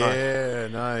 Oh, nice. Yeah,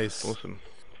 nice. Awesome.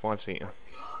 5-seater.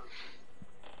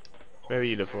 Where are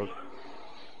you, Frog?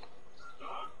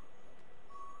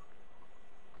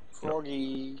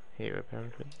 Froggy. Here,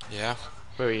 apparently. Yeah.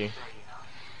 Where are you? Do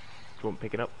you want to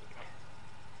pick it up?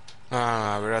 No,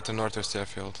 no, no, we're at the Northwest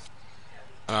Airfield.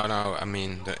 Oh no, I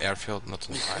mean the airfield, not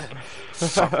on fire.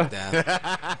 Fuck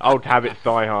that. Old habits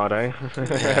die hard, eh?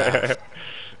 Yeah.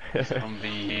 Zombie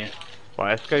here. Right,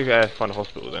 let's go find a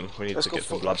hospital then. We need Let's to go get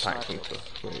some fuck blood that packs sniper and up.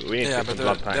 stuff. We need to Yeah, get but some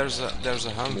blood packs. there's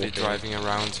a Humvee Morphine. driving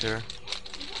around here.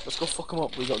 Let's go fuck 'em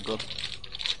up. We got good.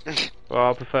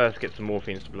 Well, I prefer to get some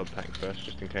morphine and some blood packs first,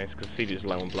 just in case, because CD's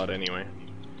low on blood anyway.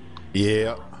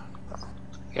 Yeah.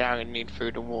 Yeah, I'm gonna need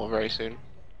food and water very soon.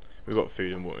 We've got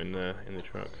food and water in the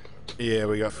truck. Yeah,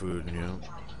 we got food, you know.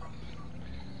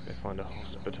 Go find a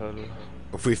hospital.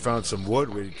 If we found some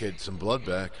wood, we'd get some blood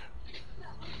back.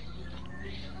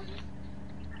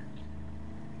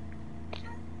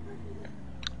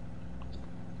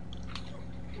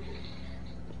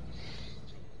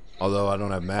 Although I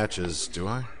don't have matches, do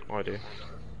I? I do.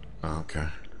 Oh, okay.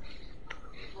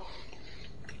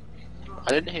 I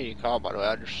didn't hear your car, by the way.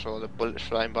 I just saw the bullets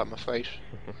flying by my face.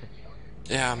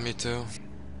 Yeah, me too.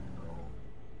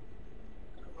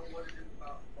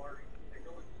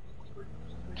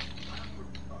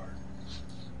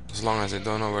 As long as they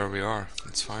don't know where we are,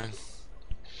 it's fine.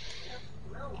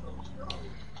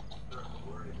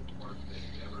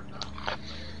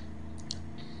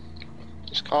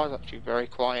 This car's actually very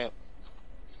quiet.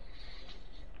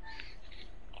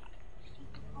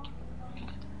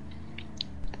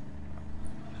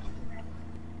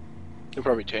 You'll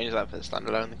probably change that for the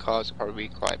standalone. The cars will probably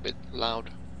be quite a bit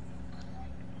loud.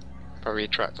 Probably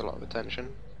attract a lot of attention.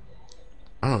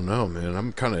 I don't know, man.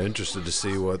 I'm kind of interested to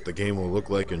see what the game will look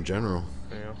like in general.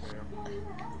 Yeah.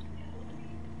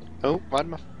 Oh, why did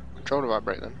my controller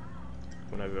vibrate then?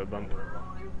 Went over a bump.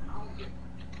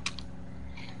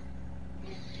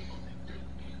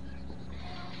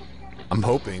 I'm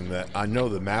hoping that I know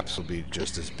the maps will be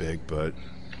just as big, but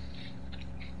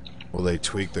will they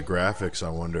tweak the graphics? I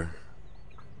wonder.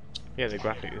 Yeah, the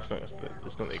graphic is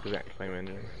not the exact same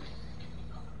engine.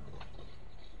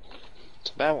 It's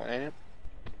a bad one, ain't it?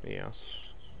 Yes.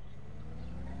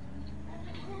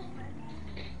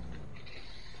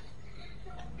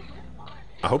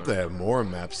 I hope they have more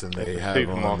maps than they have on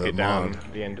the Supermarket down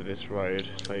mod. the end of this road,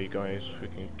 so you guys we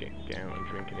can get out and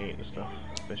drink and eat and stuff.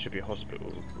 There should be a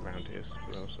hospital around here as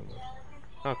well somewhere.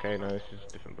 Okay, no, this is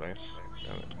a different place.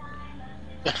 Damn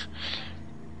it.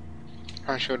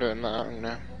 I'm sure doing that, I'm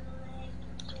gonna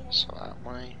sort out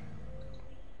my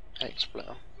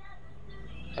X-Splitter.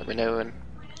 Let me know when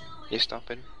you're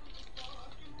stopping.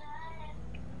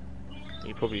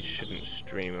 You probably shouldn't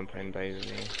stream and play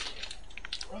DayZ.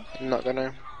 I'm not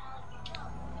gonna.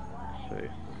 So,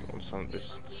 on some this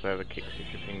server kicks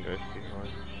if your ping goes too high.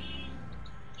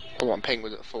 Oh, my ping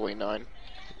was at 49.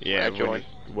 Yeah, When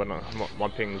I joined. my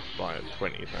ping's like at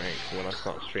 20, I think. So when I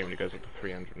start streaming, it goes up to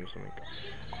 300 and something.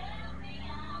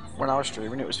 When I was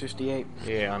streaming, it was 58.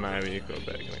 Yeah, I know, but you've got a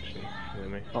better connection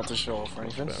than me. Not to show off or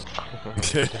anything.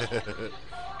 Better.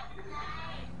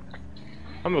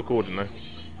 I'm recording though.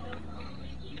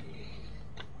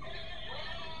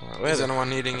 Right, Is anyone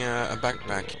needing a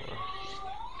backpack?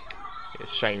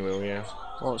 It's Shane will, yeah.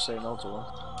 Won't say no to one.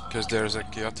 Because there's a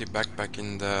Coyote backpack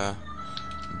in the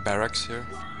barracks here.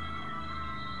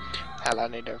 Hell, I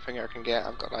need everything I can get.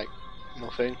 I've got like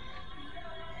nothing.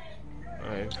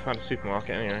 I found a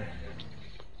supermarket anyway.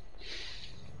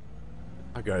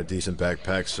 I got a decent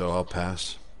backpack, so I'll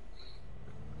pass.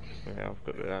 Yeah, I've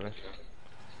got the Alice.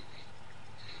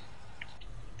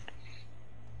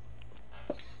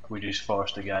 We just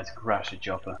forced the guy to crash a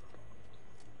chopper.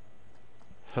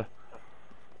 You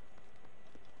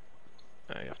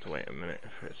have to wait a minute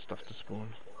for its stuff to spawn.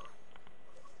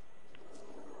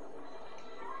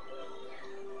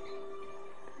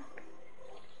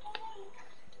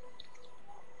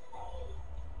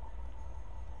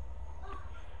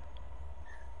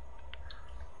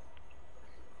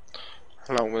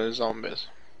 Along with the zombies.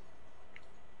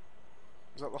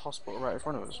 Is that the hospital right in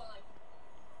front of us?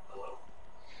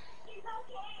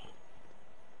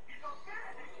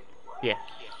 Yes.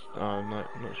 I'm not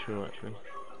sure actually.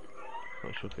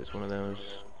 Not sure if it's one of those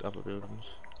other buildings.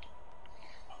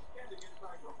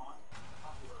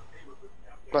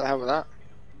 What the hell was that?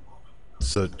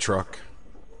 It's a truck.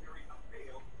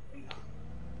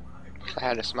 I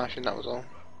had a smashing, that was all.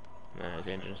 No,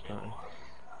 the engine's starting.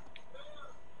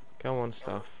 Go on,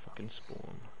 stuff. Fucking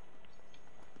spawn.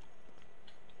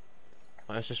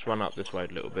 Right, let's just run up this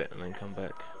road a little bit and then come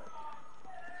back.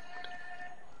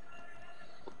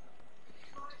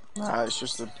 Nah, it's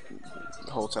just the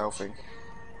hotel thing.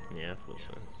 Yeah, I thought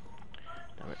so.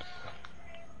 Damn it.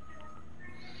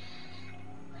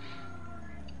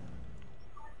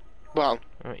 Well,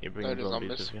 Alright, you're bringing Load of zombies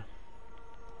zombies. with you.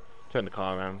 Turn the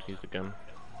car around, use the gun.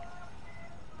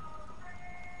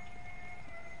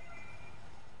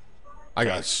 I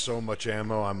got so much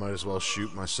ammo, I might as well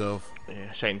shoot myself.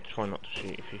 Yeah, Shane, try not to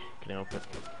shoot if you can help it.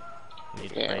 You need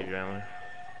to Yeah. save your ammo.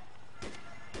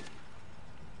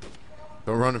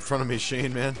 Don't run in front of me,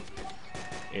 Shane, man.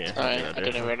 Yeah, Sorry, good I idea.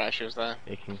 didn't realise she was there.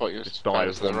 You can thought you was just die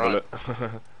with furthest to one the right.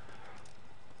 bullet.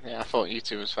 Yeah, I thought you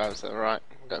two was furthest to the right.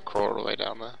 I'm gonna crawl all the way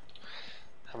down there.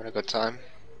 Having a good time.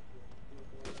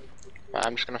 Right,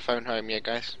 I'm just gonna phone home, yeah,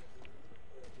 guys.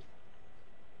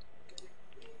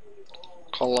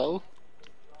 Hello?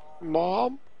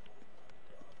 Mom?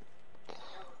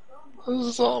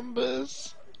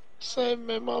 Zombies. Save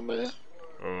me, mommy.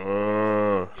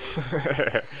 Oh.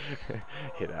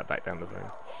 Hit that back down the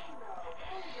phone.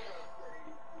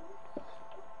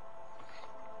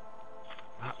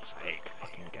 Fuck's sake,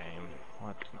 fucking game.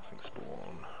 Why does nothing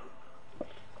spawn?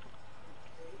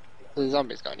 The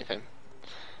zombies got anything?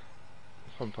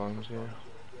 Sometimes, yeah.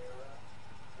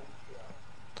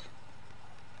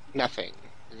 Nothing.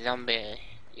 Zombie,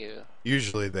 you.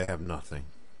 Usually they have nothing.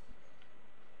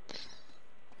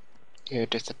 You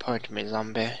disappoint me,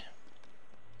 zombie.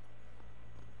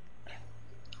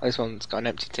 This one's got an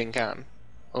empty tin can.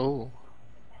 Oh.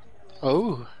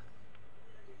 Oh.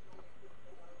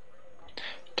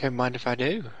 Don't mind if I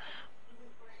do. Does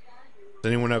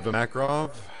anyone have a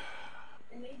Makarov?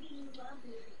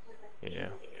 Yeah.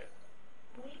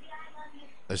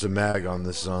 There's a mag on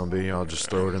this zombie. I'll just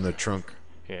throw it in the trunk.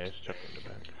 Yeah, just chuck it in the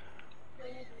back.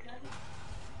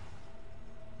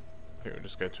 I think we'll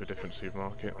just go to a different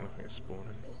supermarket and I think it's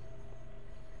spawning.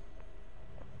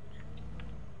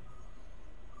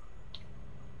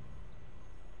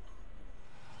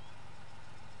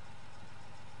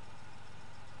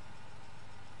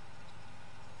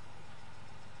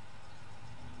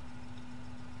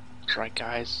 That's right,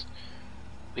 guys.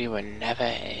 We were never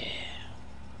here.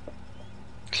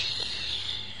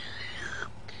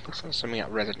 Looks like something out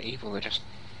of Resident Evil. They're just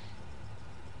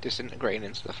disintegrating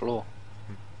into the floor.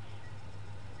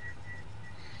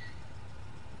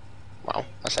 Well,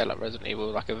 I say like Resident Evil,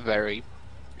 like a very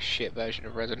shit version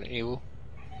of Resident Evil.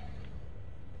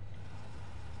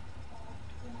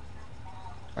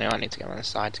 I need to get on the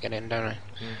side to get in, don't I?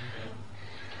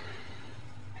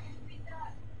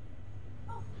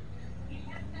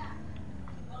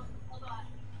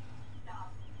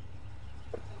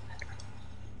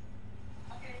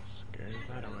 Scare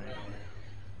that away.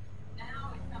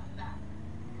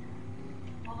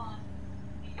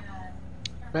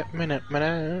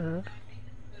 Minute.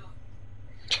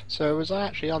 So was I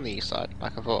actually on the east side,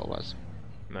 like I thought it was?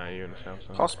 No, you're in the south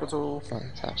side. Hospital. On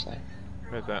the south side.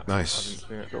 Where's that? Nice. I didn't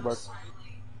see it. Go back.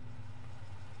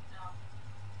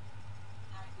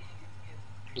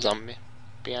 Zombie.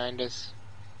 Behind us.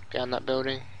 Behind that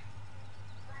building.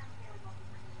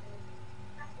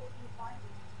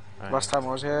 Oh, Last time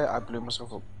I was here, I blew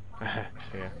myself up. yeah,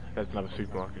 there's another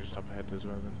supermarket just up ahead as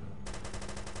well then.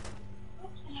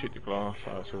 Shoot the glass,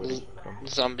 oh it's already gone.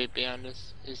 Zombie behind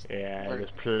us. He's Yeah, where- there's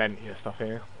plenty of stuff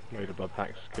here. Load of blood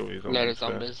packs, kill these zombies Load of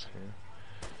first. zombies.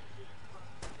 Yeah.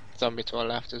 Zombie to our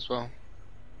left as well.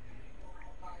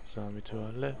 Zombie to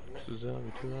our left,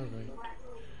 zombie to our right.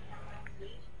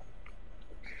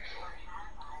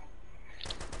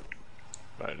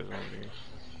 Load of zombies.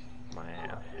 My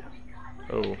ass.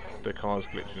 Oh, the car's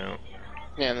glitching out.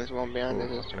 Yeah, there's one behind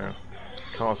us. Oh, now.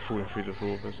 Car's falling through the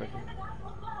floor for a second.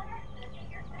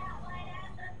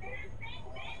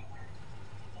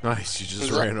 Nice, you just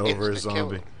Was that ran over a instant kill?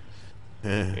 zombie.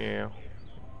 Yeah. Yeah.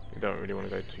 You don't really want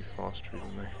to go too fast through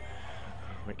them, they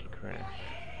make you crash.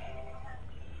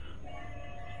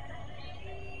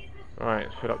 Right,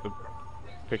 let's fill up the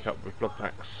pickup with blood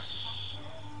packs.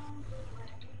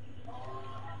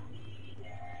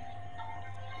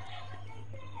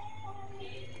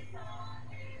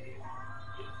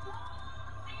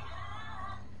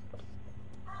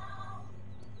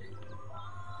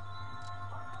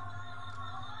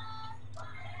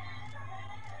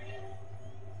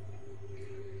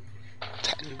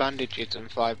 Bandages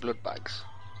and 5 blood bags.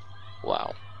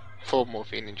 Wow. 4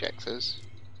 morphine injectors.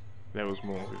 There was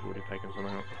more, we've already taken some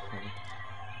out.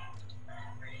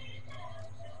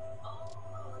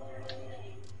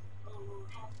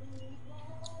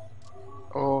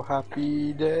 Oh,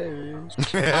 happy days.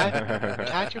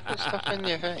 How'd you put stuff in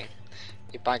your thing?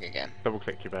 Your bag again? Double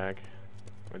click your bag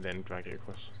and then drag it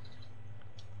across.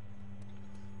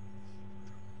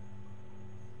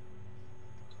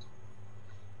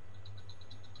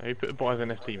 Oh, you put the Bison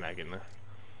FD mag in there.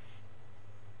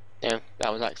 Yeah,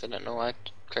 that was accidental. I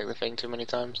clicked the thing too many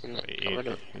times and got rid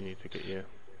of it. You need to get your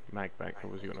mag back,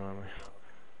 otherwise you've got no ammo.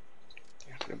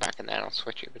 Put it back in there and I'll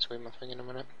switch it between my thing in a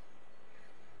minute.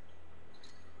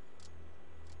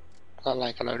 Got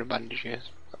like a load of bandages.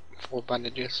 4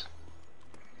 bandages.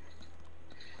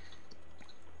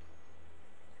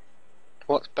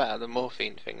 What's better, the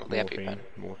morphine thing or the EpiPen?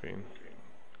 Morphine.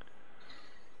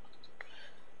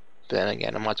 But then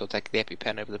again, I might as well take the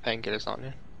EpiPen over the painkillers, aren't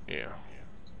you? Yeah.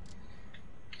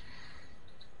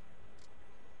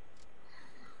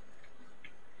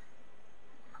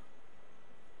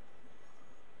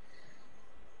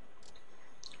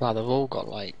 Wow, they've all got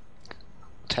like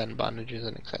 10 bandages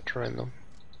and etc. in them.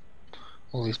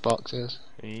 All these boxes.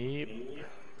 Yep.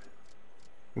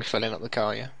 We're filling up the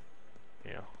car, yeah?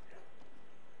 Yeah.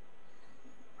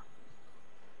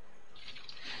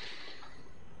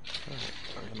 Oh,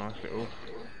 that was a nice little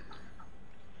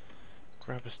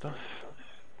grab of stuff.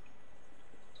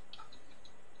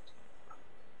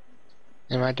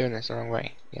 Am I doing this the wrong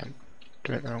way? Yeah, I'm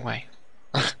doing it the wrong way.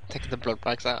 Taking the blood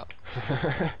bags out.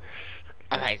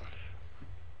 Amazing.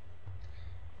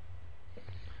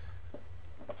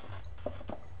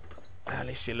 At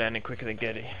least you're learning quicker than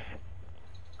Geddy.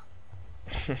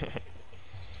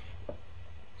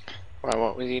 Right,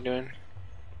 what was he doing?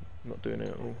 Not doing it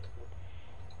at all.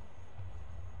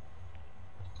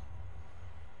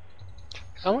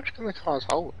 How much can the cars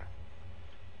hold?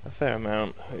 A fair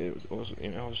amount. It also, you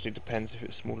know, obviously depends if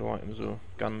it's smaller items or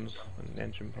guns and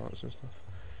engine parts and stuff.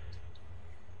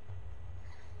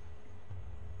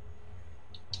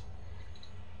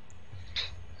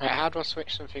 Right, how do I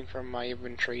switch something from my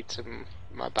inventory to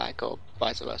my bag or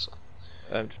vice versa?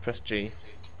 Just press G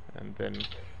and then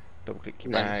double click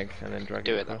your Then bag and then drag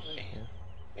do it it that across. way.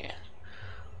 Yeah. Yeah.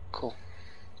 Cool.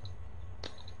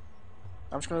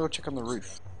 I'm just gonna go check on the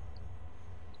roof.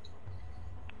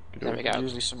 There we There's go.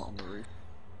 usually something on the roof.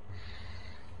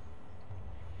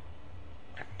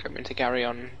 Do you want me to carry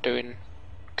on doing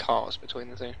cars between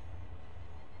the two?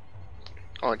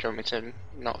 Or do you want me to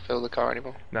not fill the car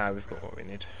anymore? No, we've got what we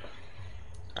need.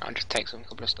 I'll just take some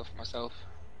couple of stuff myself.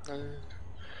 Take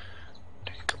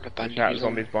a couple of Watch out, bandages.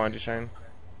 zombies behind you, Shane.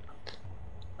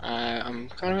 I'm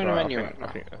kind of in a Right, menu I right now.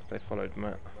 think they followed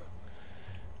Matt.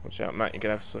 Watch out, Matt, you're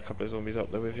gonna have a couple of zombies up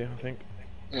there with you, I think.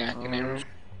 Yeah, I can hear him.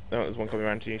 No, there's one coming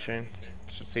around to you, Shane.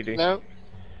 Should CD. No.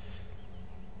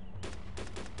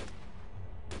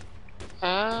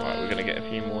 Right, we're gonna get a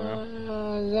few more now.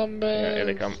 Zombies. Yeah, here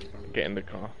they come. Get in the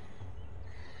car.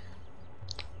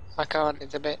 I can't,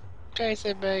 it's a bit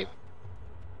chasing me.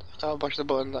 I can't push the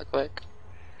button that quick.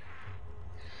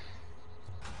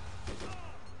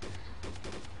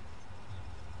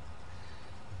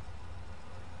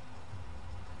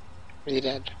 Are you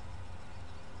dead?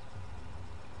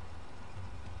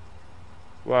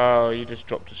 Wow, you just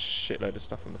dropped a shitload of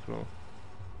stuff on the floor.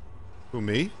 Who,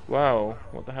 me? Wow,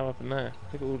 what the hell happened there?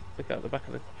 Look out the back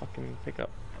of the fucking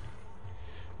pickup.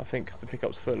 I think the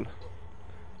pickup's full.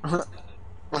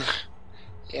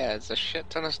 Yeah, it's a shit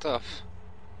ton of stuff.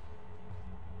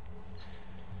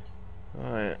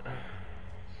 Right.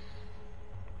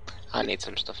 I need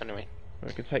some stuff anyway.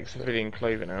 We could take civilian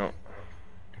clothing out.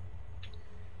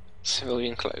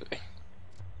 Civilian clothing.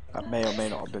 That may or may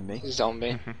not have been me.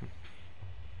 Zombie.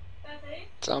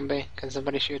 Zombie, can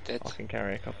somebody shoot it? I can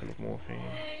carry a couple of morphine.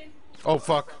 Oh,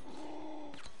 fuck.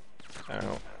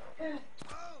 Out.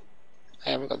 I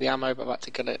haven't got the ammo, but I'm about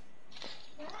to kill it.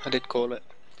 I did call it.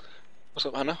 What's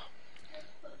up, Hannah?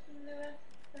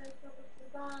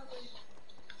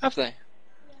 Have they?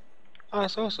 Oh,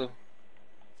 that's awesome.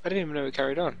 I didn't even know it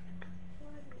carried on.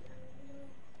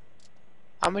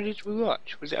 How many did we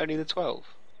watch? Was it only the 12?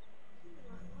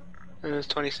 And there's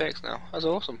 26 now. That's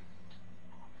awesome.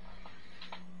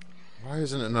 Why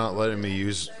isn't it not letting me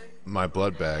use my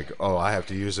blood bag? Oh, I have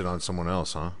to use it on someone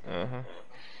else, huh? Uh-huh.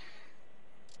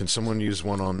 Can someone use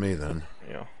one on me then?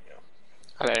 Yeah.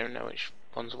 I don't even know which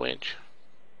one's which.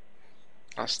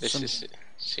 That's, this is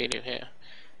Celia here.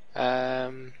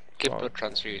 Give Wow. blood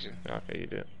transfusion. Okay, you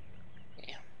do it.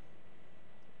 Yeah.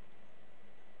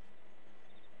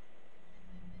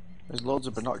 There's loads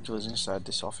of binoculars inside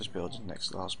this office building next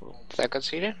to the hospital. Is that good,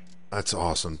 Celia? That's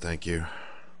awesome, thank you.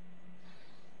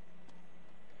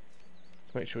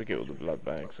 Make sure we get all the blood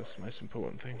bags, that's the most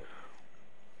important thing.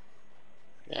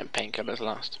 Yeah, painkillers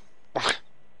last.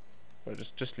 Well,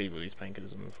 just leave all these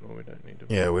painkillers on the floor, we don't need them.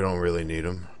 Yeah, we don't really need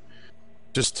them.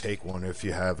 Just take one if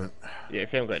you haven't. Yeah,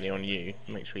 if you haven't got any on you,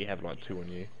 make sure you have like 2 on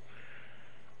you.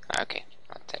 Okay,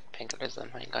 I'll take painkillers then.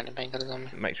 I ain't got any painkillers on me.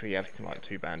 Make sure you have like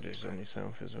 2 bandages on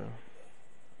yourself as well.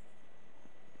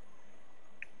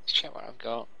 Let's check what I've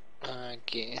got.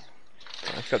 Gear.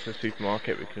 Right, let's go to the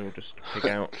supermarket, we can all just pick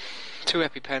out. 2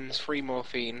 EpiPens, 3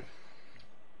 morphine,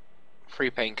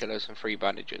 3 painkillers and 3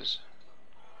 bandages.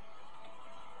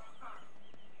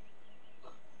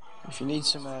 If you need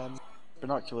some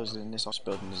binoculars in this office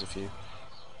building, there's a few.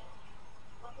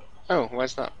 Oh,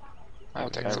 where's that? I'll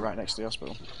take some. Right next to the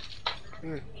hospital.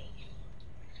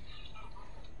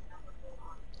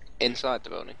 Inside the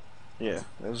building. Yeah,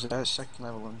 there's a second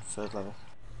level and third level.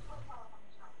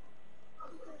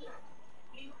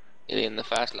 You're in the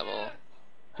first level.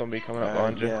 Zombie coming up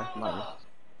behind you. Yeah, might be.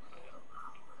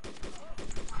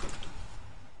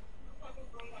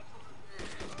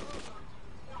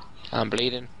 I'm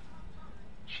bleeding.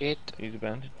 Shit. Use a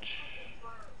bandage.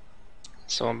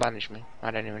 Someone bandaged me.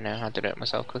 I don't even know how to do it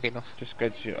myself quick enough. Just go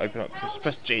to open up. Just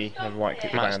press G and right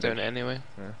click Matt's bandage. doing it anyway.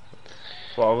 Yeah.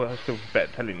 Well, I still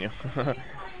better telling you. Press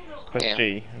Yeah.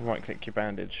 G and right click your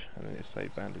bandage, and then it say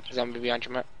bandage. Zombie behind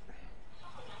you, Matt.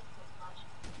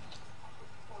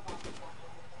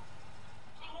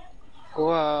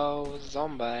 Whoa,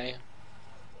 zombie.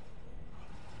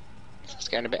 It's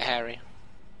getting a bit hairy.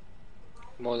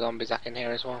 More zombies I can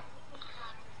hear as well.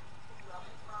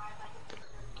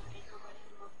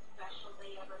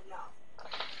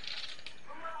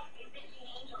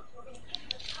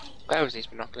 Where was these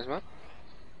binoculars, man?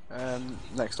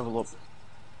 Next level up.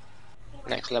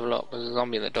 Next level up was a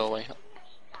zombie in the doorway.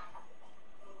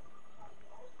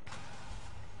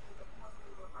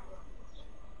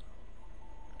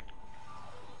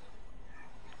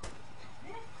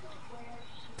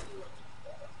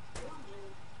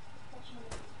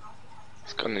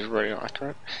 This gun is really not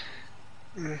accurate.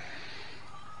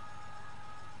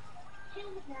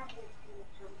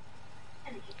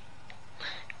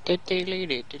 That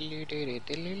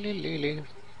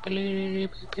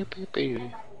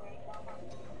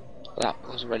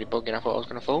was really bugging. I thought I was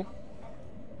going to fall.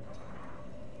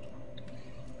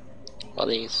 What are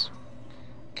these?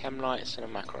 Chem lights and a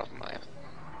macro of my.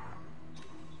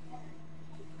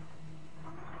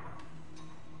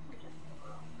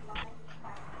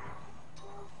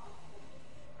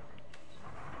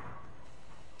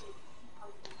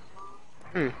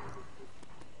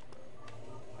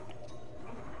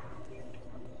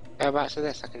 Whereabouts are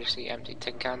this? I can just see empty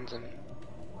tin cans and.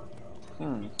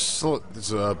 So,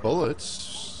 there's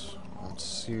bullets. Let's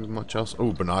see much else.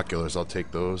 Oh, binoculars. I'll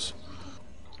take those.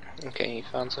 Okay, you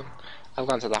found some. I've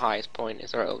gone to the highest point.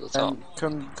 Is right over the top.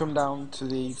 Come down to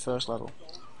the first level.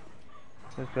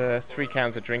 There's 3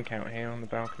 cans of drink out here on the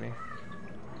balcony.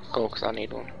 Cool, because I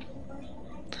need one.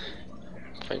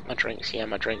 I think my drink's, yeah,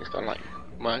 my drink's gone like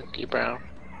murky brown.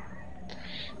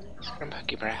 It's gone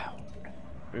murky brown.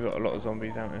 We've got a lot of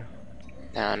zombies out here.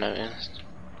 Now I noticed.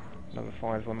 Another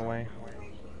 5 on the way.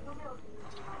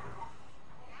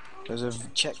 There's a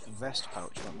check vest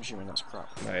pouch, but I'm assuming that's crap.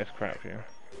 No, it's crap, yeah.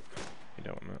 You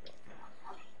don't want that.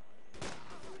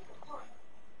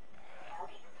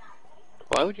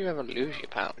 Why would you ever lose your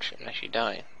pouch unless you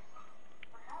die?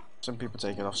 Some people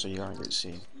take it off so you don't get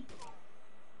seen.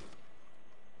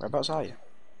 Whereabouts are you?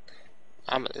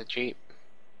 I'm at the Jeep.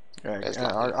 Yeah, There's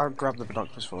I'll grab the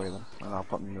binoculars for you then, and I'll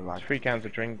put them in the bag. 3 cans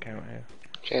of drink out here.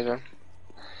 Cheers, man.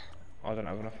 I don't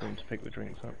have enough room to pick the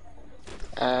drinks up.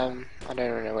 I don't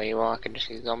really know where you are. I can just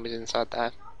see zombies inside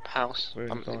that house. We're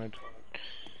inside.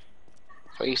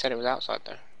 But you said it was outside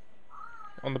though.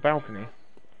 On the balcony?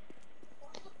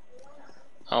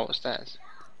 Oh, upstairs.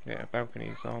 Yeah,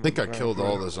 balcony. I think I killed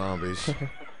all the zombies.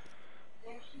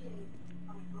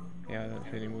 Yeah, I don't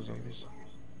see any more zombies.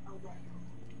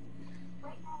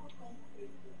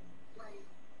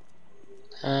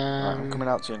 Right, I'm coming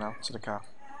out to you now, to the car.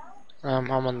 I'm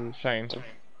on Shane. the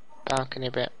balcony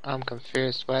a bit. I'm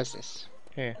confused. Where's this?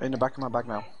 Here. In the back of my bag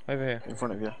now, Over here. in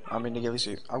front of you. I'm in the ghillie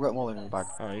suit. I've got them all in the bag.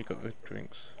 Oh, you got the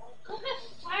drinks.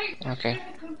 Okay.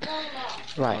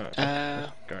 Right.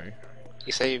 Let's go.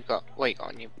 You say you've got weight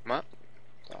on you, Matt?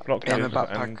 Block In the killers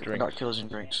backpack, and I drinks. got killers and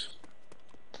drinks.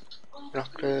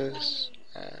 Knockers.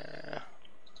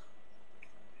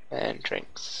 And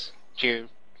drinks.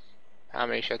 How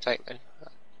many should I take then?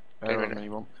 However many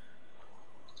you want.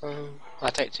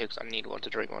 I'll take 2 because I need one to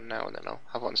drink one now and then I'll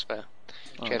have one spare.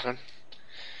 Oh. Cheers, man.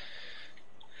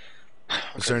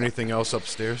 Is there anything else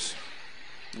upstairs?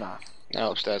 Nah.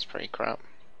 No, upstairs pretty crap.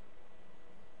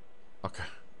 Okay.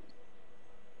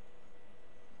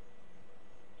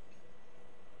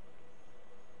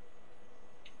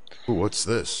 Ooh, what's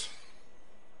this?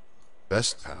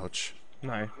 Vest pouch.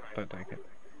 No, don't take it.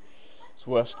 It's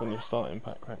worse than your starting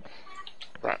pack, right?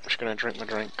 Right, I'm just gonna drink my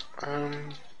drink.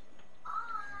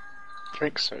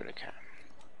 Drink soda can.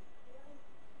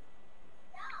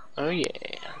 Oh yeah,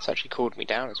 it's actually cooled me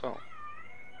down as well.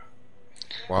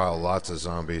 Wow, lots of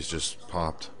zombies just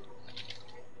popped.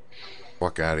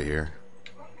 Fuck out of here.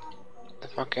 The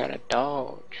fuck out of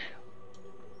Dodge.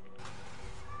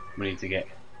 We need to get.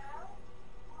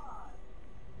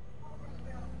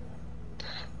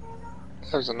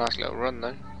 That was a nice little run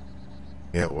though.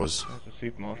 Yeah, it was. There's a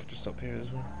supermarket just up here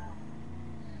as well.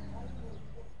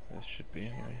 There should be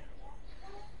anyway.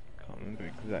 Can't remember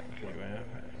exactly where.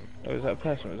 Oh, is that a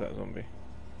person or is that a zombie?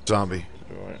 Zombie. Is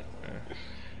it alright? Yeah.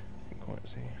 Can't quite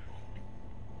see.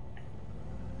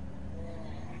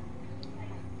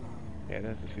 Yeah,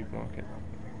 there's the supermarket.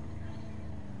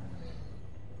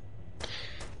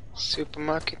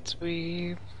 Supermarket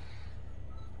sweep.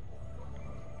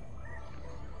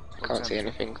 I can't see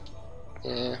anything.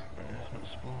 Yeah. Yeah, it's not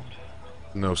spawned.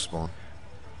 No spawn.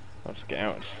 I'll just get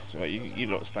out. So you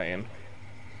lot stay in.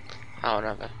 Oh,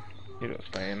 never. You lot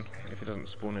stay in. If it doesn't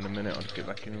spawn in a minute, I'll just get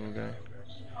back in and we'll go.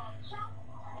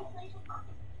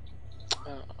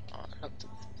 Oh, not the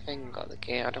thing, got the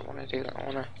gear. I don't want to do that, I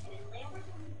want to.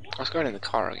 I was going in the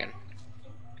car again.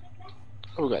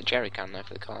 Oh, we got a jerry can there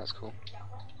for the car, that's cool.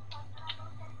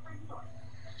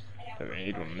 Don't really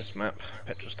need one on this map.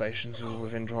 Petrol stations are all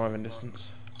within driving distance.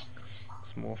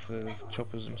 It's more for the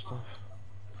choppers and stuff.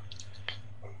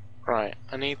 Right,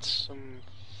 I need some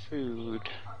food.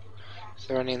 Is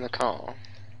there any in the car?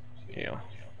 Yeah.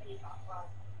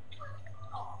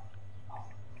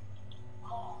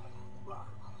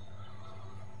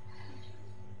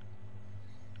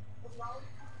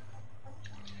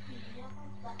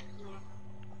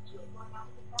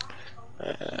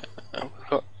 We've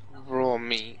got raw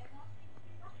meat.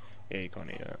 Yeah, you can't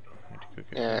eat that. You need to cook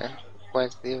it. Yeah. First.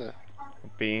 Where's the other?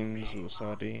 Beans or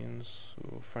sardines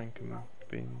or franken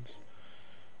beans.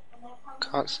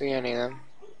 Can't see any of them.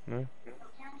 No?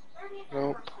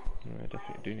 Nope. No, I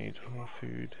definitely do need more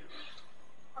food.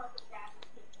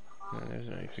 No, there's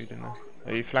no food in there.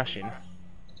 Are you flashing?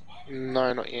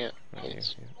 No, not yet. No,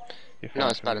 It's you're fine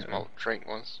not as for bad a as minute my drink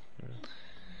was.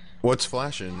 What's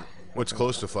flashing? What's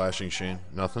close to flashing, Shane?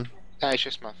 Nothing? No, it's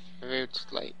just my food's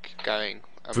like going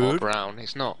more Food? brown.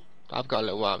 It's not. I've got a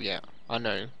little while yet. I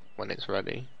know when it's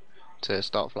ready to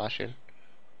start flashing.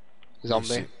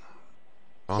 Zombie.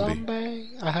 Zombie. Zombie!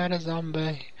 I heard a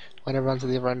zombie when I ran to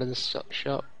the other end of the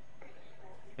shop.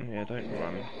 Yeah, don't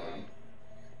run.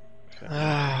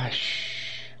 Ah,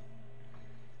 shh.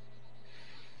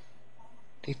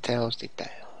 Details,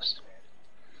 details.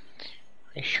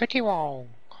 I shoot you all.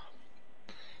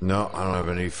 No, I don't have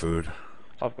any food.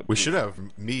 I've got We two- should have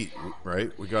meat,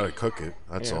 right? We gotta cook it.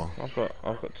 That's yeah, all. I've got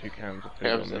 2 cans of food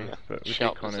There on was me, in the but we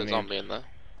shop. kind There's of a need. zombie in there.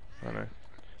 I know.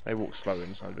 They walk slow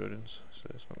inside buildings, so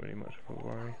it's not really much of a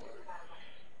worry.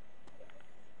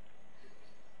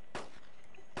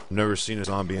 I've never seen a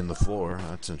zombie in the floor.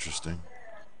 That's interesting.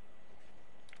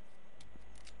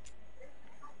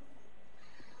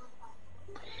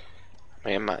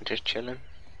 Me and Matt just chilling.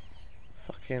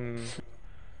 Fucking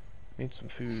need some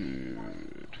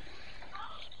food.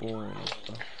 Spawn and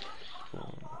stuff.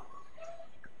 Spawn.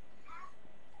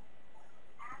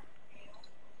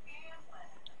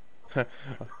 It's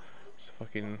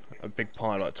fucking a big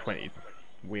pile, like 20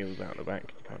 wheels out the back.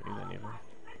 You can't use any of them.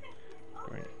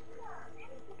 Great.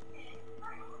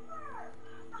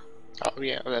 Oh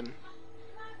yeah, then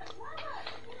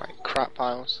like crap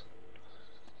piles.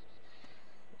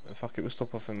 Fuck it, we'll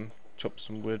stop off and chop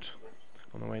some wood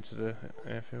on the way to the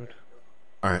airfield.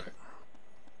 Alright.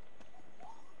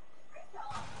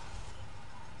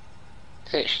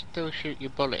 Does it still shoot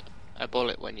your a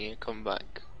bullet when you come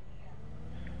back?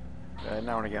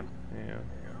 Now and again. Yeah.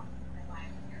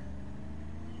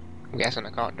 I'm guessing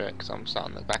I can't do it because I'm sat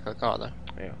on the back of the car though.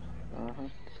 Yeah.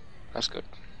 That's good.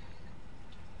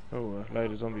 Oh, a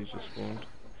load of zombies just spawned.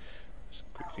 Just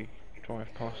quickly drive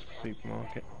past the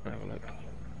supermarket and have a look.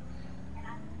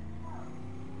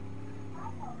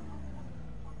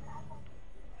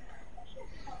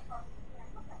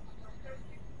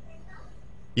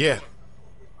 Yeah.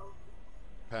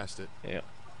 Passed it. Yeah.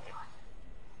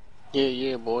 Yeah,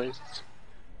 yeah, boys.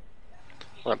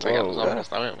 We'll take out the Whoa. zombies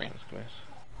though, won't we? That's close.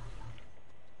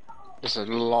 There's a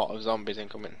lot of zombies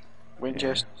incoming.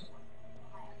 Winchester.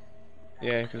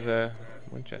 Yeah, because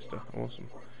Winchester, awesome.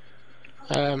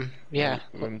 Yeah,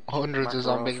 When- hundreds of Makarov.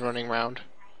 zombies running round.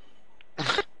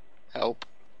 Help.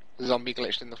 The zombie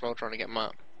glitched in the floor trying to get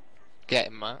Matt. Get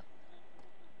him, Matt.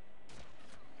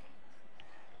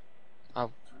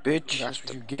 Bitch, You that's have what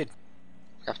to- you get.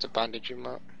 Have to bandage him,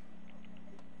 Matt.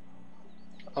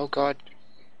 Oh god.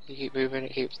 You keep moving,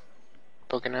 it keeps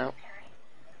bugging out.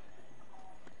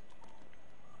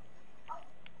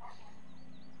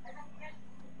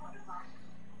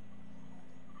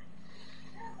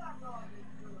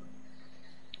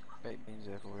 Baked beans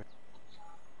everywhere.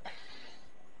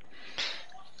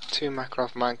 2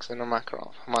 Makarov mags and a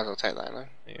Makarov. I might as well take that now.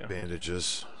 Yeah.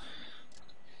 Bandages.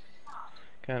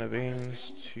 Can of beans,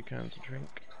 2 cans of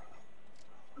drink.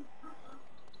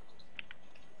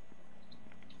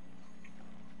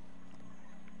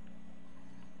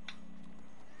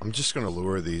 I'm just gonna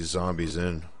lure these zombies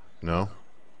in. No?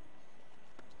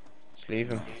 Just leave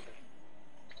him.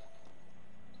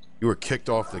 You were kicked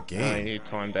off the No, game. you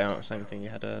timed out. Same thing you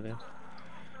had earlier.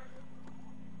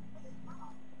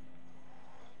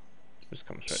 Just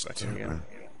come straight back in again.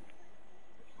 Stupid.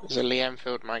 There's a Lee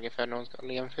Enfield mag if anyone's got a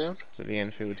Lee Enfield. So the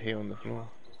Enfield here on the floor.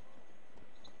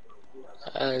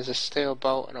 There's a steel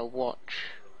bolt and a watch.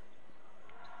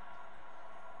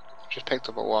 Just picked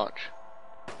up a watch.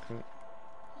 Cool.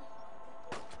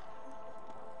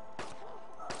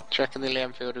 Do you reckon the Lee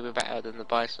Enfield would be better than the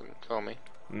Bison for me?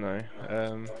 No.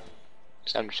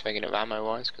 So I'm just thinking of ammo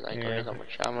wise because I ain't Yeah. got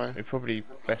much ammo. We're probably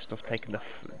best off taking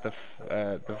the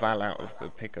Val out of the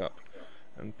pickup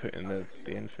and putting the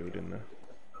Enfield in there.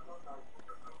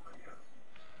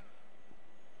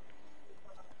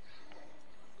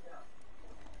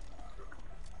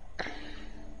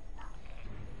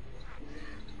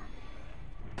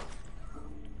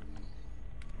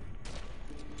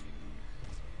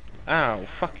 Ow,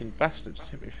 fucking bastard, just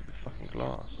hit me through the fucking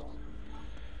glass.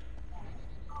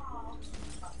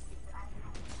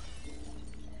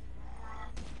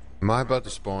 Am I about to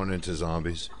spawn into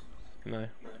zombies? No.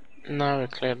 No, we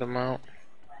cleared them out.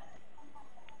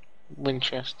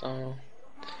 Winchester.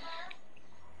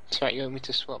 So you want me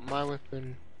to swap my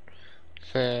weapon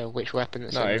for which weapon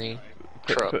that's No, in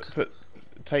the truck?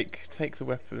 Take the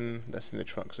weapon that's in the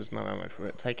truck, so there's no ammo for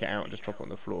it. Take it out and just drop it on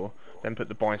the floor. Then put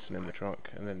the Bison in the truck,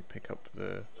 and then pick up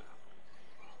the.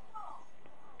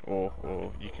 Or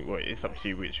you can. Well, it's up to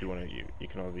you which you want to use. You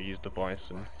can either use the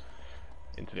Bison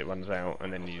until it runs out,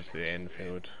 and then use the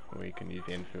Enfield, or you can use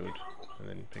the Enfield and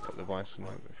then pick up the Bison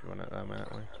if you want that ammo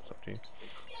that way. It's up to you.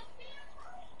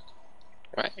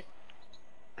 Right.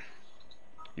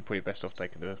 You're probably best off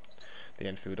taking the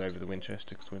Enfield over the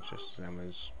Winchester, because Winchester's ammo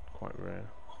is quite rare.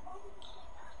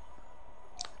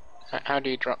 How do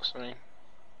you drop something?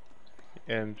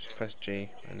 Just press G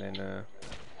and then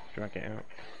drag it out.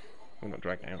 Well, not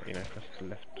drag it out, you know, press the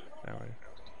left arrow.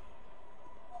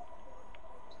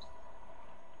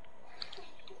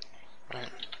 Right.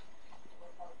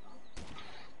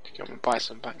 Got my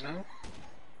Bison back now.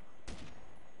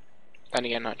 Then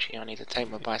again, actually, I need to take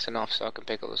my Bison off so I can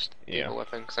pick up this evil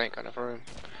weapon because I ain't got enough room.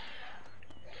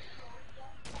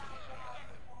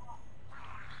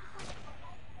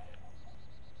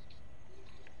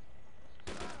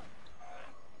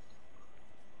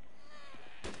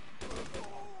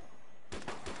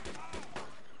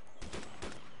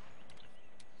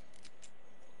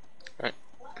 Right.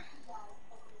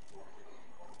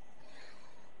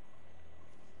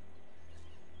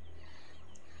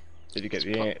 Did you get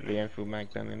the Enfield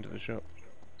mag down into the shop?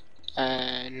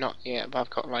 Not yet, but I've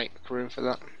got like room for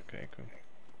that. Okay, cool.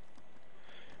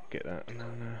 Get that and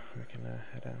then we can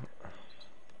head out.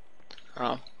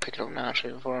 I'll pick it up now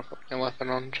actually before I put my weapon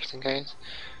on, just in case.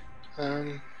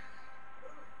 So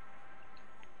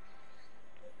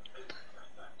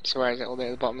where is it? All the way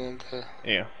at the bottom of the...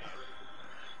 Yeah.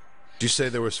 Did you say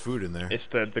there was food in there? It's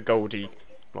the goldy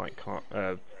like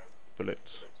bullets.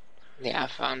 Yeah, I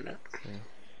found it. Yeah.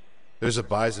 There's a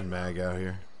Bison mag out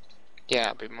here. Yeah,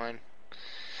 that'll be mine.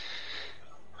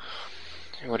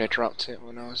 I would have dropped it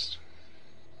when I was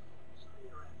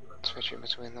switching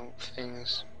between the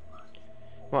things.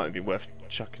 Might be worth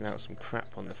chucking out some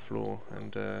crap on the floor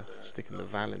and sticking the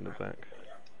Val in the back.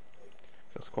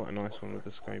 That's quite a nice one with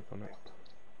the scope on it.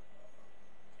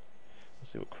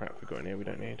 Let's see what crap we've got in here we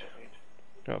don't need.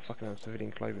 Oh, fucking hell,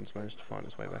 civilian clothing's managed to find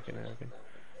its way back in there again.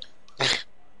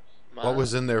 What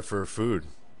was in there for food?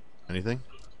 Anything?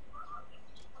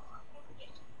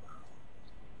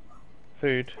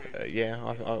 Food? Yeah,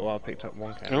 I picked up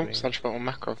one can. Oh, so I just got my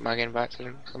macro mag in back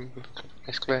to some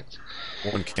misclicked.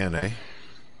 One can, eh?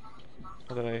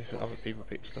 I don't know if other people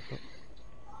picked stuff up.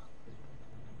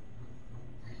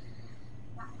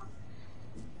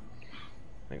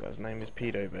 I think his name is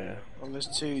Pedo Bear. Well, there's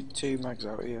two mags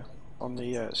out here on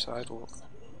the sidewalk.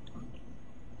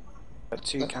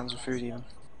 Two cans of food even.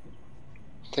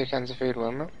 2 cans of food,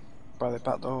 wasn't it? By the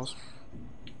back doors.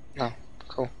 No,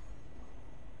 cool.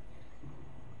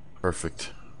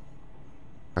 Perfect.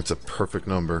 That's a perfect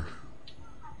number.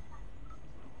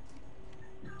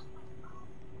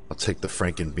 I'll take the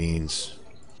Franken beans.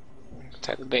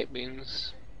 Take the baked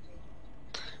beans.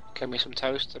 Give me some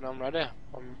toast and I'm ready.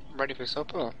 I'm ready for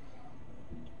supper.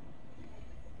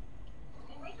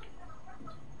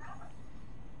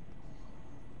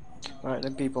 Right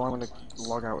then, people, I'm gonna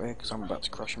log out here because I'm about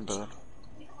to crash and burn.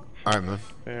 Alright, man.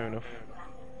 Fair enough.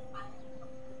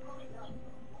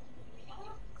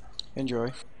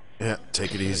 Enjoy. Yeah,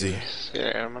 take it easy.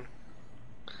 Yeah, man.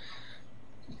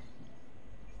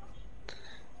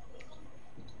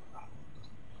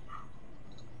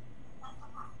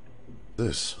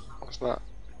 This. What's that?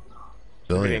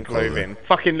 Civilian clothing.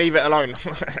 Fucking leave it alone.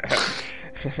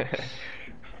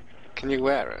 Can you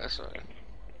wear it or something?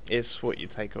 It's what you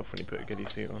take off when you put a ghillie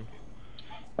suit on.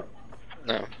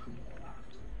 No.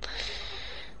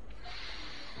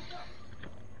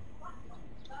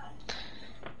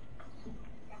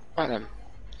 Right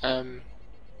then.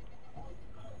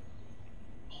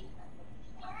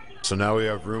 So now we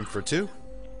have room for 2?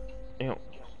 Yep.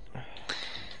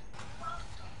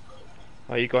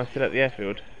 Are you guys still at the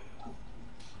airfield?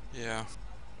 Yeah,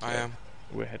 I am.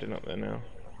 We're heading up there now.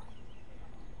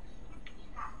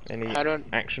 Any I don't-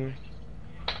 action?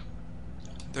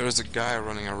 There is a guy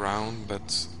running around,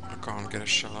 but I can't get a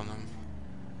shell on him.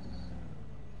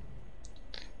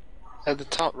 At the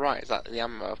top right, is that the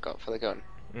ammo I've got for the gun?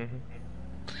 Mm-hmm.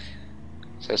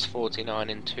 It says 49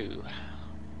 in 2.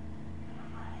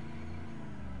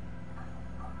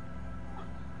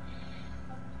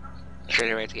 Is there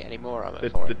any way to get any more ammo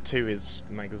for The it? 2 is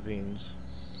magazines.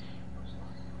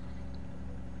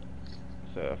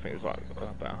 So I think it's like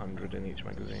about 100 in each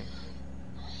magazine.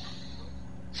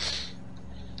 Is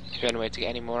there any way to get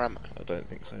any more ammo? I don't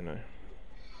think so, no.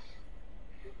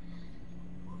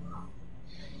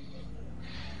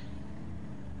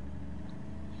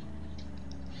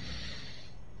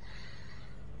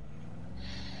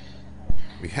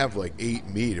 We have like 8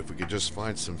 meat if we could just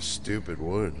find some stupid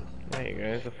wood. There you go,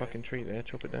 there's a fucking tree there,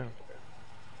 chop it down.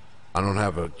 I don't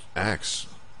have an axe.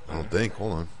 I don't think.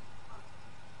 Hold on.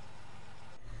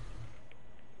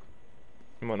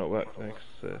 It might not work though,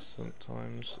 because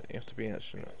sometimes you have to be in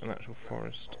an actual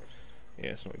forest.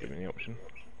 Yeah, it's not giving the option.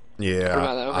 Yeah, What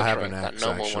about that other I have tree? an That axe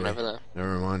normal actually. one over there?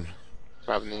 Never mind.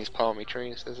 Rather than these palmy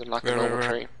trees, there's like a Where, normal where?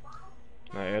 tree.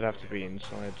 No, it'd have to be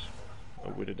inside a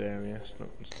wooded area. It's not,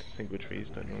 single trees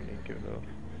don't normally give it off.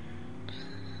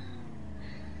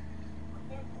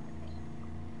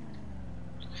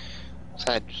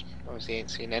 So I obviously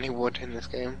ain't seen any wood in this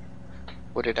game.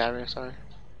 Wooded area, sorry.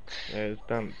 Yeah, it's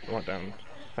right down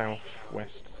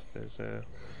southwest. There's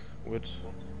woods.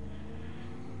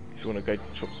 If you want to go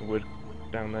chop some wood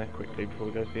down there quickly before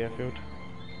we go to the airfield.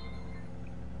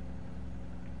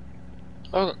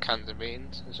 I've got cans of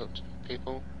beans. It's up to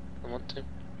people if I want to.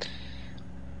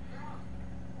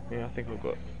 Yeah, I think I've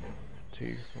got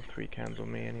 2 or 3 cans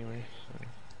on me anyway.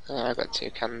 So I've got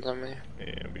 2 cans on me. yeah,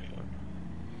 it'll be fine.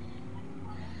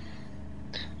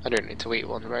 I don't need to eat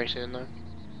one very soon though.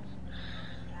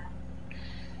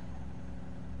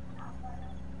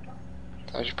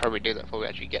 So I should probably do that before we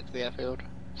actually get to the airfield.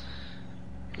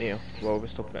 Yeah, well, we're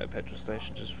stopping at a petrol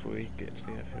station just before we get to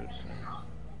the airfield, so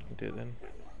we'll do it then.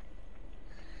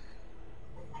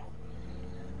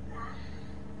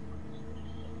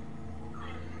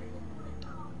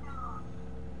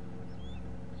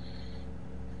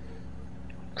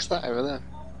 What's that over there?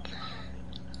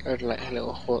 Go to like a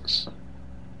little huts.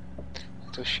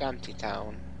 To a shanty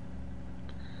town.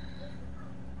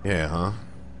 Yeah, huh?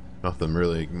 Nothing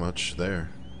really much there.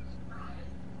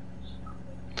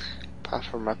 Apart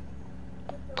from a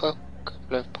couple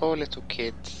of poor little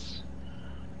kids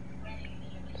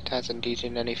that hasn't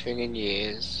eaten anything in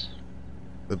years.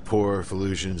 The poor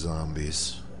Fallujah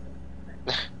zombies.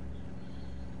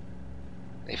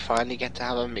 They finally get to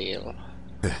have a meal.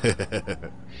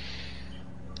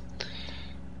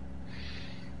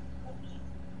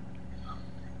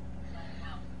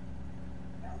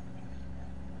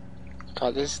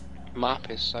 God, this map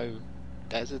is so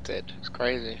deserted. It's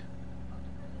crazy.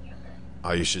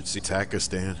 Oh, you should see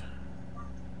Takistan.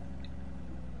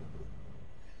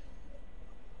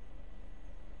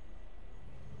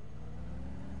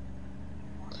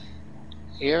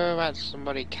 You ever had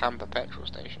somebody camp a petrol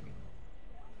station?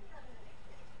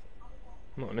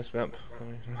 Not on this map.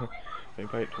 They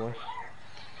played it twice.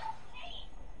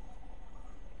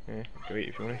 Yeah, go eat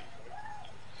if you want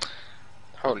to.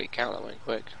 Holy cow, that went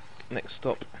quick. Next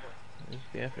stop is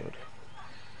the airfield.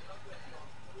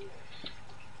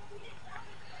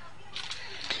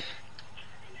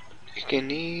 You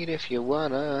can eat if you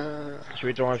wanna. Should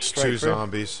we drive It's straight 2 through?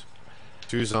 zombies.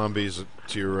 2 zombies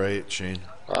to your right, Shane.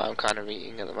 Well, I'm kind of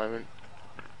eating at the moment.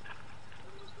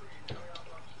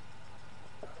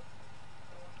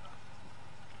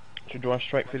 Should we drive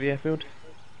straight for the airfield?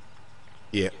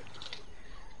 Yeah.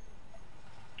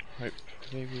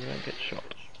 Hopefully we won't get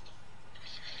shot.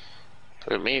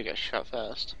 But me, you get shot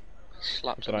first.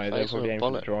 Slapped in But the they'll face with probably a aim for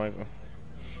the bullet. driver.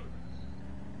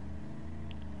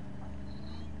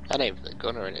 I'd aim for the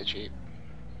gunner in a jeep.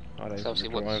 I'd aim So for the obviously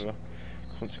once- driver.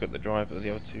 Once you've got the driver, the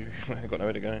other 2 have got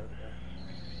nowhere to go.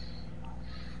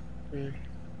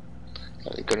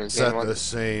 Like the gunner's Is the that only one. the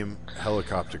same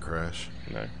helicopter crash?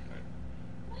 No.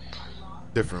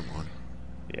 Different one.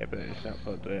 Yeah, but it's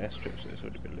outside the airstrip, so it's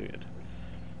already been looted.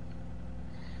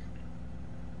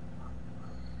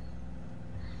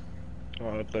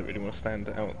 Oh, I don't really want to stand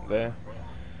out there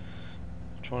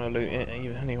trying to loot it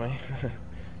anyway.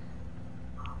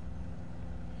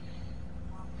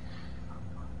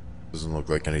 Doesn't look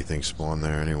like anything spawned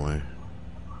there anyway.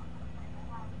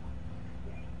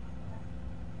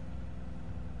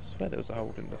 I swear there was a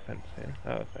hole in the fence here.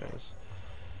 Oh, there it is.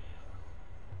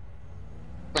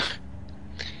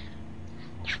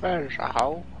 There's a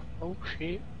hole. Oh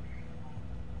shit.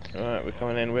 Alright, we're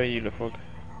coming in. Where are you, LaFog?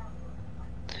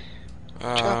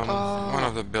 Chopper! One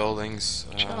of the buildings.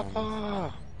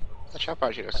 Chopper! The chopper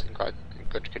actually looks in quite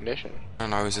good condition. I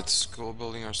don't know, is it a school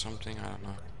building or something? I don't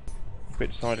know.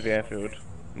 Which side of the airfield?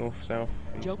 North, south,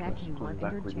 east, Joe west? Pack, Coming you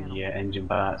back entered with channel. the engine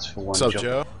parts for one What's up,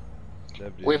 job.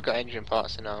 Joe? We've got engine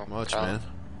parts in our Much, car. man.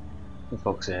 For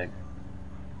fuck's sake.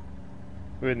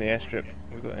 We're in the airstrip.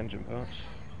 We've got engine parts.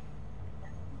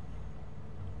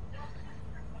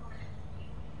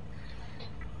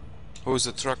 Who's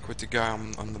the truck with the guy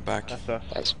on the back? That's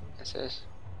us. That's us.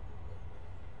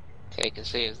 Yeah, you can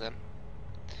see us then.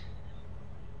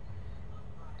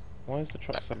 Why is the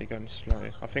truck suddenly going slow?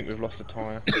 I think we've lost a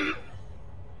tyre. But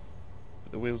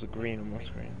the wheels are green on my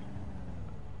screen.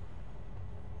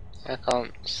 I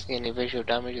can't see any visual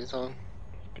damage at all.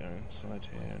 Let's go inside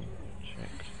here and check.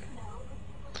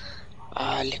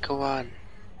 Ah, little one.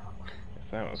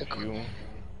 It's out of Look. fuel.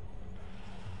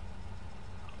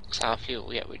 It's our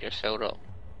fuel, yeah, we just filled up.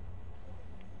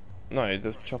 No,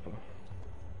 the chopper.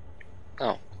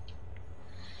 Oh.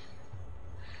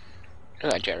 Look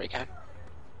at that jerry can.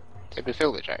 Did we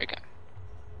fill the jerry can?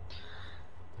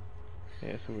 Yeah,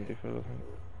 it's already full, I think.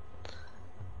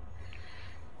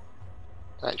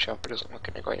 That chopper doesn't look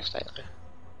in a great state though.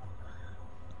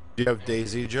 Do you have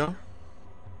DayZ, Joe?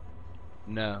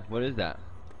 No, what is that?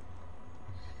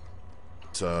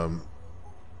 It's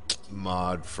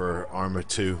mod for Arma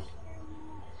 2.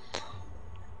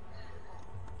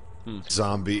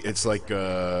 Zombie. It's like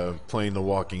playing The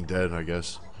Walking Dead, I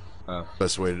guess. Oh.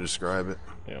 Best way to describe it.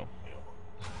 Yeah.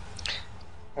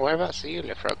 Whereabouts are you,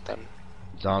 LeFrog, then?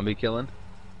 Zombie killing?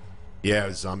 Yeah,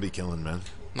 it's zombie killing, man.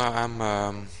 No, I'm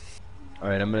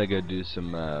Alright, I'm gonna go do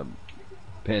some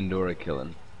Pandora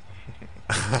killing.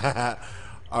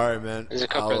 Alright, man. There's a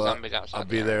couple of zombies outside. I'll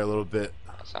be there a little bit.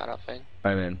 Outside, I think.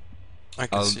 Alright, man. I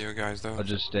can I'll- see you guys though. I'll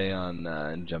just stay on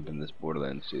and jump in this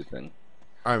Borderlands 2 thing.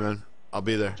 Alright, man. I'll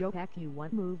be there. Joe Pack, you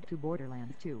want moved to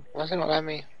Borderlands 2. Why does it not let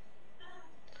me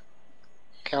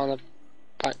get on the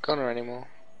back gunner anymore?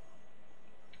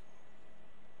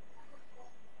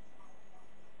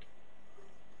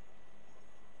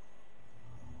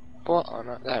 What on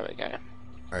it? There we go.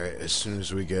 Alright, as soon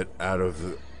as we get out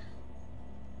of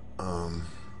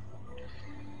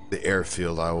the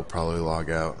airfield, I will probably log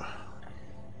out.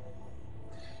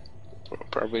 We'll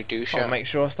probably do I'll shot. make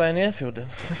sure I stay in the airfield then.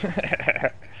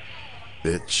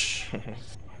 Bitch.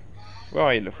 Where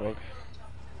are you, LeFrog?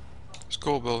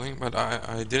 School building, but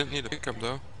I didn't need a pickup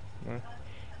though. No.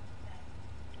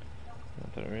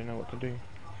 I don't really know what to do.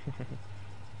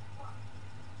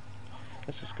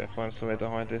 Let's just go find somewhere to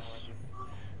hide this.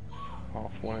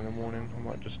 1:30 in the morning. I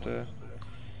might just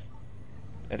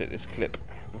edit this clip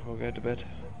before I go to bed.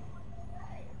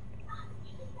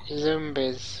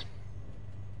 Zombies.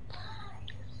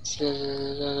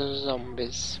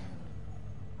 Zombies.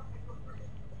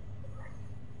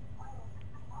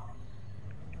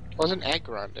 Wasn't Egg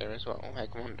around there as well?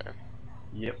 Egg-Mondo.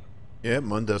 Yep. Yeah,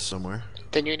 Mundo's somewhere.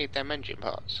 Then you need them engine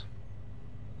parts.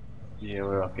 Yeah,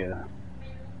 we're okay there.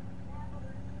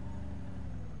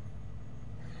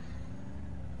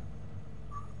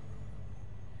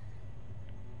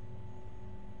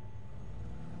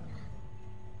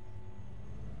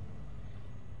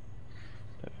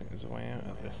 Don't think there's a way out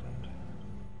of this end.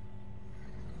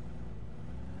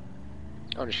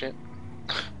 Holy shit.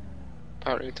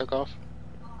 Apparently took off.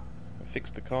 I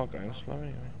fixed the car going slow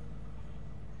anyway.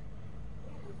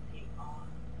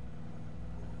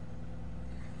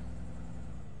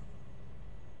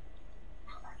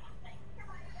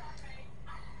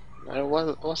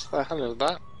 What's the hell is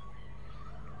that?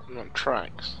 I'm on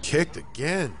tracks. Kicked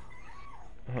again.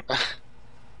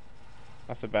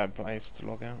 That's a bad place to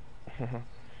log out.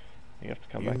 You have to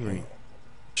come back You in. ain't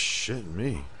shitting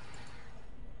me.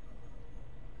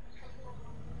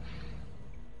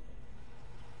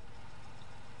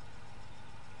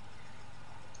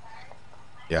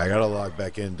 Yeah, I gotta log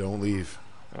back in. Don't leave.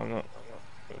 I'm not.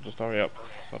 Just hurry up.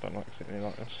 I don't like sitting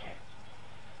like this.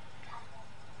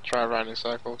 Try around in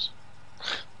circles.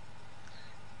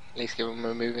 At least give them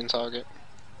a moving target.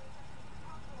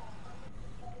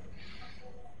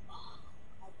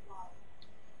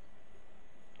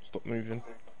 stop moving.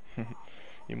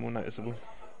 You're more noticeable.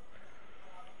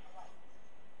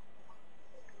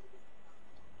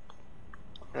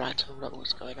 Right, hold up,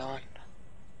 what's going on?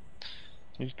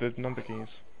 Use the number keys.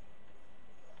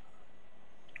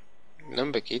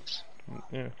 Number keys?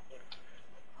 Yeah.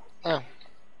 Oh.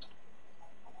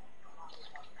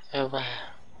 Oh wow.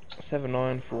 7,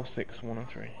 9, 4, 6, 1 and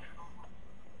 3.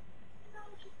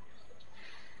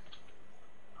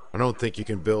 I don't think you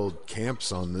can build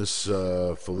camps on this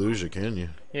Fallujah, can you?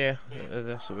 Yeah,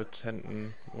 that's what we're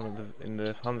tenting one of the in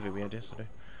the Humvee we had yesterday.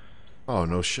 Oh,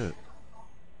 no shit.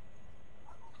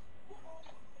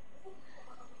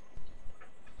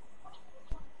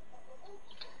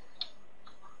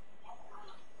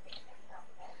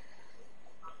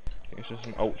 I think it's just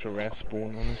an ultra rare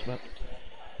spawn on this map.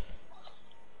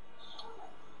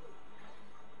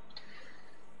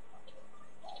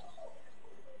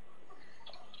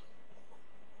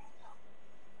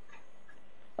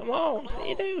 Come on, see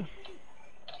you do.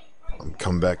 I'm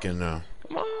coming back in now.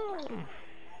 Come on.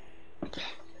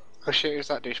 Oh shit, who's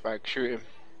that douchebag? Shoot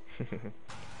him.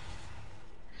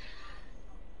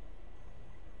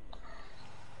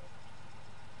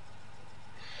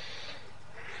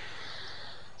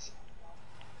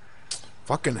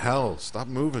 Fucking hell, stop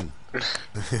moving.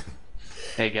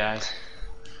 Hey guys,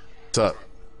 What's up?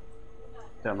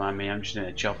 don't mind me, I'm just in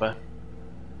a chopper.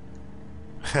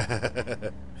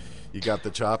 You got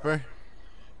the chopper?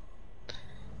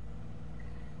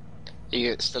 Are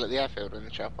you still at the airfield in the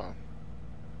chopper?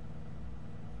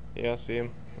 Yeah, I see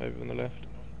him over on the left.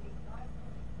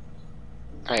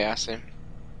 Oh yeah, I see him.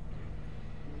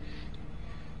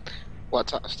 What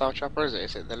type of style chopper is it?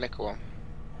 Is it the liquor one?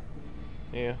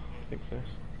 Yeah, I think so.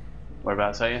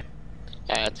 Whereabouts are you?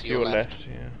 To Your left,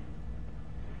 yeah.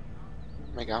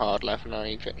 Make a hard left now,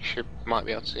 you might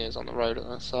be able to see us on the road on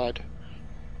the side.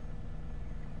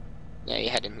 Yeah,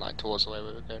 you're heading like towards the way we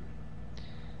were going.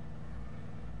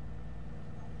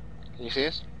 Can you see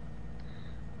us?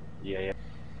 Yeah, yeah.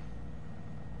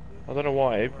 I don't know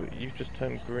why, but you've just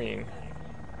turned green.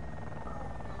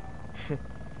 It's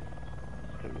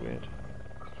a bit weird.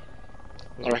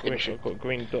 I reckon I've got a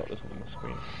green dot that's on the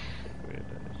screen. It's a bit weird,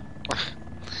 that is.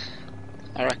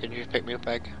 I reckon you pick me up,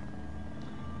 Egg.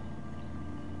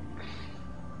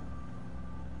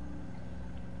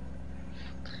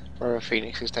 Where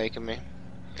Phoenix has taken me.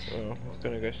 Well, I was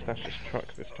gonna go stash this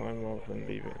truck this time rather than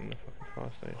leave it in the fucking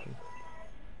fire station.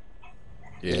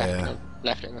 Yeah.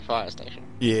 Left it in the fire station.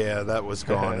 Yeah, that was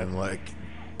gone in like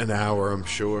an hour, I'm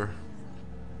sure.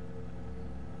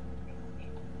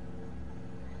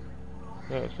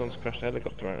 Oh, someone's crashed a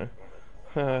helicopter right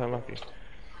now. Lucky.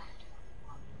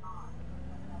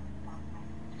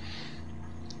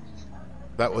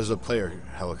 That was a player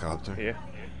helicopter. Yeah.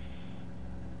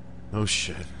 Oh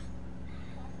shit.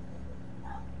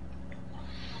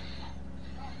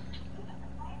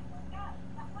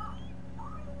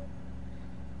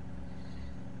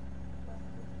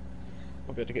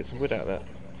 I'll be able to get some wood out of that.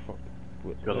 Fuck,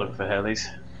 wood, Go look for helis.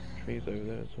 trees over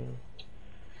there as well.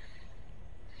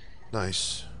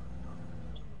 Nice.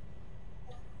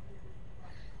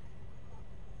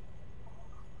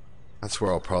 That's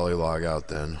where I'll probably log out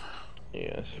then.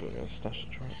 Yeah, so we're gonna stash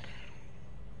the truck.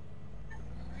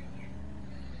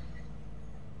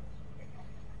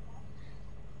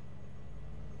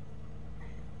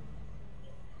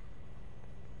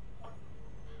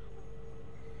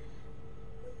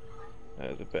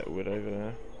 There's a bit of wood over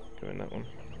there. Go in that one.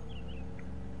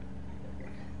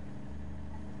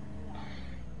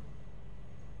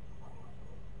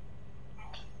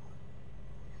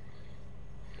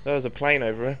 There's a plane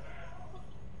over here.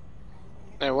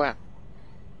 No, where?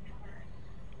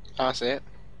 Oh, I see it.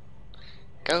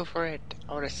 Go for it.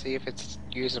 I want to see if it's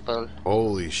usable.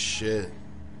 Holy shit.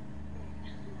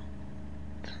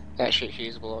 That shit's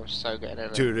usable. I'm so good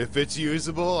at it. Dude, if it's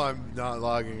usable, I'm not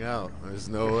logging out. There's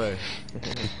no way.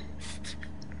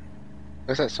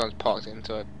 Looks like someone's parked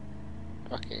into a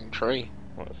fucking tree.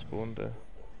 Might have spawned there.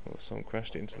 Or someone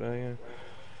crashed into there, yeah.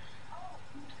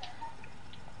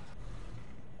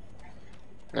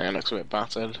 Yeah, it looks a bit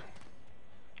battered.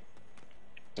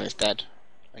 It's dead.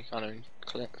 I can't even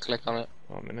click on it.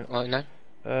 Oh, a minute. Oh, no?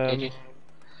 Did you?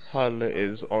 Hull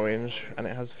is orange and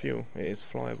it has fuel. It is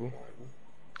flyable.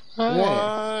 Oh,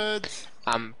 What?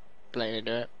 I'm blatantly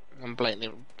doing it. I'm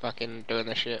blatantly fucking doing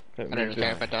this shit. I don't even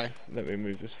care if I die. Let me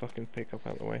move this fucking pickup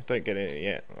out of the way. Don't get in it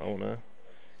yet. I wanna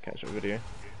catch a video.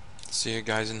 See you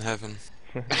guys in heaven.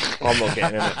 I'm not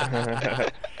getting in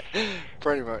it.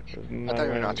 Pretty much. There's I no don't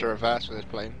even know how way. to reverse with this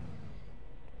plane.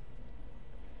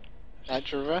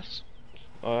 How'd you reverse?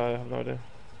 I have no idea.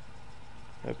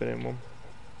 I've been in one.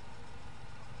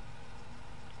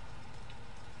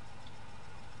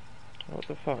 What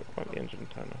the fuck? Why the engine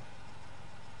turn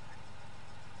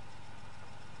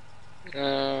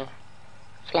off?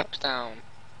 Flaps down.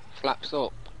 Flaps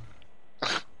up.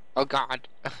 Oh god.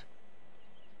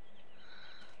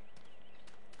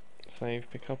 Save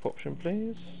pickup option,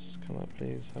 please. Can I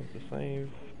please have the save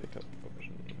pickup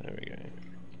option? There we go.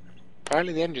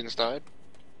 Apparently the engine started.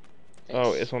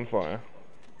 Oh, it's on fire.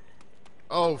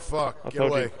 Oh fuck! I Get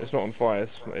told away! you, it's not on fire.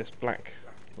 It's black.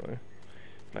 So,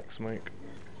 black smoke.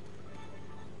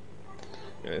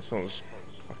 Yeah, someone's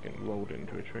fucking rolled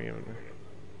into a tree, haven't they?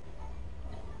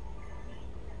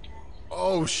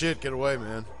 Oh shit! Get away,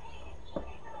 man!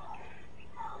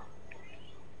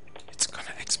 It's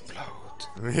gonna explode.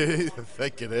 I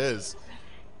think it is.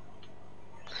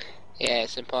 Yeah,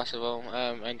 it's impossible.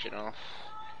 Engine off.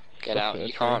 Get out. That's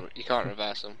You can't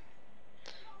reverse them.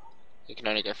 You can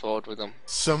only go forward with them.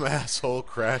 Some asshole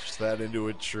crashed that into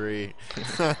a tree.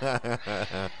 What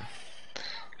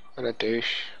a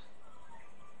douche.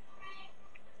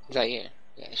 Is that you?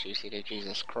 Yeah, it's you, CD.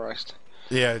 Jesus Christ.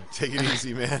 Yeah, take it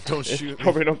easy, man. Don't It's shoot me.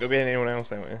 probably not gonna be anyone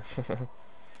else out here.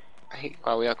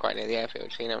 Well, we are quite near the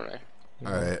airfield, so you never know.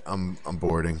 All right, I'm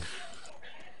boarding.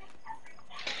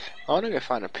 I want to go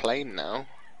find a plane now.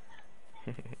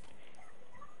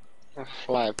 I'll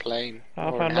fly a plane. Oh, I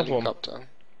or found an another one. helicopter.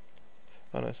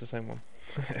 Oh no, it's the same one.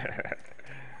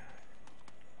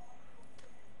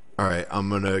 All right, I'm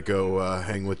gonna go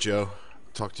hang with Joe.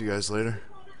 Talk to you guys later.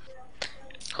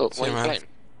 Cool. See What you, are you man. playing?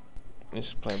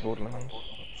 It's playing Borderlands.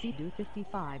 C-Do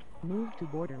 55, move to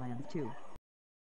Borderlands 2.